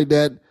stuff like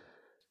that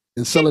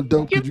and selling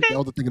dope because you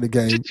know the thing in the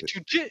game.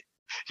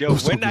 Yo,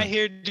 when I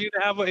hear G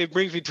Unit album, it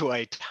brings me to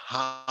a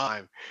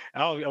time.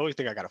 I always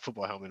think I got a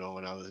football helmet on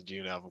when I was a G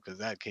Unit album because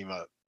that came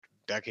out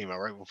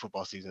right when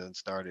football season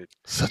started.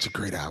 Such a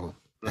great album.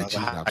 That G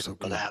Unit album so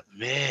good.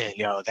 Man,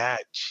 yo,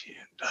 that G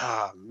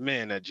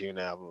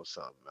Unit album was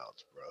something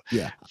else, bro.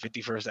 Yeah.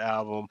 51st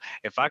album.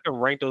 If I could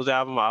rank those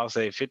albums, I'll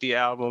say 50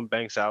 album,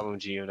 Banks album,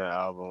 G Unit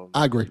album.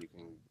 I agree.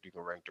 You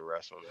can rank the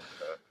rest of it.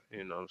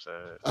 You know what I'm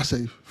saying? I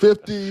say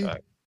 50,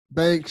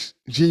 Banks,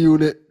 G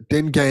Unit,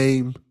 then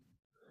Game.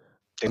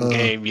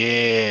 Game,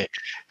 yeah.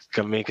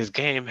 I mean, because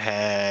Game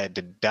had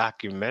the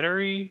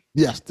documentary.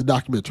 Yes, the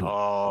documentary.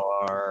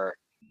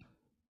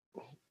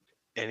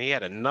 And he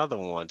had another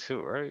one too,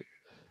 right?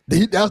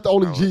 That's the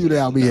only G Unit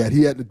album he had.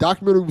 He had the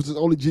documentary was his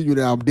only G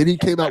Unit album. Then he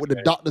came out with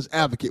the Doctor's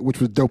Advocate, which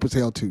was dope as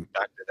hell too.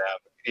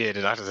 Yeah,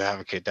 the Doctor's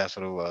Advocate. That's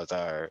what it was.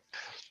 All right,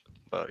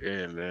 but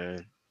yeah,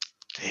 man.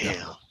 Damn,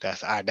 yeah.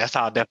 That's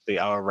how definitely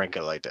I would rank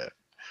it like that.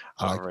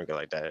 I would rank it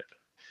like that.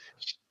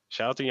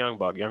 Shout out to Young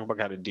Buck. Young Buck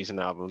had a decent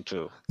album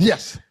too.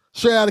 Yes,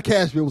 Straight Outta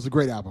Cashville was a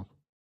great album.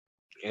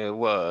 It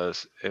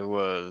was.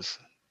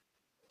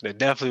 It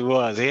definitely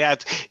was.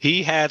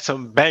 He had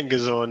some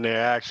bangers on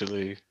there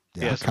actually.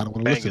 Yeah, I kind of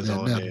want to listen to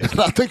that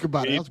now. I think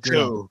about it. That's great.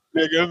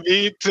 Nigga,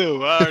 me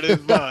too. I heard his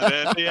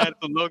man. He had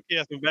some low-key,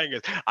 had some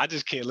bangers. I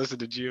just can't listen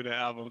to G Unit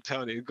album. I'm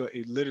telling you,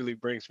 it literally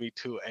brings me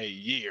to a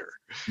year.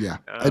 Yeah,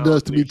 it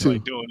does to me too.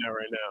 Like doing that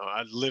right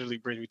now. It literally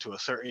brings me to a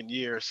certain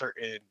year,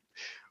 certain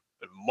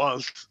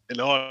month,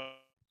 and all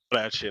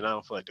that shit. I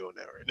don't feel like doing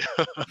that right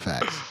now.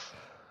 Facts.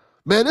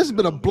 Man, this has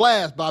been a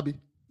blast, Bobby.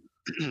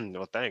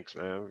 No, thanks,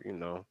 man.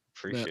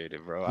 Appreciate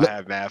it, bro. I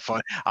have mad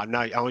fun. I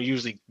don't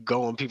usually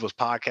go on people's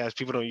podcasts.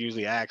 People don't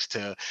usually ask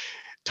to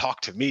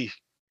talk to me.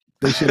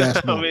 They should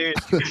ask more. I mean,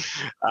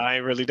 I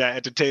ain't really that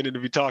entertaining to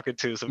be talking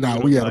to. So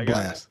we had a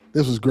blast.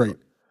 This was great.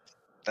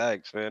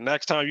 Thanks, man.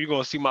 Next time you're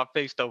gonna see my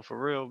face though, for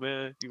real,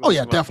 man. Oh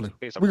yeah, definitely.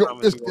 It's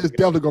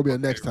definitely gonna be a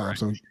next time.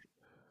 So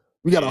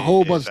we got a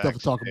whole bunch of stuff to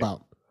talk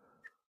about.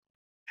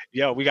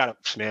 Yo, we gotta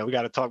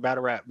talk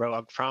battle rap, bro.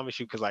 I promise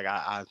you, because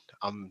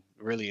I'm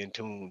really in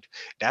tuned.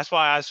 That's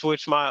why I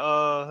switched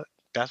my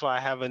that's why I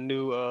have a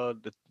new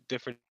the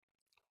different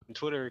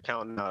Twitter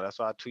account now. That's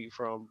why I tweet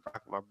from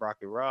my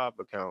Broccoli Rob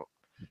account.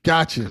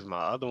 Gotcha. Because my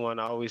other one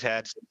I always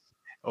had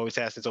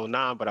since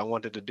 09, but I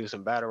wanted to do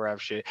some battle rap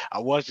shit. I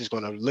was just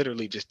gonna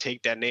literally just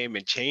take that name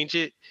and change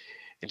it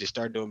and just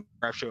start doing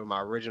rap shit with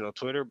my original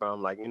Twitter. But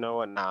I'm like, you know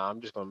what? Nah,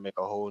 I'm just gonna make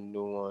a whole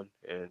new one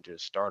and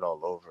just start all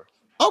over.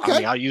 Okay. I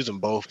mean, I'll use them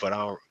both, but I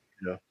don't,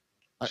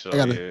 So,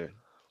 yeah.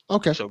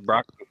 Okay. So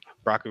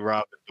Broccoli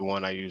Rob is the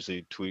one I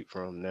usually tweet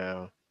from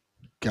now.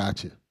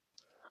 Gotcha.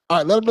 All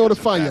right, let them know to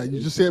find you.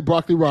 You just said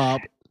Broccoli Rob.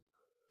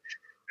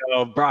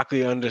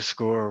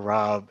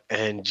 Broccoli_Rob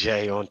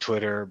NJ on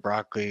Twitter.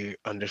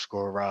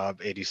 Broccoli_Rob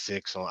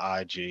 86 on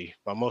IG.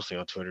 But mostly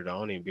on Twitter. Though. I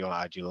don't even be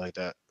on IG like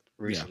that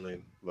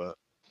recently. Yeah.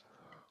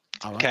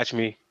 But catch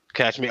me.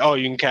 Oh,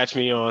 you can catch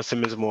me on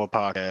Simmons More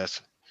podcast.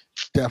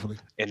 Definitely.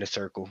 In the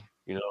circle.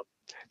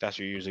 That's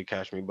where you usually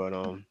catch me. But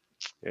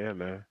yeah,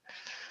 man.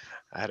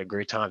 I had a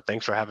great time.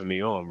 Thanks for having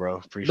me on, bro.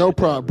 Appreciate it. No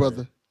problem,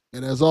 brother.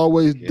 And as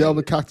always,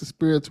 Delvin Cox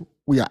Experience,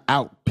 we are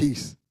out.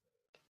 Peace.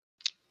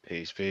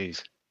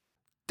 Peace.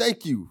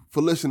 Thank you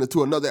for listening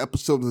to another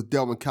episode of the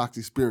Delvin Cox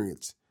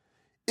Experience.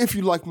 If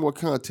you like more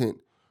content,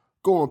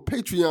 go on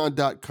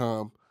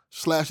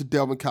patreon.com/the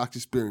Delvin Cox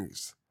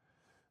Experience.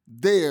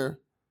 There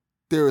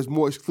is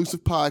more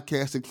exclusive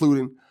podcasts,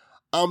 including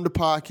I'm the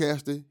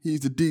Podcaster,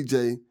 he's the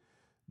DJ.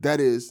 That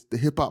is the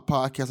hip-hop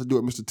podcast I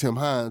do with Mr. Tim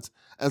Hines,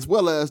 as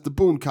well as the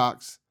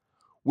Boondocks,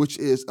 which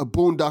is a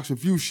Boondocks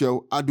review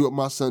show I do with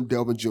my son,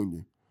 Delvin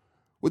Jr.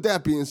 With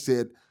that being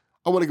said,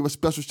 I want to give a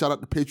special shout-out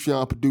to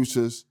Patreon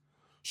producers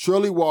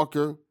Shirley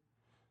Walker,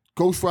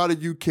 Ghost Rider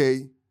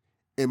UK,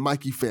 and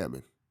Mikey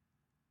Famine.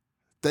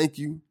 Thank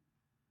you.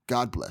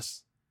 God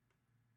bless.